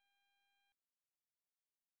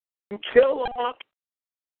to kill off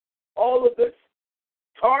all of this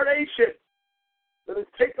tardation that has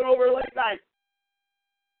taken over late night?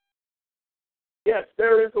 Yes,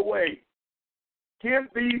 there is a way. Give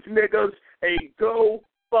these niggas a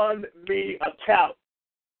GoFundMe account.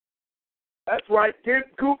 That's right. Give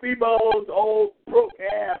Goofy Mo's old broke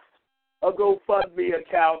ass a GoFundMe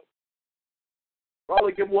account.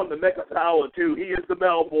 Probably give one to Mecatawa, too. He is the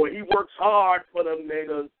bellboy. He works hard for them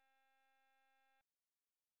niggas.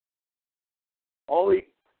 All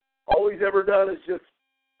he's ever done is just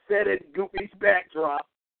sit in Goofy's backdrop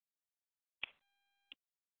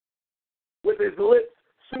with his lips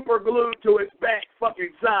super glued to his back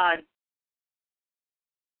fucking side.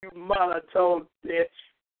 You monotone bitch.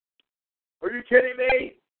 Are you kidding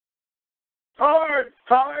me? Tards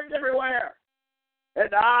everywhere.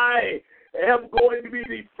 And I am going to be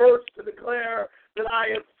the first to declare that I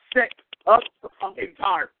am sick of the fucking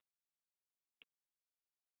tard.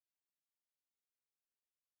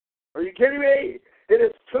 Are you kidding me? It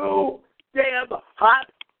is too damn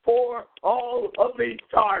hot for all of these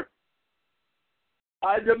tards.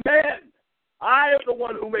 I demand. I am the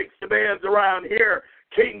one who makes demands around here.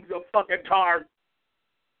 Kings of fucking tards.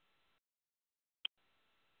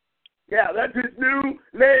 Yeah, that's his new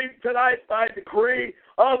name tonight by decree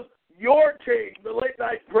of your king, the late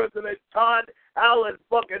night president, Todd Allen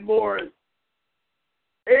fucking Morris.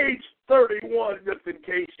 Age 31, just in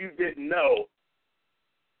case you didn't know.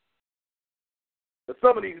 But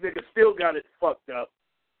some of these niggas still got it fucked up.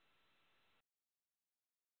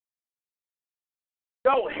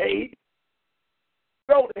 Don't hate.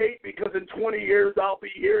 Don't hate because in 20 years I'll be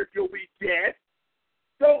here and you'll be dead.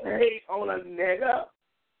 Don't hate on a nigga.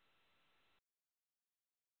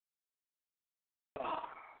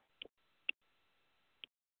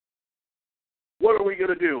 What are we going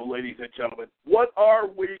to do, ladies and gentlemen? What are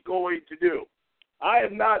we going to do? I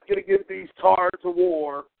am not going to give these tards a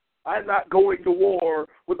war. I'm not going to war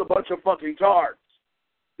with a bunch of fucking tards.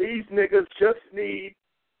 These niggas just need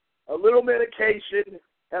a little medication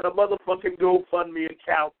and a motherfucking GoFundMe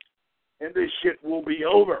account, and this shit will be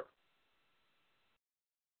over.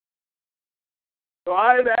 So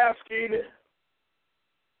I'm asking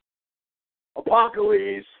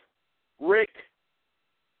Apocalypse, Rick,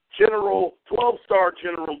 General, 12-star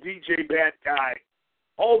General, DJ Bad Guy,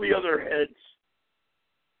 all the other heads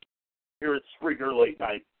here at Spreaker Late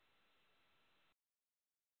Night.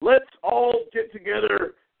 Let's all get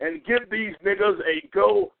together and give these niggas a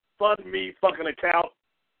GoFundMe fucking account.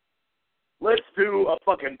 Let's do a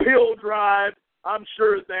fucking pill drive. I'm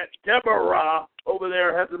sure that Deborah over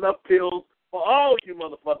there has enough pills for all you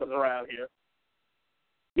motherfuckers around here.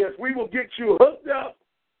 Yes, we will get you hooked up.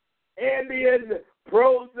 Ambien,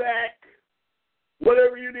 Prozac,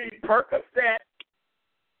 whatever you need, Percocet,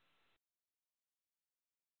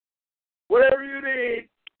 whatever you need.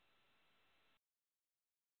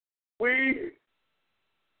 We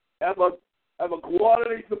have a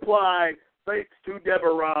quantity supply thanks to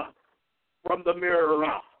Deborah from the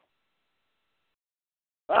mirror.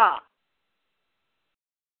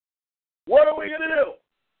 What are we going to do?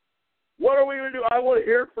 What are we going to do? I want to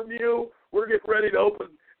hear from you. We're getting ready to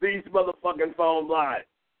open these motherfucking phone lines.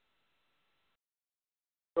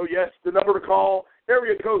 So, yes, the number to call,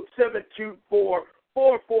 area code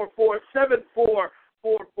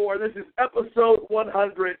 724-444-7444. This is episode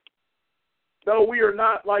 100. No, we are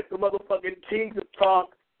not like the motherfucking Kings of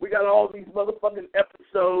Talk. We got all these motherfucking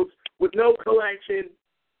episodes with no collection.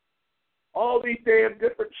 all these damn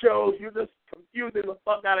different shows. You're just confusing the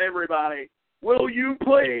fuck out of everybody. Will you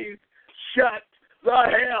please shut the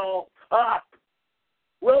hell up?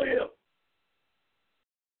 Will you?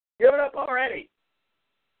 Give it up already.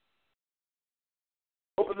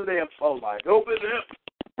 Open the damn phone line. Open it.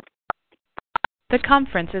 The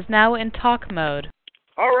conference is now in talk mode.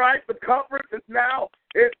 All right, the conference is now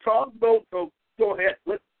in talk mode, so go ahead.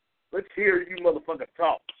 Let's hear you motherfucker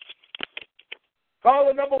talk.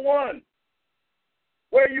 Caller number 1.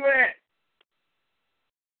 Where you at?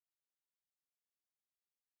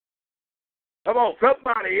 Come on,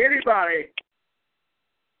 somebody, anybody.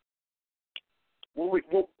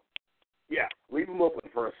 Yeah, leave them open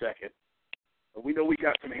for a second. We know we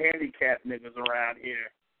got some handicapped niggas around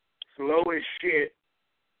here. Slow as shit.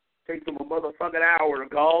 Takes them a motherfucking hour to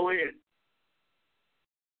call in.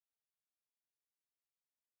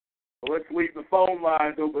 So let's leave the phone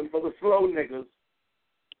lines open for the slow niggas.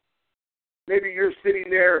 Maybe you're sitting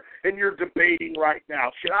there and you're debating right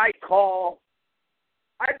now. Should I call?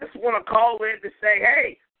 I just want to call in to say,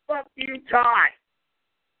 hey, fuck you, Todd.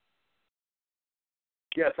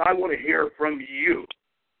 Yes, I want to hear from you.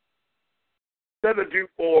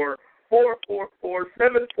 724-444-7444.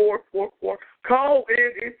 Call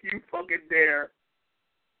in if you fucking dare.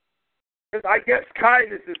 Because I guess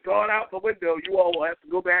kindness has gone out the window. You all will have to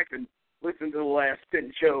go back and listen to the last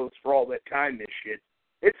 10 shows for all that kindness shit.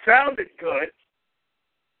 It sounded good.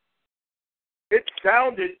 It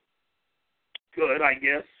sounded good, I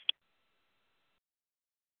guess.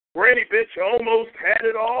 Granny bitch almost had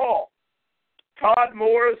it all. Todd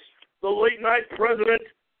Morris, the late night president,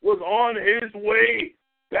 was on his way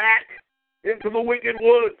back into the wicked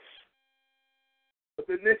woods. But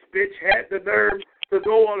then this bitch had the nerve to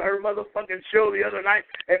go on her motherfucking show the other night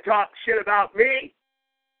and talk shit about me.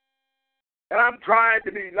 And I'm trying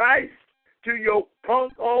to be nice to your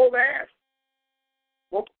punk old ass.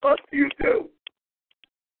 Well, fuck you too.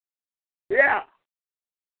 Yeah.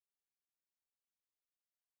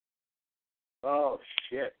 Oh,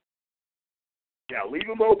 shit. Yeah, leave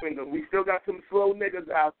them open because we still got some slow niggas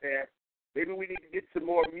out there. Maybe we need to get some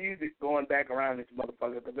more music going back around this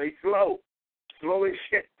motherfucker because they slow. Slow as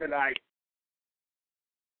shit tonight.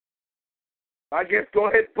 I guess go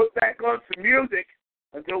ahead and put back on some music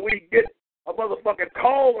until we get a motherfucking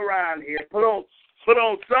call around here. Put on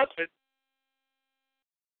something.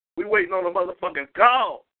 We waiting on a motherfucking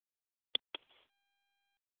call.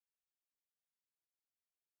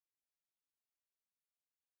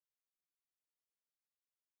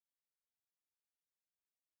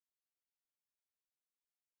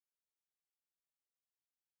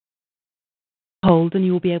 Hold and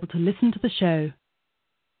you will be able to listen to the show.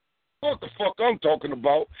 What the fuck I'm talking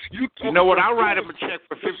about? You know what? I'll write them a check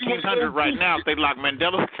for $1,500 right now if they lock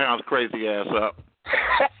Mandela's Town's crazy ass up.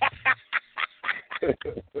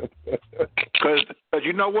 Because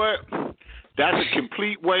you know what? That's a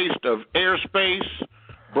complete waste of airspace,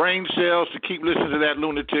 brain cells to keep listening to that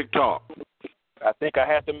lunatic talk. I think I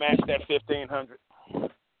have to match that $1,500.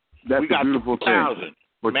 That's we got a beautiful 2,000. thing.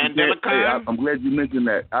 But Mandela I'm glad you mentioned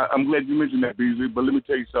that. I'm glad you mentioned that, Beasley. But let me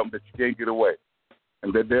tell you something that you can't get away,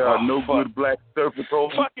 and that there are no good black surfer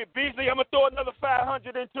trolls. Fuck it, Beasley. I'm gonna throw another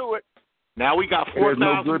 $500 into it. Now we got $4,000. There's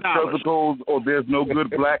no good surfer trolls, or there's no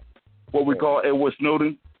good black, what we call Edward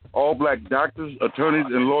Snowden. All black doctors, attorneys,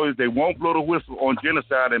 and lawyers, they won't blow the whistle on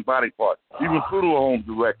genocide and body parts, even funeral home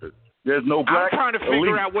directors. There's no black. I'm trying to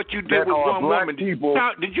figure out what you did with one woman. Did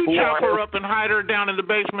you chop her up and hide her down in the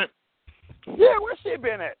basement? Yeah, where's she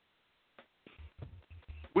been at?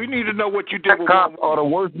 We need to know what you did with cops are the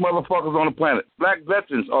worst motherfuckers on the planet. Black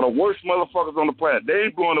veterans are the worst motherfuckers on the planet. They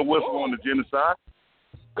ain't blowing the whistle on the genocide.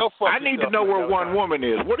 Go fuck I need to know where one woman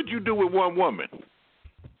is. What did you do with one woman?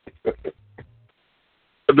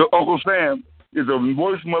 The Uncle Sam is the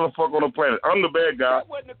worst motherfucker on the planet. I'm the bad guy,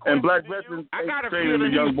 and black veterans ain't training the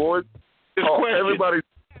young boys. Everybody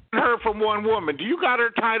heard from one woman. Do you got her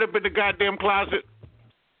tied up in the goddamn closet?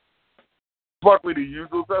 Fuck with the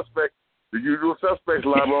usual suspect. The usual suspects,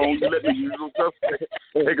 Lavon. You let the usual suspects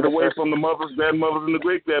take it away from the mothers, grandmothers, and the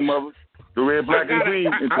great-grandmothers. The red, black, and green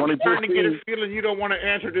in 2015. I'm trying to get a feeling you don't want to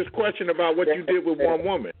answer this question about what you did with one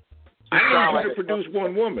woman. I need you to produce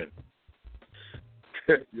one woman.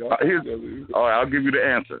 All right, I'll give you the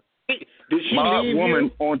answer. Did she My leave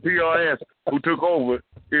woman you? on TRS who took over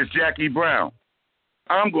is Jackie Brown.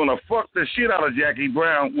 I'm going to fuck the shit out of Jackie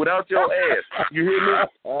Brown without your ass. You hear me?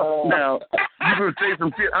 Now, you can say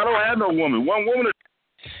some shit. I don't have no woman. One woman.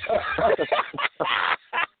 What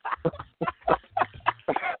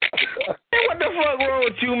the fuck wrong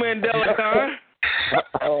with you, Mandela, Khan?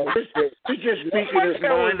 He's just speaking his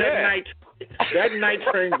mind at night. That night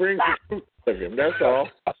train brings the truth with him. That's all.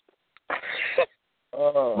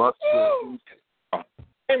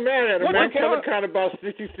 Hey, man, at a man kind of about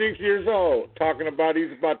 66 years old, talking about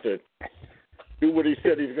he's about to do what he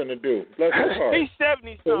said he's going to do. Bless his heart. He's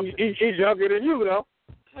 70-something. He's younger than you, though.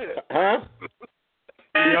 Huh?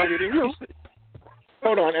 He's younger than you.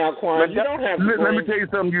 Hold on, Alquan. You don't have the brains. Let me tell you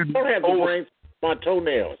something. You don't have the brains on my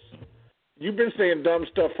toenails. You've been saying dumb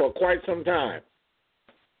stuff for quite some time.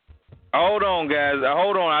 Hold on, guys.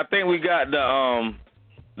 Hold on. I think we got the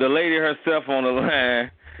lady herself on the line,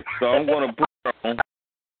 so I'm going to put her on.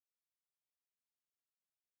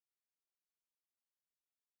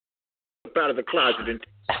 Out of the closet and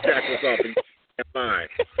jack us off in line.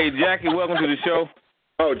 Hey, Jackie, welcome to the show.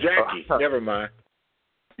 Oh, Jackie. Never mind.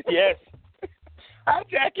 Yes. Hi,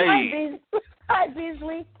 Jackie. Hey. Hi,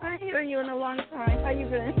 Beasley. I ain't heard you in a long time. How you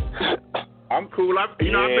been? I'm cool. I've been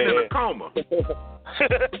in a coma.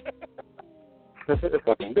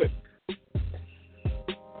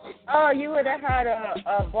 Oh, you would have had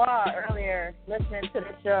a bar earlier listening to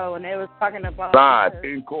the show, and they was talking about live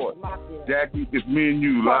in court. Jackie, it's me and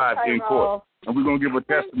you live in court, and we're gonna give a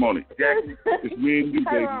testimony. Jackie, it's me and you,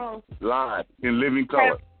 baby, live in living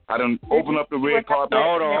color. I done open up the red carpet.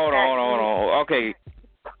 Hold on. Okay,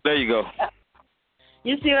 there you go.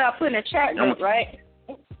 You see what I put in the chat note, right?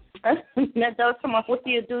 That does come up. What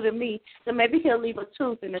do you do to me? So maybe he'll leave a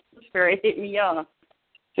tooth and the tooth fairy hit me off.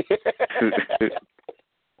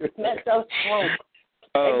 That does smoke.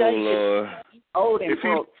 Oh, Lord. Old and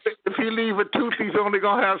broke. If he leave a tooth, he's only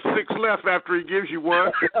going to have 6 left after he gives you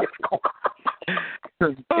one.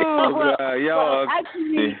 Oh, God. Y'all.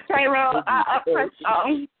 Actually, Tyrell, I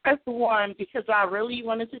pressed 1 because I really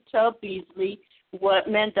wanted to tell Beasley what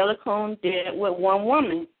Mandela Cone did with one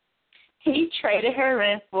woman. He traded her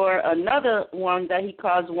in for another one that he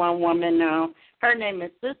calls one woman now. Her name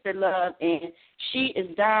is Sister Love, and she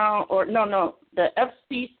is down, the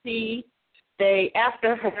FCC, they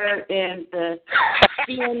after her, and the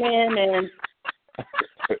CNN, and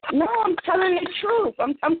no, I'm telling the truth.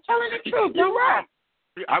 I'm telling the truth. You're right.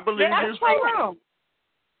 I believe you. Tyrone.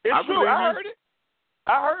 It's true. I heard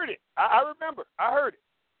it. I remember. I heard it.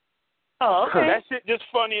 Oh, okay. That shit just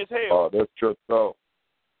funny as hell. Oh, that's just so.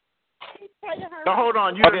 Now, hold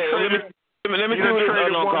on. Let me see who this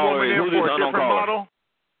unknown caller is. Who's this unknown caller?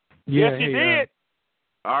 Yes, he did.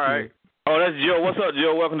 All right. Oh, that's Joe. What's up,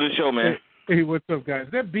 Joe? Welcome to the show, man. Hey, what's up, guys?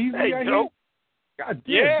 Is that Beasley? Hey, Joe. God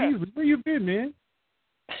damn, Beasley, where you been, man?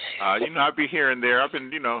 I'll be here and there. I've been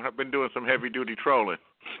doing some heavy duty trolling.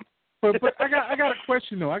 But I got a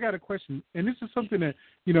question though. And this is something that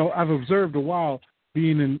I've observed a while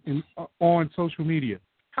being on social media.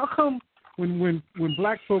 How come when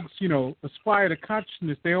black folks aspire to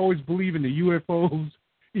consciousness, they always believe in the UFOs,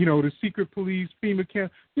 the secret police, FEMA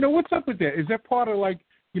camp? What's up with that? Is that part of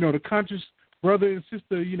the conscious brother and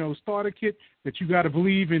sister starter kit that you got to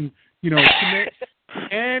believe in connect?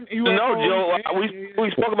 And no, Joe,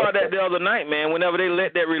 we spoke about that the other night, man. Whenever they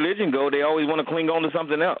let that religion go, they always want to cling on to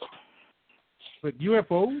something else. But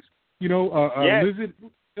UFOs, lizard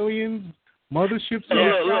aliens, motherships.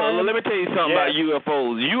 Look, let me tell you something about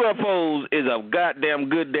UFOs. UFOs is a goddamn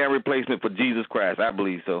good replacement for Jesus Christ. I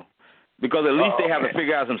believe so. Because at least they have to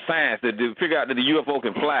figure out some science to figure out that the UFO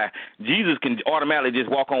can fly. Jesus can automatically just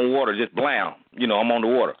walk on water, just blam. I'm on the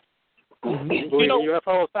water.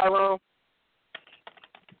 UFOs, Tyrone?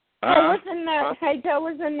 Joe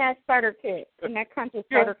was in that starter kit, in that conscious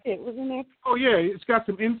starter kit, wasn't there? Oh yeah, it's got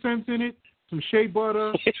some incense in it, some shea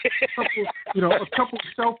butter, a couple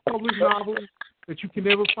self-published novels that you can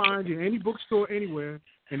never find in any bookstore anywhere,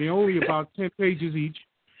 and they're only about 10 pages each.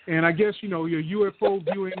 And I guess your UFO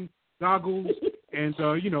viewing goggles and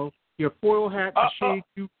your foil hat to shade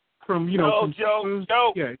you from from Joe.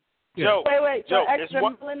 Yeah. Wait, Joe, extra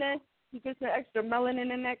melanin. You get some extra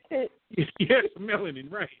melanin in that kit. Yes,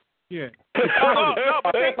 melanin, right? Yeah.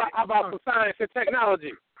 about science and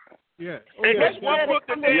technology. Yeah. Hey, that's one book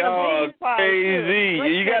that they crazy.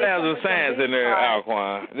 You gotta have some science in there,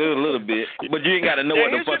 Alquan. There's a little bit, but you ain't gotta know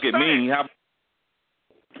what the fuck it means.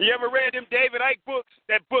 You ever read them David Icke books?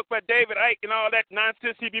 That book by David Icke and all that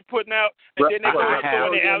nonsense he be putting out, and then they go up to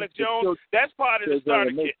the Alex Jones. That's part of the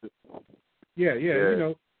starter kit. Yeah.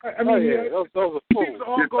 I mean, those are it's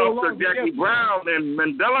up to Jackie Brown and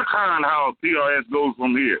Mandela Khan how PRS goes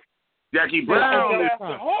from here. Jackie Brown is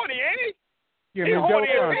horny, ain't he? Yeah, he's horny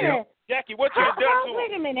as hell. Jackie, what you done to him?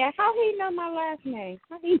 Wait a minute. How he know my last name?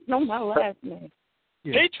 He trolling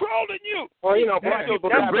you. Well, black people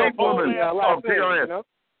that black woman of PRS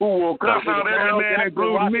who will cuss out every man that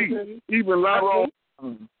includes me, even Laron.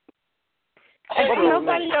 Ain't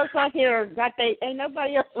nobody else on here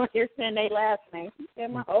saying their last name. She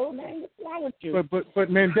said my whole name. What's wrong with you? But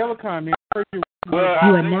Mandelicon, man, I heard you. Well,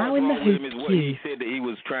 you are now in the host what queue. he said that he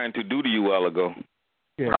was trying to do to you a while ago.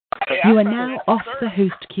 Yeah. You are now off the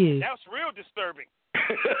host queue. That's real disturbing.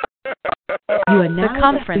 You are now the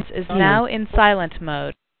conference is now in silent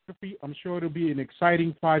mode. I'm sure it'll be an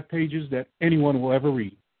exciting 5 pages that anyone will ever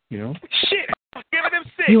read. You know. Shit, giving them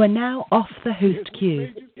 6. You are now off the host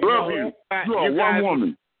queue. Love you. You are one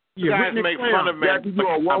woman. You guys make fun of men. You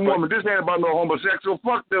are one woman. This ain't about no homosexual.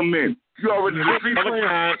 Fuck them men. You already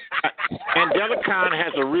Mandelicon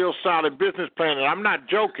has a real solid business plan, and I'm not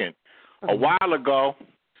joking. A while ago,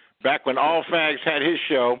 back when All Fags had his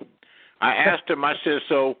show, I asked him, I said,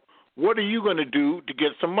 so what are you going to do to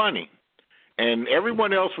get some money? And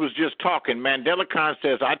everyone else was just talking. Mandelicon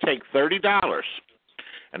says, I take $30,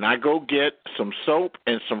 and I go get some soap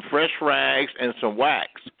and some fresh rags and some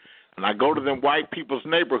wax. And I go to them white people's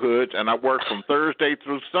neighborhoods, and I work from Thursday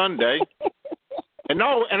through Sunday. And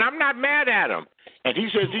I'm not mad at him. And he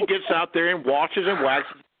says he gets out there and washes and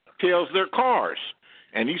tails their cars.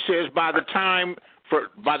 And he says by the time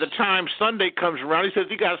Sunday comes around, he says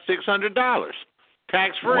he got $600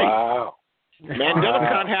 tax free. Wow.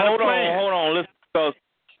 Mandelicon had a plan. Hold on. Listen, because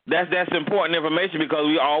that's important information because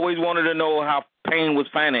we always wanted to know how pain was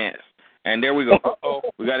financed. And there we go.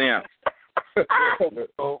 We got him.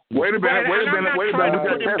 Wait a minute. We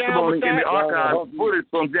got testimony in the archive footage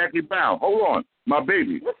from Jackie Brown. Hold on, my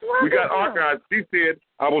baby. We got archives. She said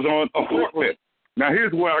I was on a forklift. Now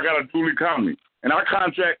here's where I got a dual economy. And I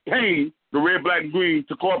contract paying the red, black, and green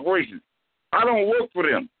to corporations. I don't work for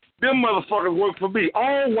them. Them motherfuckers work for me.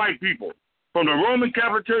 All white people. From the Roman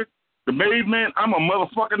Catholic Church, the made man, I'm a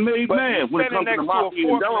motherfucking made man. When it comes to the mafia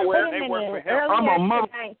in Delaware, I'm a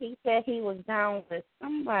mother. He said he was down with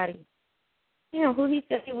somebody. You know who he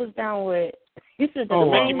said he was down with? He said the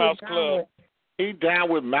Mickey Mouse Club. He down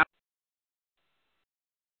with Mouse.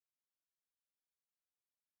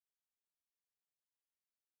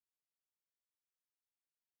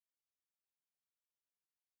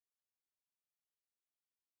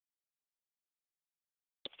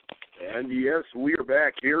 And yes, we are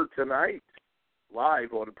back here tonight,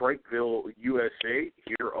 live on Prankville, USA,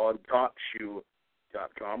 here on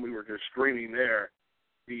TalkShoe.com. We were just streaming there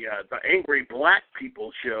the Angry Black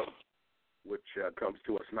People Show, which comes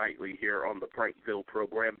to us nightly here on the Prankville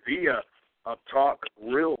program via Talk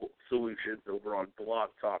Real Solutions over on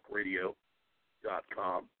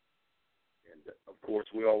BlogTalkRadio.com. And, of course,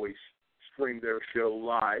 we always stream their show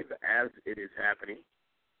live as it is happening,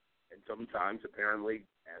 and sometimes, apparently,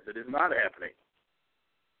 as it is not happening.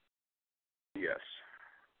 Yes.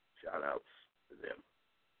 Shout-outs to them.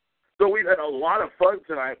 So we've had a lot of fun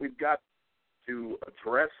tonight. We've got to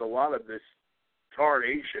address a lot of this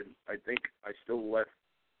tardation. I think I still left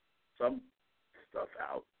some stuff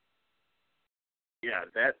out. Yeah,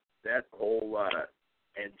 that whole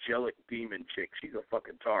angelic demon chick, she's a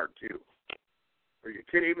fucking tard, too. Are you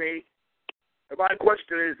kidding me? And my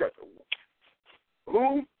question is,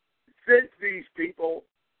 who sent these people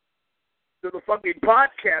to the fucking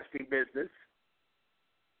podcasting business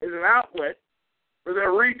as an outlet for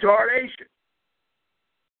their retardation?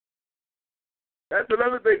 That's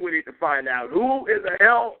another thing we need to find out. Who in the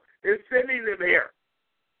hell is sending them here?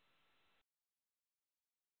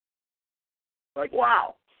 Like,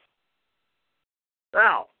 wow.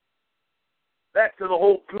 Now, back to the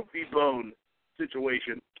whole Goofy Bone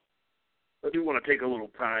situation. I do want to take a little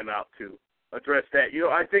time out to address that. You know,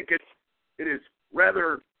 I think it is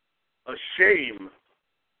rather a shame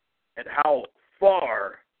at how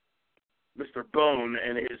far Mr. Bone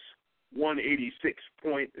and his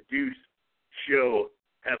 186-point Deuce show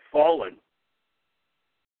have fallen.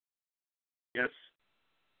 Yes,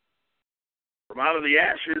 from out of the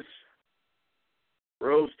ashes,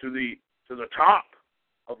 rose to the top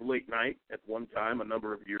of late night at one time a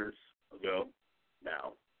number of years ago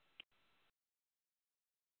now.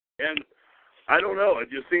 And I don't know, it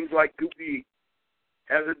just seems like Goofy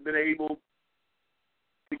hasn't been able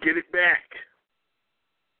to get it back.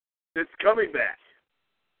 It's coming back.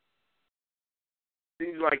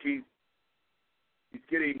 Seems like he's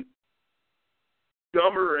getting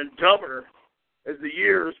dumber and dumber as the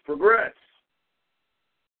years progress.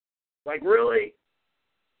 Like, really?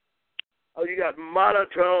 Oh, you got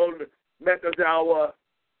monotone Metazawa.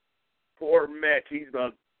 Poor Met. He's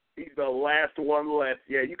the last one left.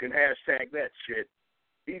 Yeah, you can hashtag that shit.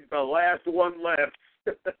 He's the last one left.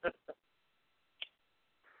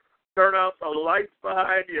 Turn out the lights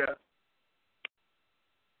behind you.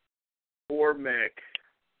 Poor Mick.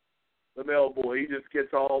 The mail boy. He just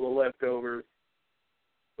gets all the leftovers.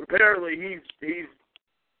 Apparently,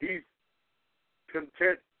 he's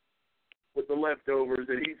content with the leftovers,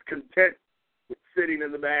 and he's content with sitting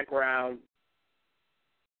in the background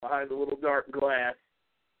behind the little dark glass,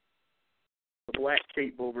 the black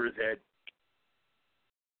cape over his head.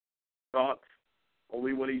 Talks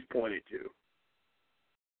only when he's pointed to.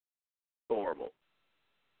 Horrible.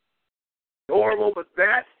 Horrible, but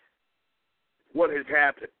that's what has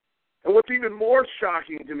happened. And what's even more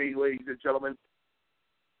shocking to me, ladies and gentlemen,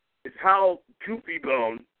 is how Goofy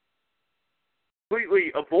Bone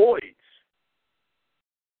completely avoids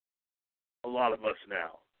a lot of us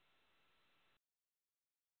now.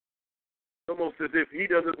 It's almost as if he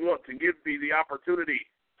doesn't want to give me the opportunity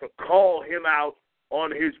to call him out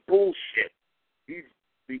on his bullshit. He's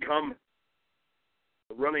become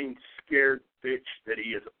the running scared bitch that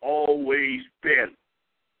he has always been.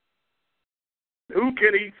 Who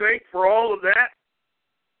can he thank for all of that?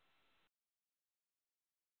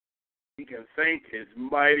 He can thank his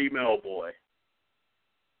mighty Melboy.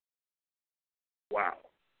 Wow.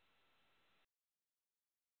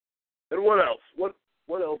 And what else?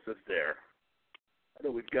 What else is there? I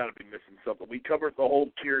know we've got to be missing something. We covered the whole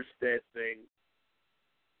Kierstead thing.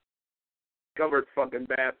 Covered fucking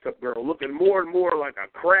Bathtub Girl, looking more and more like a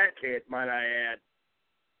crackhead, might I add.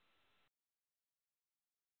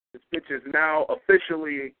 This bitch is now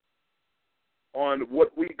officially on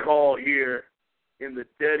what we call here in the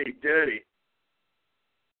dirty.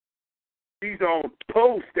 She's on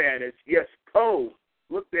Poe status. Yes, Poe.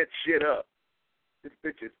 Look that shit up. This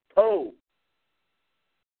bitch is Poe.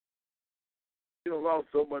 She done lost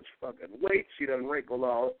so much fucking weight. She done wrinkled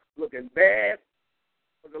all, looking bad.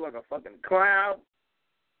 Looking like a fucking clown.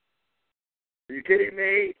 Are you kidding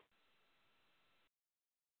me?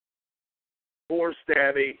 Poor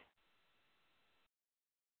Stabby.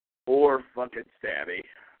 Poor fucking Stabby.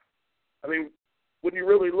 I mean, when you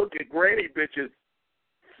really look at Granny Bitch's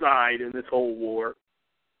side in this whole war,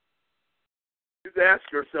 just ask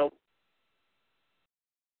yourself,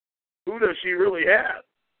 who does she really have?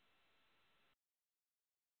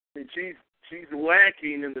 I mean, she's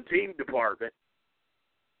lacking in the team department.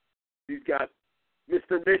 She's got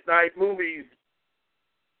Mr. Midnight Movies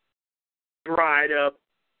dried up,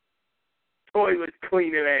 toilet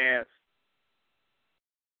cleaning ass.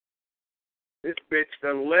 This bitch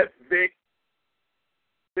done left Vic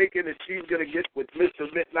thinking that she's going to get with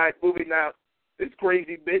Mr. Midnight Movie. Now, this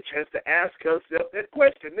crazy bitch has to ask herself that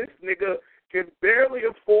question. This nigga can barely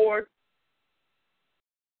afford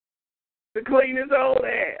to clean his own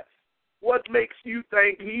ass. What makes you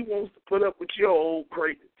think he wants to put up with your old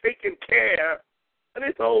crazy, taking care of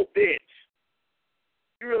this old bitch?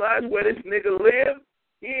 You realize where this nigga lives?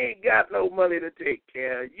 He ain't got no money to take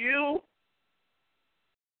care of you.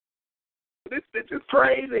 This bitch is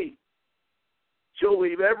crazy. She'll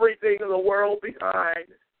leave everything in the world behind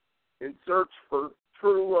in search for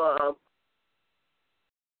true love.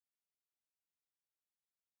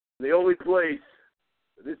 The only place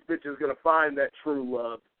this bitch is going to find that true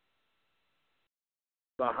love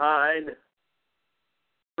behind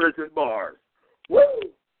prison bars. Woo!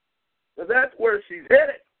 So that's where she's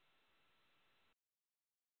headed.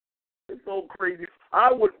 It's so crazy.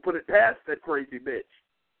 I wouldn't put it past that crazy bitch.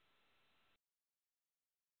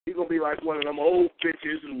 She's going to be like one of them old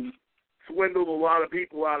bitches who swindled a lot of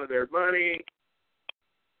people out of their money.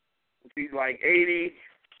 She's like 80.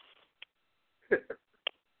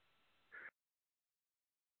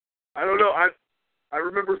 I don't know. I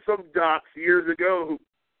remember some docs years ago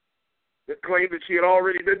that claimed that she had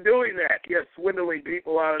already been doing that. Yes, swindling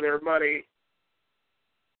people out of their money.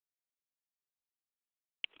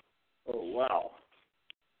 Oh, wow.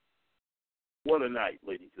 What a night,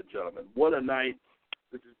 ladies and gentlemen. What a night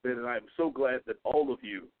this has been, and I'm so glad that all of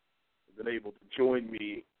you have been able to join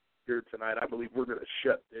me here tonight. I believe we're going to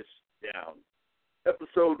shut this down.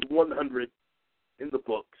 Episode 100 in the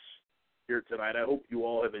books here tonight. I hope you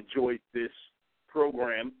all have enjoyed this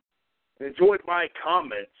program and enjoyed my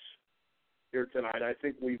comments here tonight. I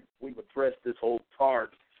think we've addressed this whole Tard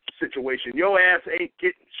situation. Your ass ain't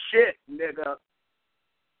getting shit, nigga.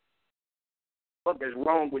 What is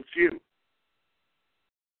wrong with you?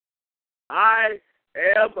 I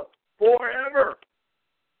am forever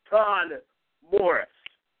Todd Morris.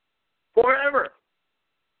 Forever.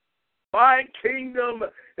 My kingdom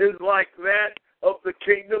is like that of the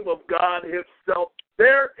kingdom of God himself.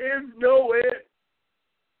 There is no end.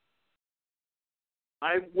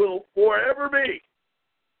 I will forever be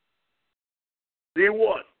the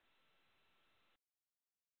one.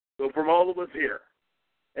 So from all of us here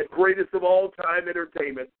at Greatest of All Time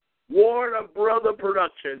Entertainment, Warner Brother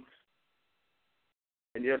Productions,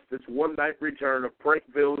 And yes, this one-night return of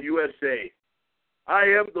Prankville, USA. I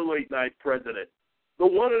am the late-night president, the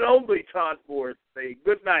one and only Todd Forrest, saying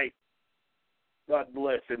good night, God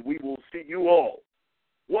bless, and we will see you all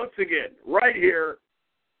once again right here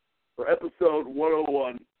for episode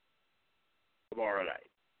 101 tomorrow night.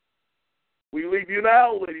 We leave you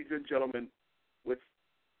now, ladies and gentlemen, with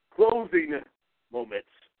closing moments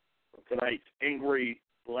of tonight's Angry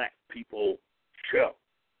Black People show.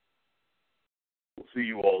 We'll see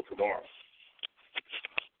you all tomorrow.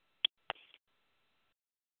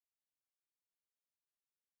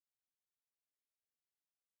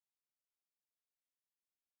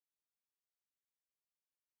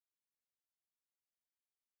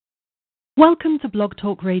 Welcome to Blog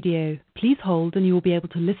Talk Radio. Please hold and you will be able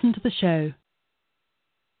to listen to the show.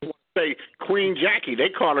 Say Queen Jackie. They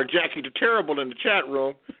call her Jackie the Terrible in the chat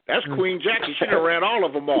room. That's Queen Jackie. She done ran all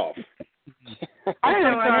of them off. I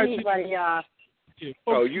don't run anybody off.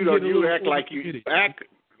 Oh, you don't. You act like you act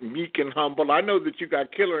meek and humble. I know that you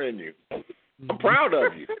got killer in you. I'm proud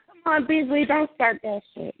of you. Come on, Beasley, don't start that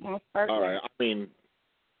shit. Don't start all that. right. I mean,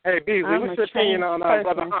 hey Beasley, what's your opinion on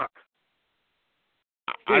Brother Hawk?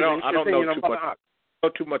 I don't know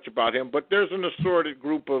too much about him, but there's an assorted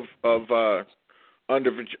group of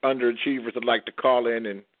underachievers that like to call in,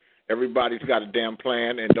 and everybody's got a damn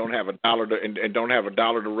plan and don't have a dollar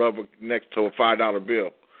to rub next to a $5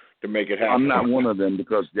 bill to make it happen. I'm not one of them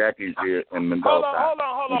because Jackie's here and Mendoza. Hold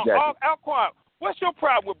on. Alquan, what's your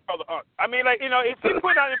problem with Brother Unc? I mean, if he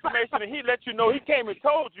put out information and he let you know, he came and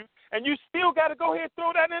told you, and you still got to go ahead and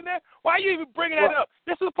throw that in there? Why are you even bringing that up?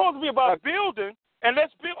 This is supposed to be about building. And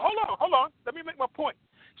let's build. Hold on. Let me make my point.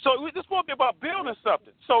 So this is supposed to be about building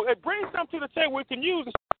something. So it brings something to the table we can use.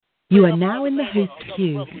 You are now in the host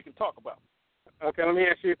queue. We can talk about. Okay, let me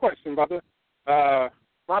ask you a question, brother. My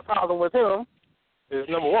problem with him is,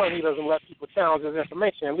 number one, he doesn't let people challenge his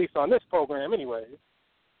information, at least on this program, anyway.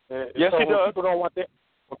 Yes, so he does.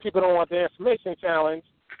 When people don't want their information challenged,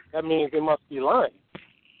 that means they must be lying.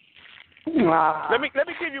 Wow. Let me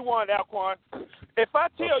give you one, Alquan. If I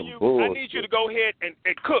tell you I need you to go ahead and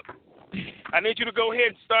cook, I need you to go ahead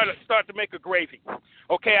and start to make a gravy.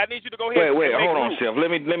 Okay, I need you to go ahead. Wait, hold on, Chef.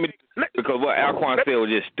 Let me because what Alquan said was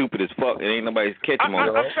just stupid as fuck, and ain't nobody catching on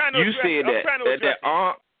it. You said that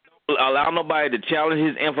Aunt allow nobody to challenge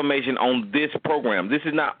his information on this program. This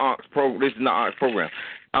is not Aunt's program.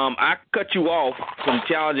 I cut you off from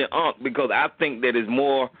challenging Aunt because I think that it's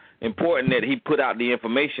more important that he put out the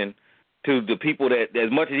information to the people that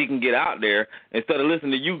as much as he can get out there instead of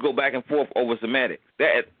listening to you go back and forth over semantics.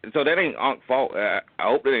 So that ain't Unc's fault. I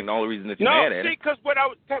hope that ain't the only reason that you're mad at it. No, see, because what I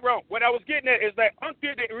was getting at is that Unc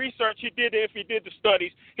did the research. He did the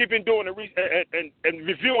studies. He's been doing the and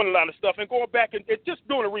reviewing a lot of stuff and going back and just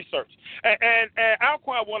doing the research. And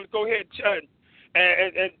Alquan wanted to go ahead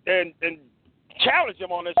and challenge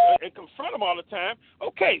him on this and confront him all the time.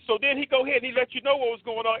 Okay, so then he go ahead and he let you know what was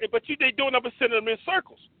going on, but they doing up and sending him in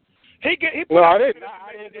circles. I didn't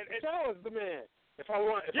challenge the man. But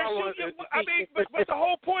the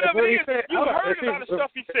whole point of it is you heard a lot of stuff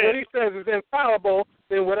he said. What he says is infallible,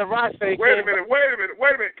 then whatever I say. Wait a minute.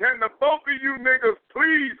 Can the both of you niggas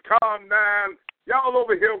please calm down? Y'all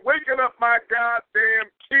over here waking up my goddamn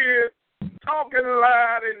kids, talking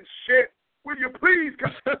loud and shit. Will you please?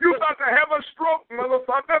 You about to have a stroke,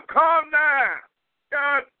 motherfucker. Calm down.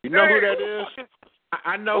 God you know who that is?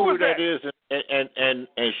 I know who that is, and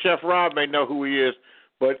Chef Rob may know who he is,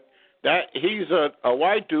 but he's a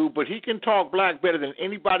white dude, but he can talk black better than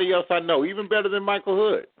anybody else I know, even better than Michael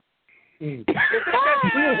Hood.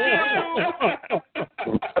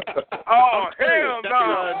 Oh, hell no.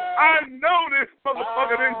 I know this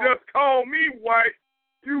motherfucker didn't just call me white.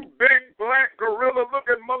 You big black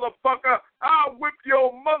gorilla-looking motherfucker. I'll whip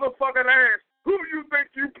your motherfucking ass. Who you think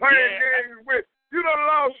you playing games with? You done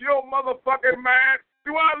lost your motherfucking mind.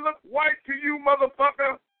 Do I look white to you,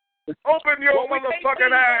 motherfucker? Open your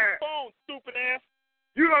motherfucking eyes. Phone, stupid ass.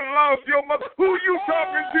 You done lost your mother. Who you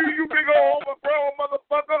talking to, you big old overgrown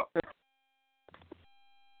motherfucker?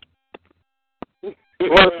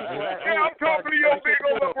 Yeah, I'm talking to your big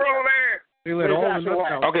overgrown ass.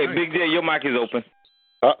 Okay, Big J, your mic is open.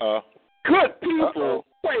 Good people.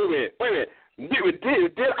 Wait a minute.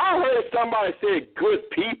 Did I heard somebody say good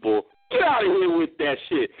people? Get out of here with that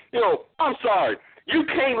shit. I'm sorry. You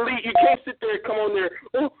can't sit there and come on there.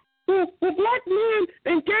 Well, black men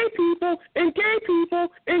and gay people,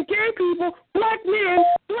 black men.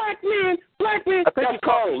 That's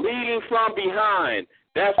called leading from behind.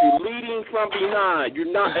 That's leading from behind.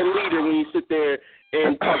 You're not a leader when you sit there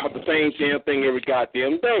and talk about the same damn thing every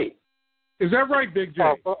goddamn day. Is that right, Big J?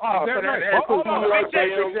 Is that right? Hold on, Big J.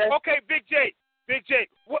 Okay, Big J. Big J,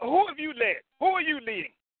 who have you led? Who are you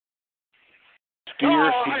leading?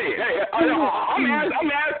 I'm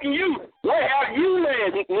asking you, what have you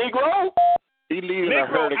led, Negro? He leading a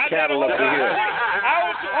herd of cattle up the hill.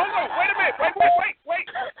 Hold on, wait a minute, wait.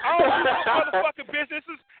 I don't do motherfucking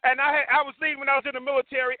businesses, and I was leading when I was in the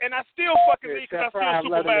military, and I still fucking lead because I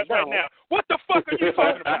still supervise right now. What the fuck are you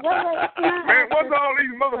talking about? Man, what's all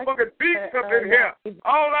these motherfucking beats up in here?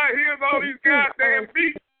 All I hear is all these goddamn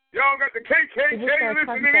beats. Y'all got the KKK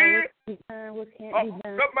listening in?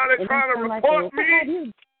 Somebody trying to report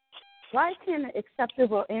me? Why can't an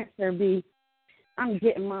acceptable answer be, I'm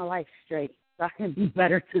getting my life straight so I can be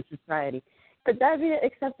better to society? Could that be an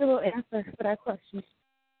acceptable answer for that question?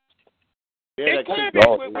 It could be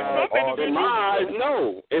with some individuals. In my eyes,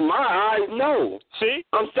 no. In my eyes, no. See?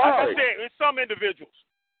 I'm sorry. Like I said, with some individuals.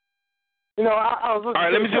 You know, I was all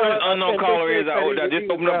right, let me see what an unknown caller is. I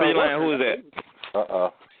just opened up the line. Who is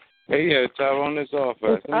that? Hey, yeah, Tyrone, this off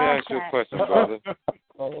first. Let me ask you a question, brother.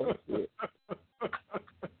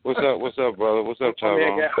 What's up, brother? What's up,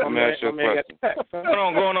 Tyrone? Let me ask you a question. What's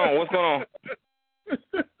going on? What's going on?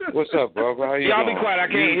 What's up, brother? How you Y'all doing? be quiet. I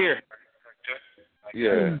can't hear.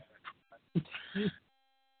 Yeah.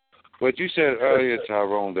 But you said earlier,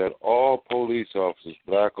 Tyrone, that all police officers,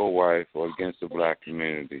 black or white, are against the black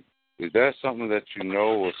community. Is that something that you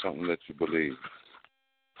know or something that you believe?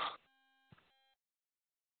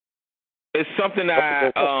 It's something I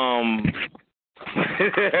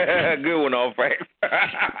good one, all Frank.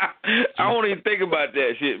 I don't even think about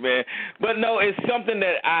that shit, man. But no, it's something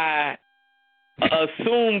that I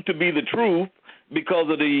assume to be the truth because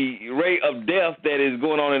of the rate of death that is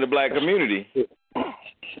going on in the black community.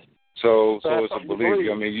 So it's a belief.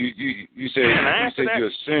 I mean, you say you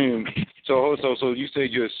assume. So you say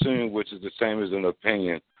you assume, which is the same as an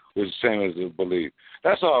opinion, which is the same as a belief.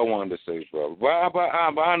 That's all I wanted to say, brother. But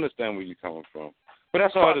I understand where you're coming from. But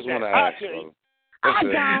that's all I just want to ask, brother.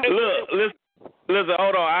 Look, listen,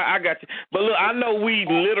 hold on. I got you. But look, I know we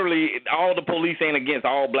literally, all the police ain't against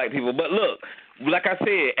all black people. But look, like I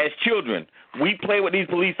said, as children, we play with these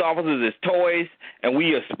police officers as toys, and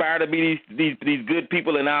we aspire to be these good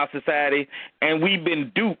people in our society, and we've been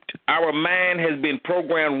duped. Our mind has been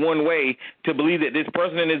programmed one way to believe that this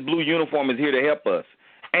person in this blue uniform is here to help us.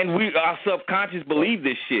 And our subconscious believe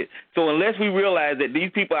this shit. So unless we realize that these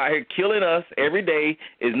people out here killing us every day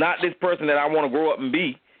is not this person that I want to grow up and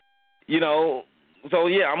be, you know. So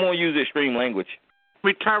yeah, I'm gonna use extreme language.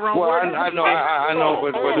 Tyrone. Well, I know,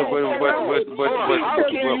 but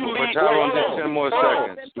Tyrone, just 10 more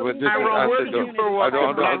seconds. But this Tyrone, where did you grow up? But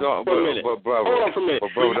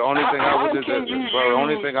the only thing I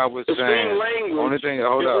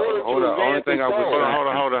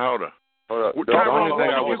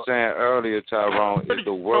was saying earlier, Tyrone, is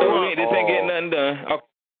the world. This ain't getting nothing done.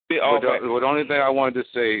 The only thing I wanted to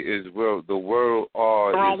say is, the world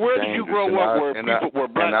are. Tyrone, where did you grow up where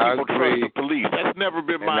black people trust the police? That's never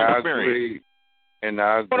been my experience.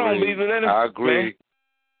 I agree.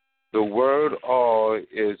 The word all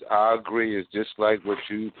is, I agree, is just like what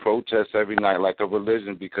you protest every night, like a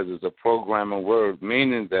religion, because it's a programming word,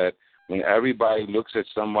 meaning that when everybody looks at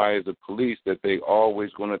somebody as a police, that they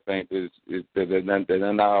always going to think that they're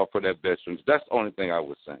not out for their best interests. That's the only thing I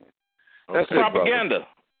was saying. That's propaganda.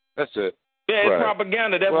 That's it. Yeah, it's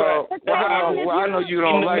propaganda. That's right. Well, I know you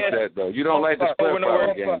don't like that, though. You don't like the spread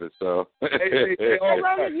propaganda, so. If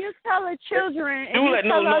you tell the children.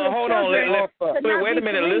 Hold on. Wait a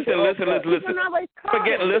minute.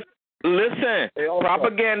 Listen.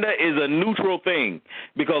 Propaganda is a neutral thing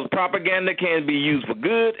because propaganda can be used for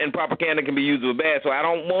good and propaganda can be used for bad. So I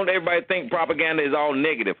don't want everybody to think propaganda is all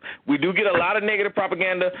negative. We do get a lot of negative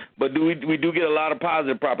propaganda, but we do get a lot of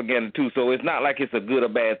positive propaganda too. So it's not like it's a good or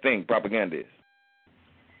bad thing. Propaganda is.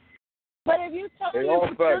 But if you tell your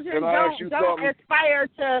children don't aspire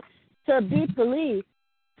to be police,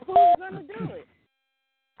 who's going to do it?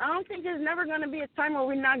 I don't think there's never going to be a time where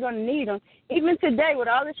we're not going to need them. Even today, with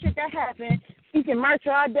all the shit that happened, you can march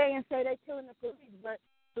all day and say they're killing the police. But as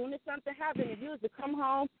soon as something happens, if you was to come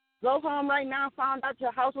home, go home right now, found out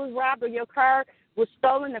your house was robbed or your car was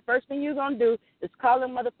stolen, the first thing you're going to do is call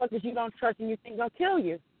them motherfuckers you don't trust and you think going to kill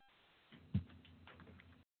you.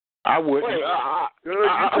 I wouldn't.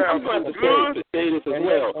 I'm going to say this as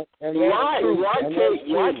well.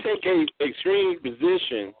 Why take a extreme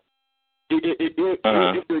position?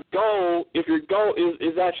 If your goal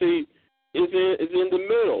is actually in the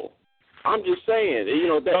middle, I'm just saying,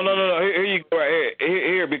 That, no. Here you go, right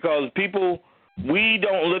here, because people, we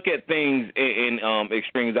don't look at things in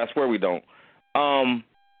extremes. I swear we don't.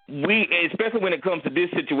 We, especially when it comes to this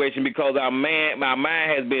situation, because my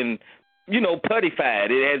mind has been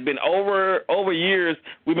puttified. It has been over years.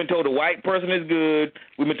 We've been told the white person is good.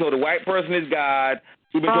 We've been told the white person is God.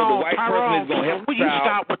 We've been told the white person is going to help us out.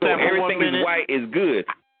 Stop with that everything is white is good.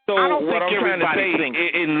 So what I'm trying to say,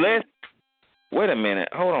 unless wait a minute,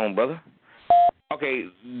 hold on, brother. Okay,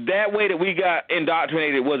 that way that we got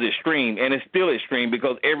indoctrinated was extreme, and it's still extreme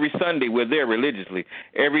because every Sunday we're there religiously.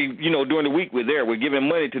 During the week we're there. We're giving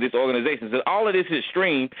money to this organization. So all of this is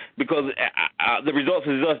extreme because the result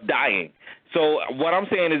is us dying. So what I'm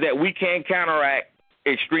saying is that we can counteract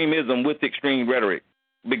extremism with extreme rhetoric.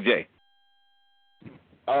 Big J.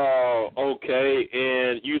 Okay,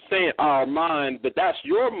 and you saying our mind, but that's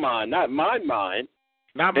your mind, not my mind.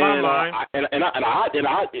 Not my mind.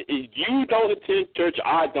 You don't attend church.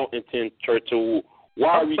 I don't attend church. So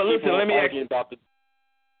why are we arguing about the?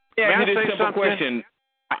 Yeah, ask you this simple question.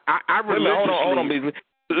 I religiously. Hold on, Beasley.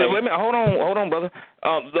 Hold on, brother.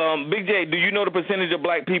 Big J, do you know the percentage of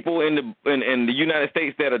black people in the United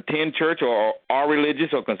States that attend church or are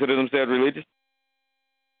religious or consider themselves religious?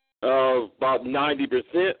 About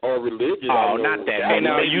 90% are religious. Oh, not that many.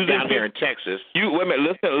 Now, using down here in Texas. Wait a minute.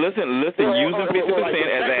 Listen. Using 50%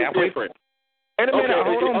 as a halfway. Wait a minute.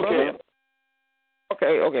 Hold on, brother.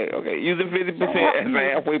 Okay. Using 50% as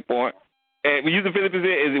a halfway point. And using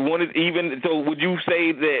 50% as one is even. So, would you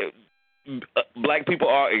say that black people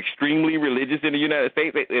are extremely religious in the United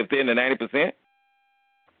States if they're in the 90%?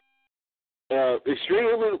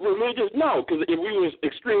 Extremely religious? No, because if we was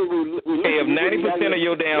extremely religious, if 90% of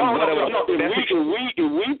your damn whatever, if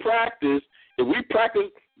we practice the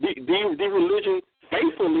religion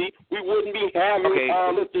faithfully, we wouldn't be having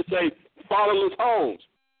let's just say fatherless homes.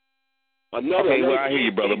 I hear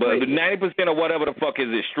you, brother, but the 90% of whatever the fuck is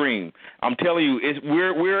extreme. I'm telling you,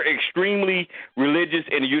 we're extremely religious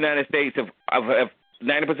in the United States. Of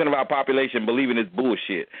 90% of our population believe in this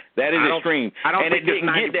bullshit. That is extreme. And it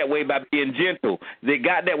didn't get that way by being gentle. They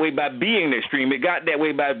got that way by being extreme. It got that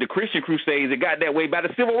way by the Christian Crusades. It got that way by the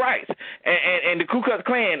civil rights and the Ku Klux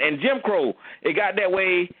Klan and Jim Crow. It got that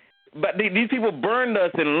way. But these people burned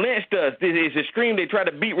us and lynched us. It's extreme. They try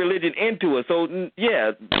to beat religion into us. So,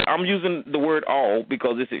 yeah, I'm using the word all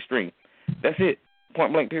because it's extreme. That's it.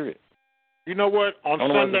 Point blank, period. You know what? On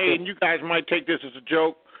Sunday, and you guys might take this as a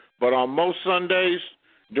joke, but on most Sundays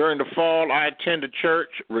during the fall, I attend a church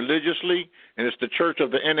religiously, and it's the church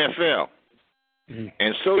of the NFL.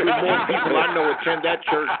 And so do more people I know attend that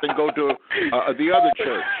church than go to the other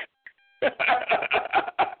church.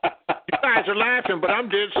 You guys are laughing, but I'm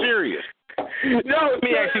dead serious. No, let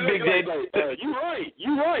me ask you, Big J.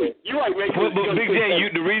 You're right. But Big J,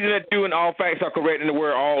 the reason that you and all facts are correct in the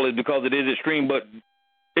word all is because it is extreme, but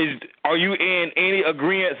are you in any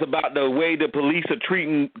agreement about the way the police are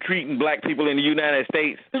treating black people in the United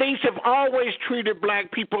States? Police have always treated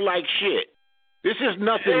black people like shit. This is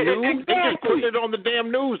nothing new. Exactly. They just put it on the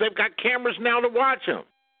damn news. They've got cameras now to watch them.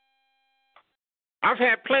 I've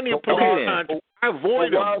had plenty of police contacts. I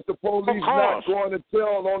avoid them. Why is the police not going to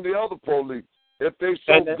tell on the other police if they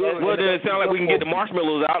so good? Well, then it sounds like we can get the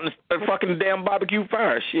marshmallows out and start fucking damn barbecue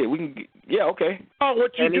fire. Shit, we can. Okay. Oh,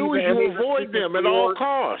 what you do is you avoid them at all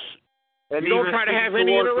costs. You don't try to have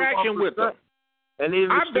any interaction with them.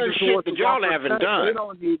 I've done shit that y'all haven't done.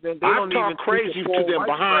 I've talked crazy to them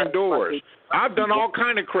behind doors. I've done all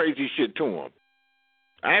kind of crazy shit to them.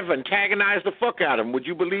 I have antagonized the fuck out of them. Would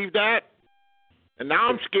you believe that? And now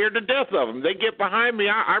I'm scared to death of them. They get behind me,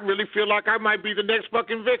 I really feel like I might be the next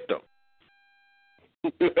fucking victim.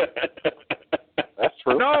 That's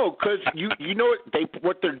true. No, because you know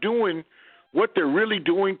what they're doing, what they're really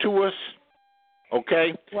doing to us,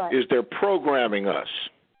 okay, is they're programming us.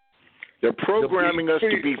 They're programming us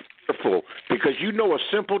to be fearful because you know a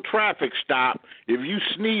simple traffic stop, if you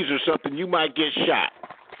sneeze or something, you might get shot.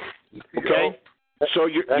 Okay? So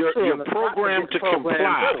you're programmed to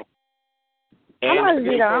comply. I must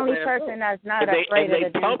be the only person that's not afraid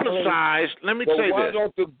of the publicize. Let me say why this.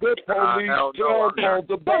 Don't the good police tell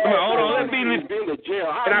the bad? Hold on, let's be in jail.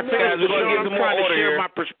 Can I finish? We're going to get some more order here.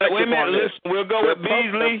 Wait a minute, listen. We'll go with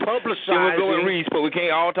Beasley, then we'll go with Reese, but we can't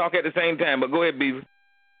all talk at the same time. But go ahead, Beasley.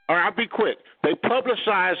 All right, I'll be quick. They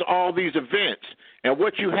publicize all these events, and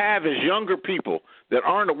what you have is younger people that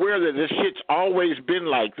aren't aware that this shit's always been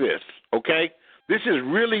like this, okay? This is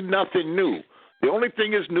really nothing new. The only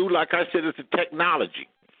thing is new, like I said, is the technology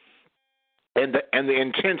and the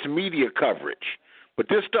intense media coverage. But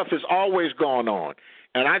this stuff has always gone on.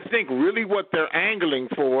 And I think really what they're angling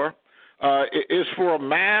for is for a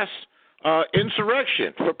mass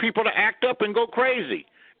insurrection, for people to act up and go crazy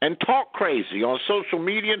and talk crazy on social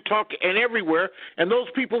media and talk and everywhere, and those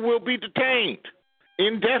people will be detained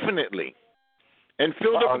indefinitely. and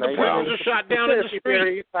filled up with the prisoners shot down in the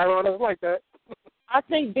street. I don't like that. I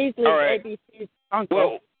think Beasley right. is ABC's uncle.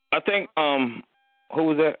 Well, I think who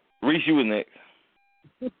was that? Reese, you was next.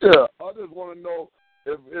 Yeah, I just want to know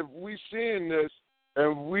if we seeing this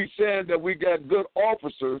and we saying that we got good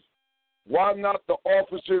officers, why not the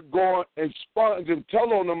officer go and sponge and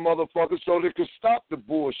tell on them motherfuckers so they can stop the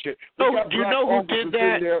bullshit? So, do you know who did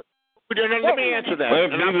that? Let me answer that.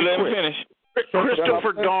 Let me finish.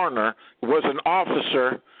 Christopher Garner was an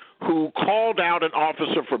officer who called out an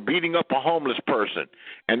officer for beating up a homeless person,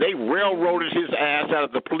 and they railroaded his ass out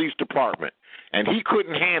of the police department, and he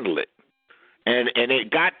couldn't handle it. And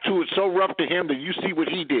it got to it so rough to him that you see what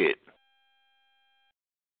he did.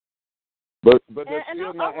 But and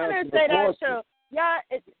I want to say that too. Yeah,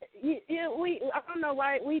 I don't know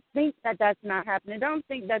why we think that that's not happening. Don't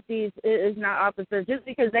think that these is not officers. Just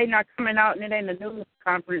because they not coming out and it ain't a news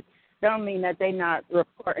conference, don't mean that they not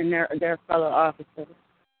reporting their fellow officers.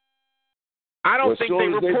 I don't think they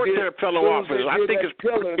report their fellow officers. I think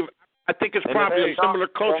it's probably a similar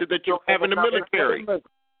culture that you have in the military.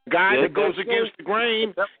 Guy that goes against the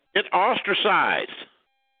grain gets ostracized.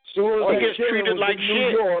 He gets treated like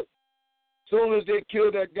shit. Soon as they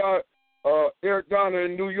killed that guy, Eric Garner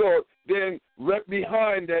in New York, then right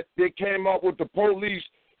behind that, they came out with the police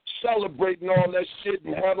celebrating all that shit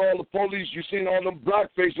and had all the police. You seen all them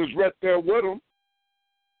black faces right there with them.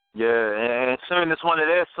 Yeah, and soon as one of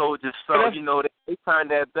their soldiers fell, they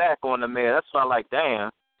turned that back on the mayor. That's why, like,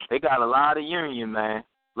 damn, they got a lot of union, man,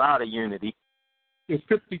 a lot of unity. There's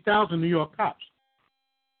 50,000 New York cops.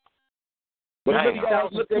 But look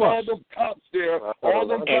at all them cops there, all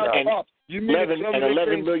them black cops. You mean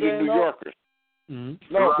 11 million New Yorkers.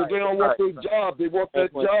 Mm-hmm. No, because they don't want their job. They want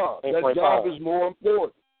that job. That job is more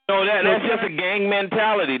important. No, that's just a gang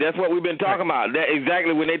mentality. That's what we've been talking about. That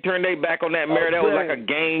exactly when they turned their back on that mayor, that was like a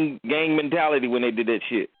gang mentality when they did that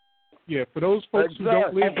shit. Yeah, for those folks who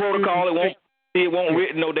don't live protocol, it won't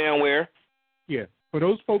written no damn where. Yeah, for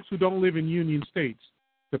those folks who don't live in union states,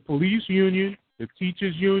 the police union, the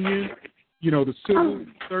teachers union, the civil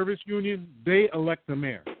service union, they elect the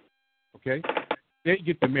mayor. Okay, they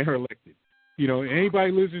get the mayor elected.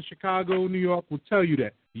 Anybody who lives in Chicago, New York will tell you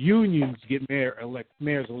that unions get mayors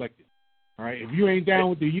elected. All right, if you ain't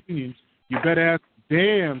down with the unions, you better have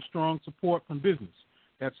damn strong support from business.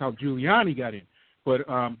 That's how Giuliani got in. But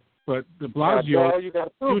de Blasio, you got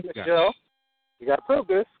to prove this, Joe. You got to prove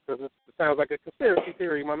this because it sounds like a conspiracy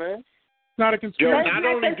theory, my man. It's not a conspiracy. Not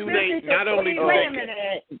only do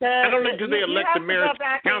they elect the mayor to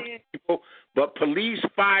council people, but police,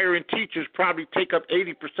 fire, and teachers probably take up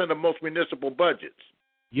 80% of most municipal budgets.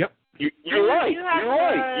 Yep. You're right.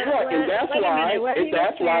 And that's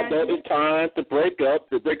why it's time to break up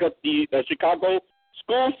the Chicago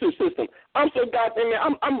school system. I'm so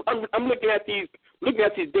goddamn. I'm looking at these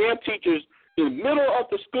damn teachers in the middle of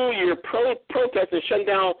the school year protesting, shutting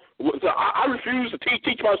down. I refuse to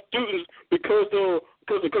teach my students because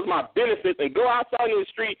of my benefits. They go outside in the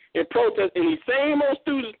street and protest, and these same old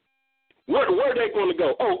students, where are they going to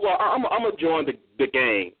go? Oh, well, I'm going to join the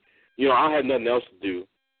gang. I have nothing else to do.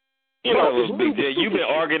 You've been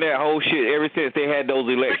arguing that whole shit ever since they had those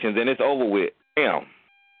elections, and it's over with. Damn.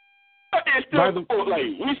 And still,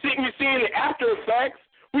 we seeing the after effects.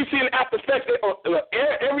 We see the after effects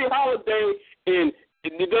every holiday, and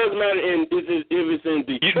it doesn't matter if it's in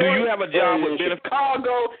Detroit. Do you have a job with benefits?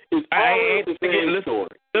 Chicago is always the same story.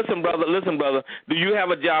 Listen, brother. Do you have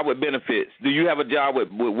a job with benefits? Do you have a job with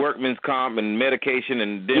workman's comp and medication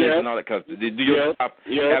and dentist and all that kind of stuff? Do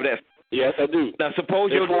you have that? Yes, I do. Now,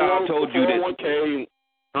 suppose your job told you that. 401k,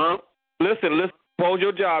 huh? Listen. Suppose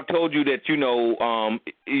your job told you that,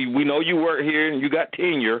 we know you work here and you got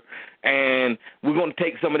tenure, and we're going to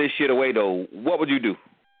take some of this shit away, though. What would you do?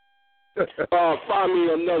 Find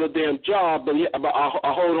me another damn job, but I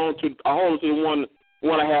hold on to the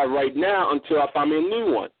one I have right now until I find me a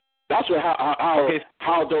new one. That's how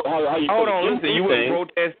you hold on. Listen, you wouldn't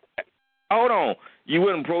protest. Hold on. You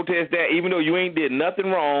wouldn't protest that, even though you ain't did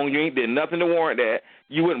nothing wrong. You ain't did nothing to warrant that.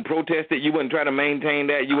 You wouldn't protest it. You wouldn't try to maintain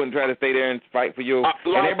that. You wouldn't try to stay there and fight for your.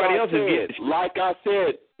 And everybody else is getting. Like I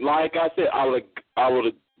said, I would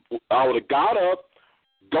have got up,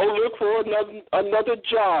 go look for another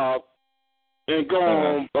job, and go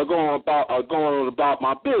on about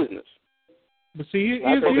my business. But see,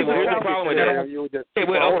 here's the problem with that.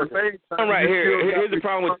 Here's the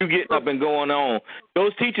problem with you getting up and going on.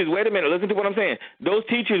 Those teachers, wait a minute, listen to what I'm saying. Those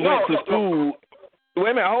teachers went to school.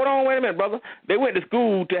 Wait a minute, brother. They went to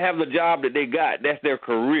school to have the job that they got. That's their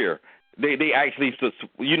career. They actually,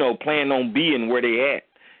 plan on being where they at.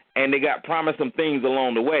 And they got promised some things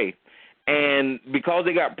along the way. And because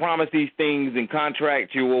they got promised these things in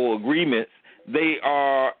contractual agreements, they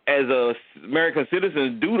are, as American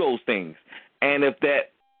citizens, do those things. And if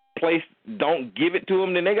that place don't give it to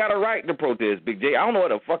them, then they got a right to protest, Big J. I don't know what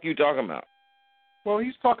the fuck you talking about. Well,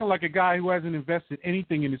 he's talking like a guy who hasn't invested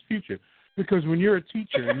anything in his future. Because when you're a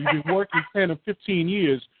teacher and you've been working 10 or 15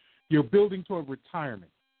 years, you're building toward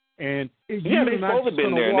retirement. And yeah, they supposed to have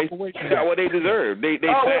been there. They got what they deserve. They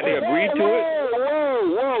agreed to it.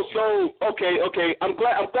 Whoa. So okay. I'm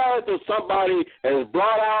glad that somebody has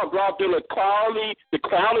brought in the Crowley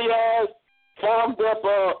ass, fogged up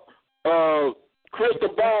crystal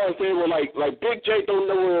ball and saying, well, like Big J don't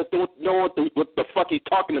know what the fuck he's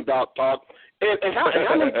talking about, Talk. And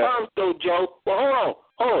how many times though, Joe? Well,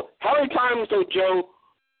 hold on. How many times though, Joe?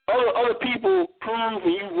 Other people prove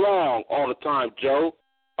you wrong all the time, Joe,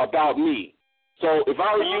 about me. So if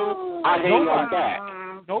I were you, I hang on back.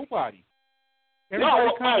 Nobody.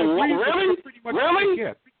 No, really?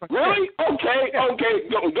 Yeah, really? Okay.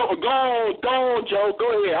 Go on, Joe. Go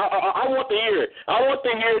ahead. I want to hear it. I want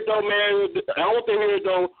to hear it, though, man. I want to hear it,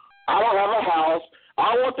 though. I don't have a house.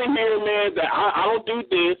 I want to hear, man, that I don't do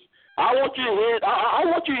this. I want you to hear it. I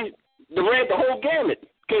want you to read the whole gamut.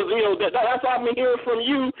 Because, that's what I've been hearing from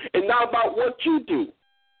you and not about what you do.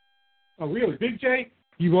 Oh, really? Big J,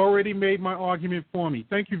 you've already made my argument for me.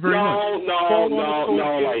 Thank you very much.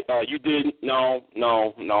 No, you didn't. No.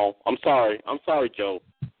 I'm sorry, Joe.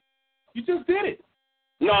 You just did it.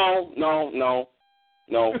 No.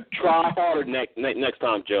 Try harder next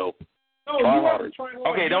time, Joe. No, try harder.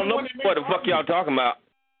 Okay, don't know what the fuck y'all talking about.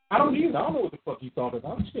 I don't either. I don't know what the fuck you talking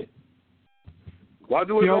about. Shit. Why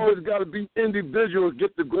do it always got to be individuals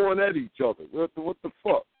get to going at each other? What the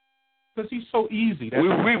fuck? Because he's so easy.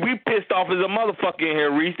 We pissed off as a motherfucker in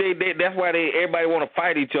here, Reese. That's why everybody want to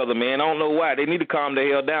fight each other, man. I don't know why. They need to calm the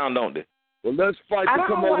hell down, don't they? Well, let's fight to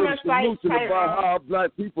come up with a solution about how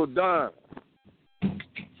black people die.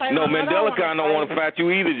 No, Mandela Khan don't want to fight you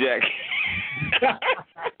either, Jack.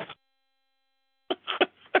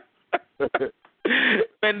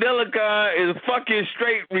 Mandela Khan is fucking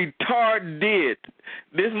straight retarded.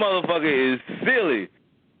 This motherfucker is silly.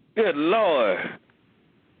 Good Lord.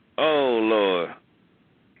 Oh, Lord.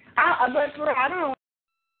 But I don't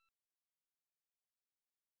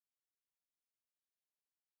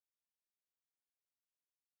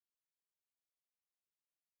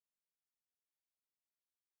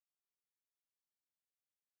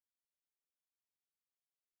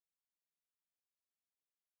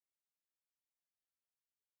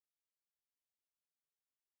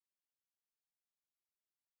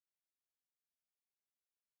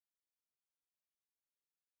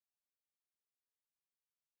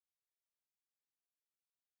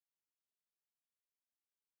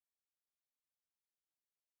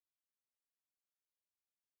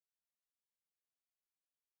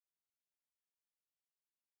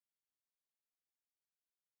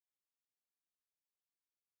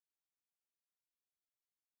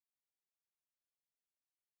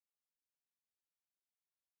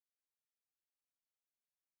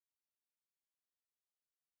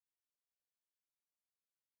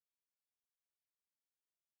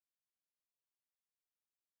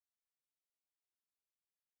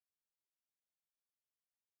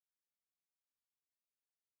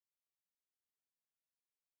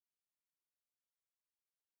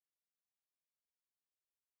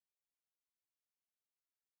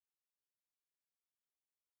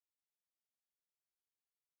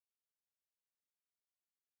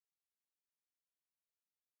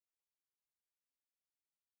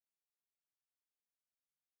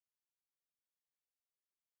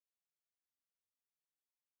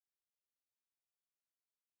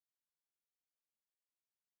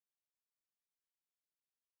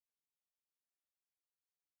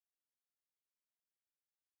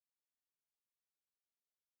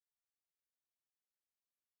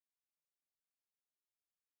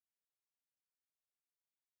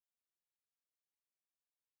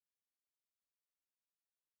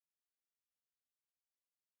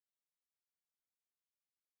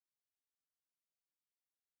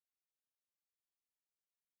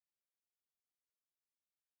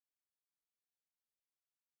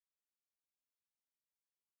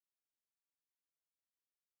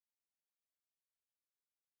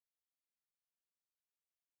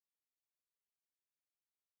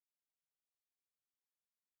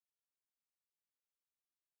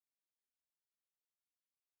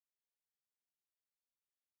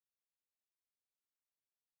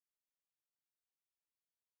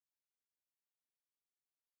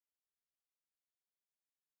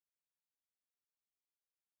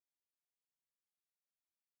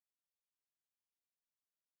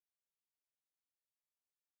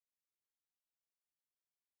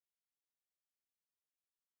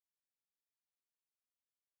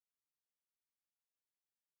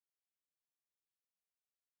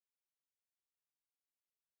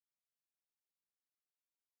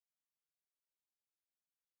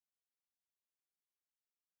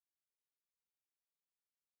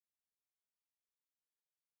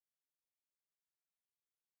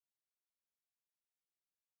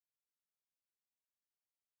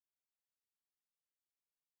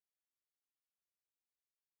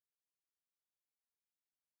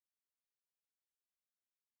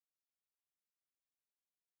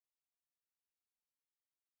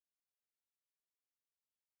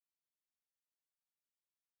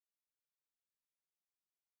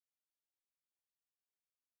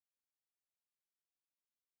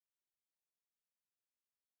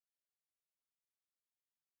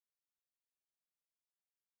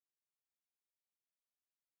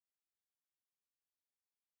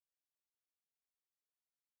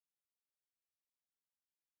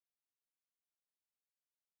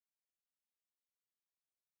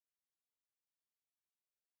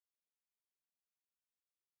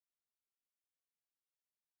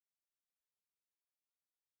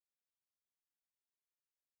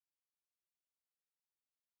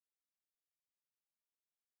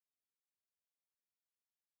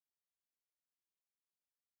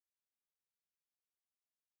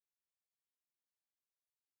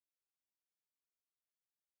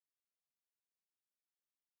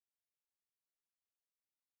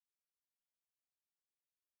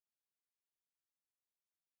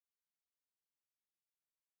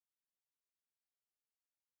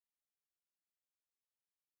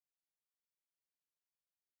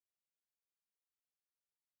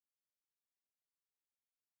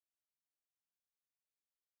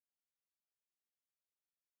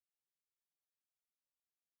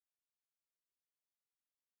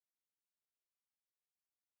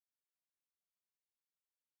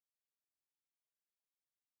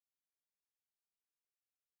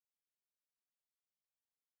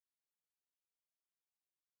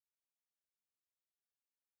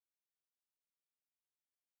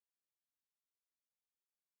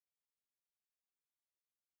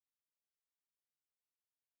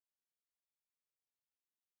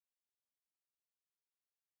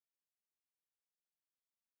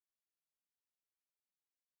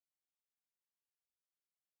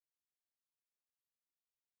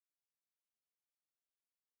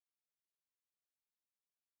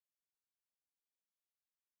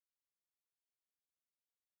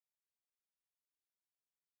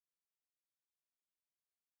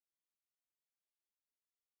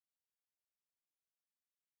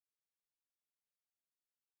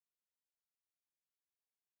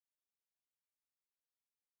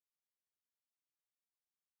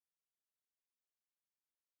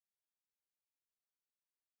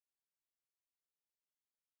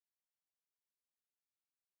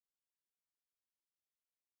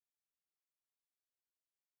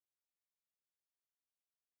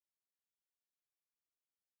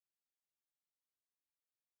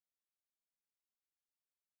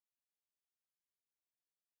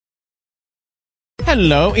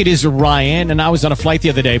Hello, it is Ryan, and I was on a flight the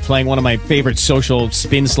other day playing one of my favorite social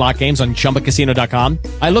spin slot games on ChumbaCasino.com.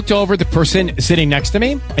 I looked over at the person sitting next to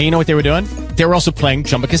me, and you know what they were doing? They were also playing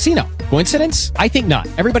Chumba Casino. Coincidence? I think not.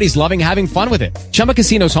 Everybody's loving having fun with it. Chumba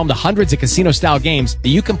Casino is home to hundreds of casino-style games that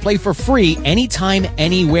you can play for free anytime,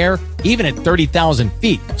 anywhere, even at 30,000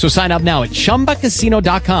 feet. So sign up now at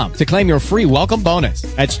ChumbaCasino.com to claim your free welcome bonus.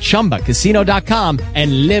 That's ChumbaCasino.com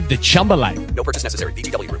and live the Chumba life. No purchase necessary.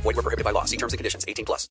 VGW. Void where prohibited by law. See terms and conditions. 18+.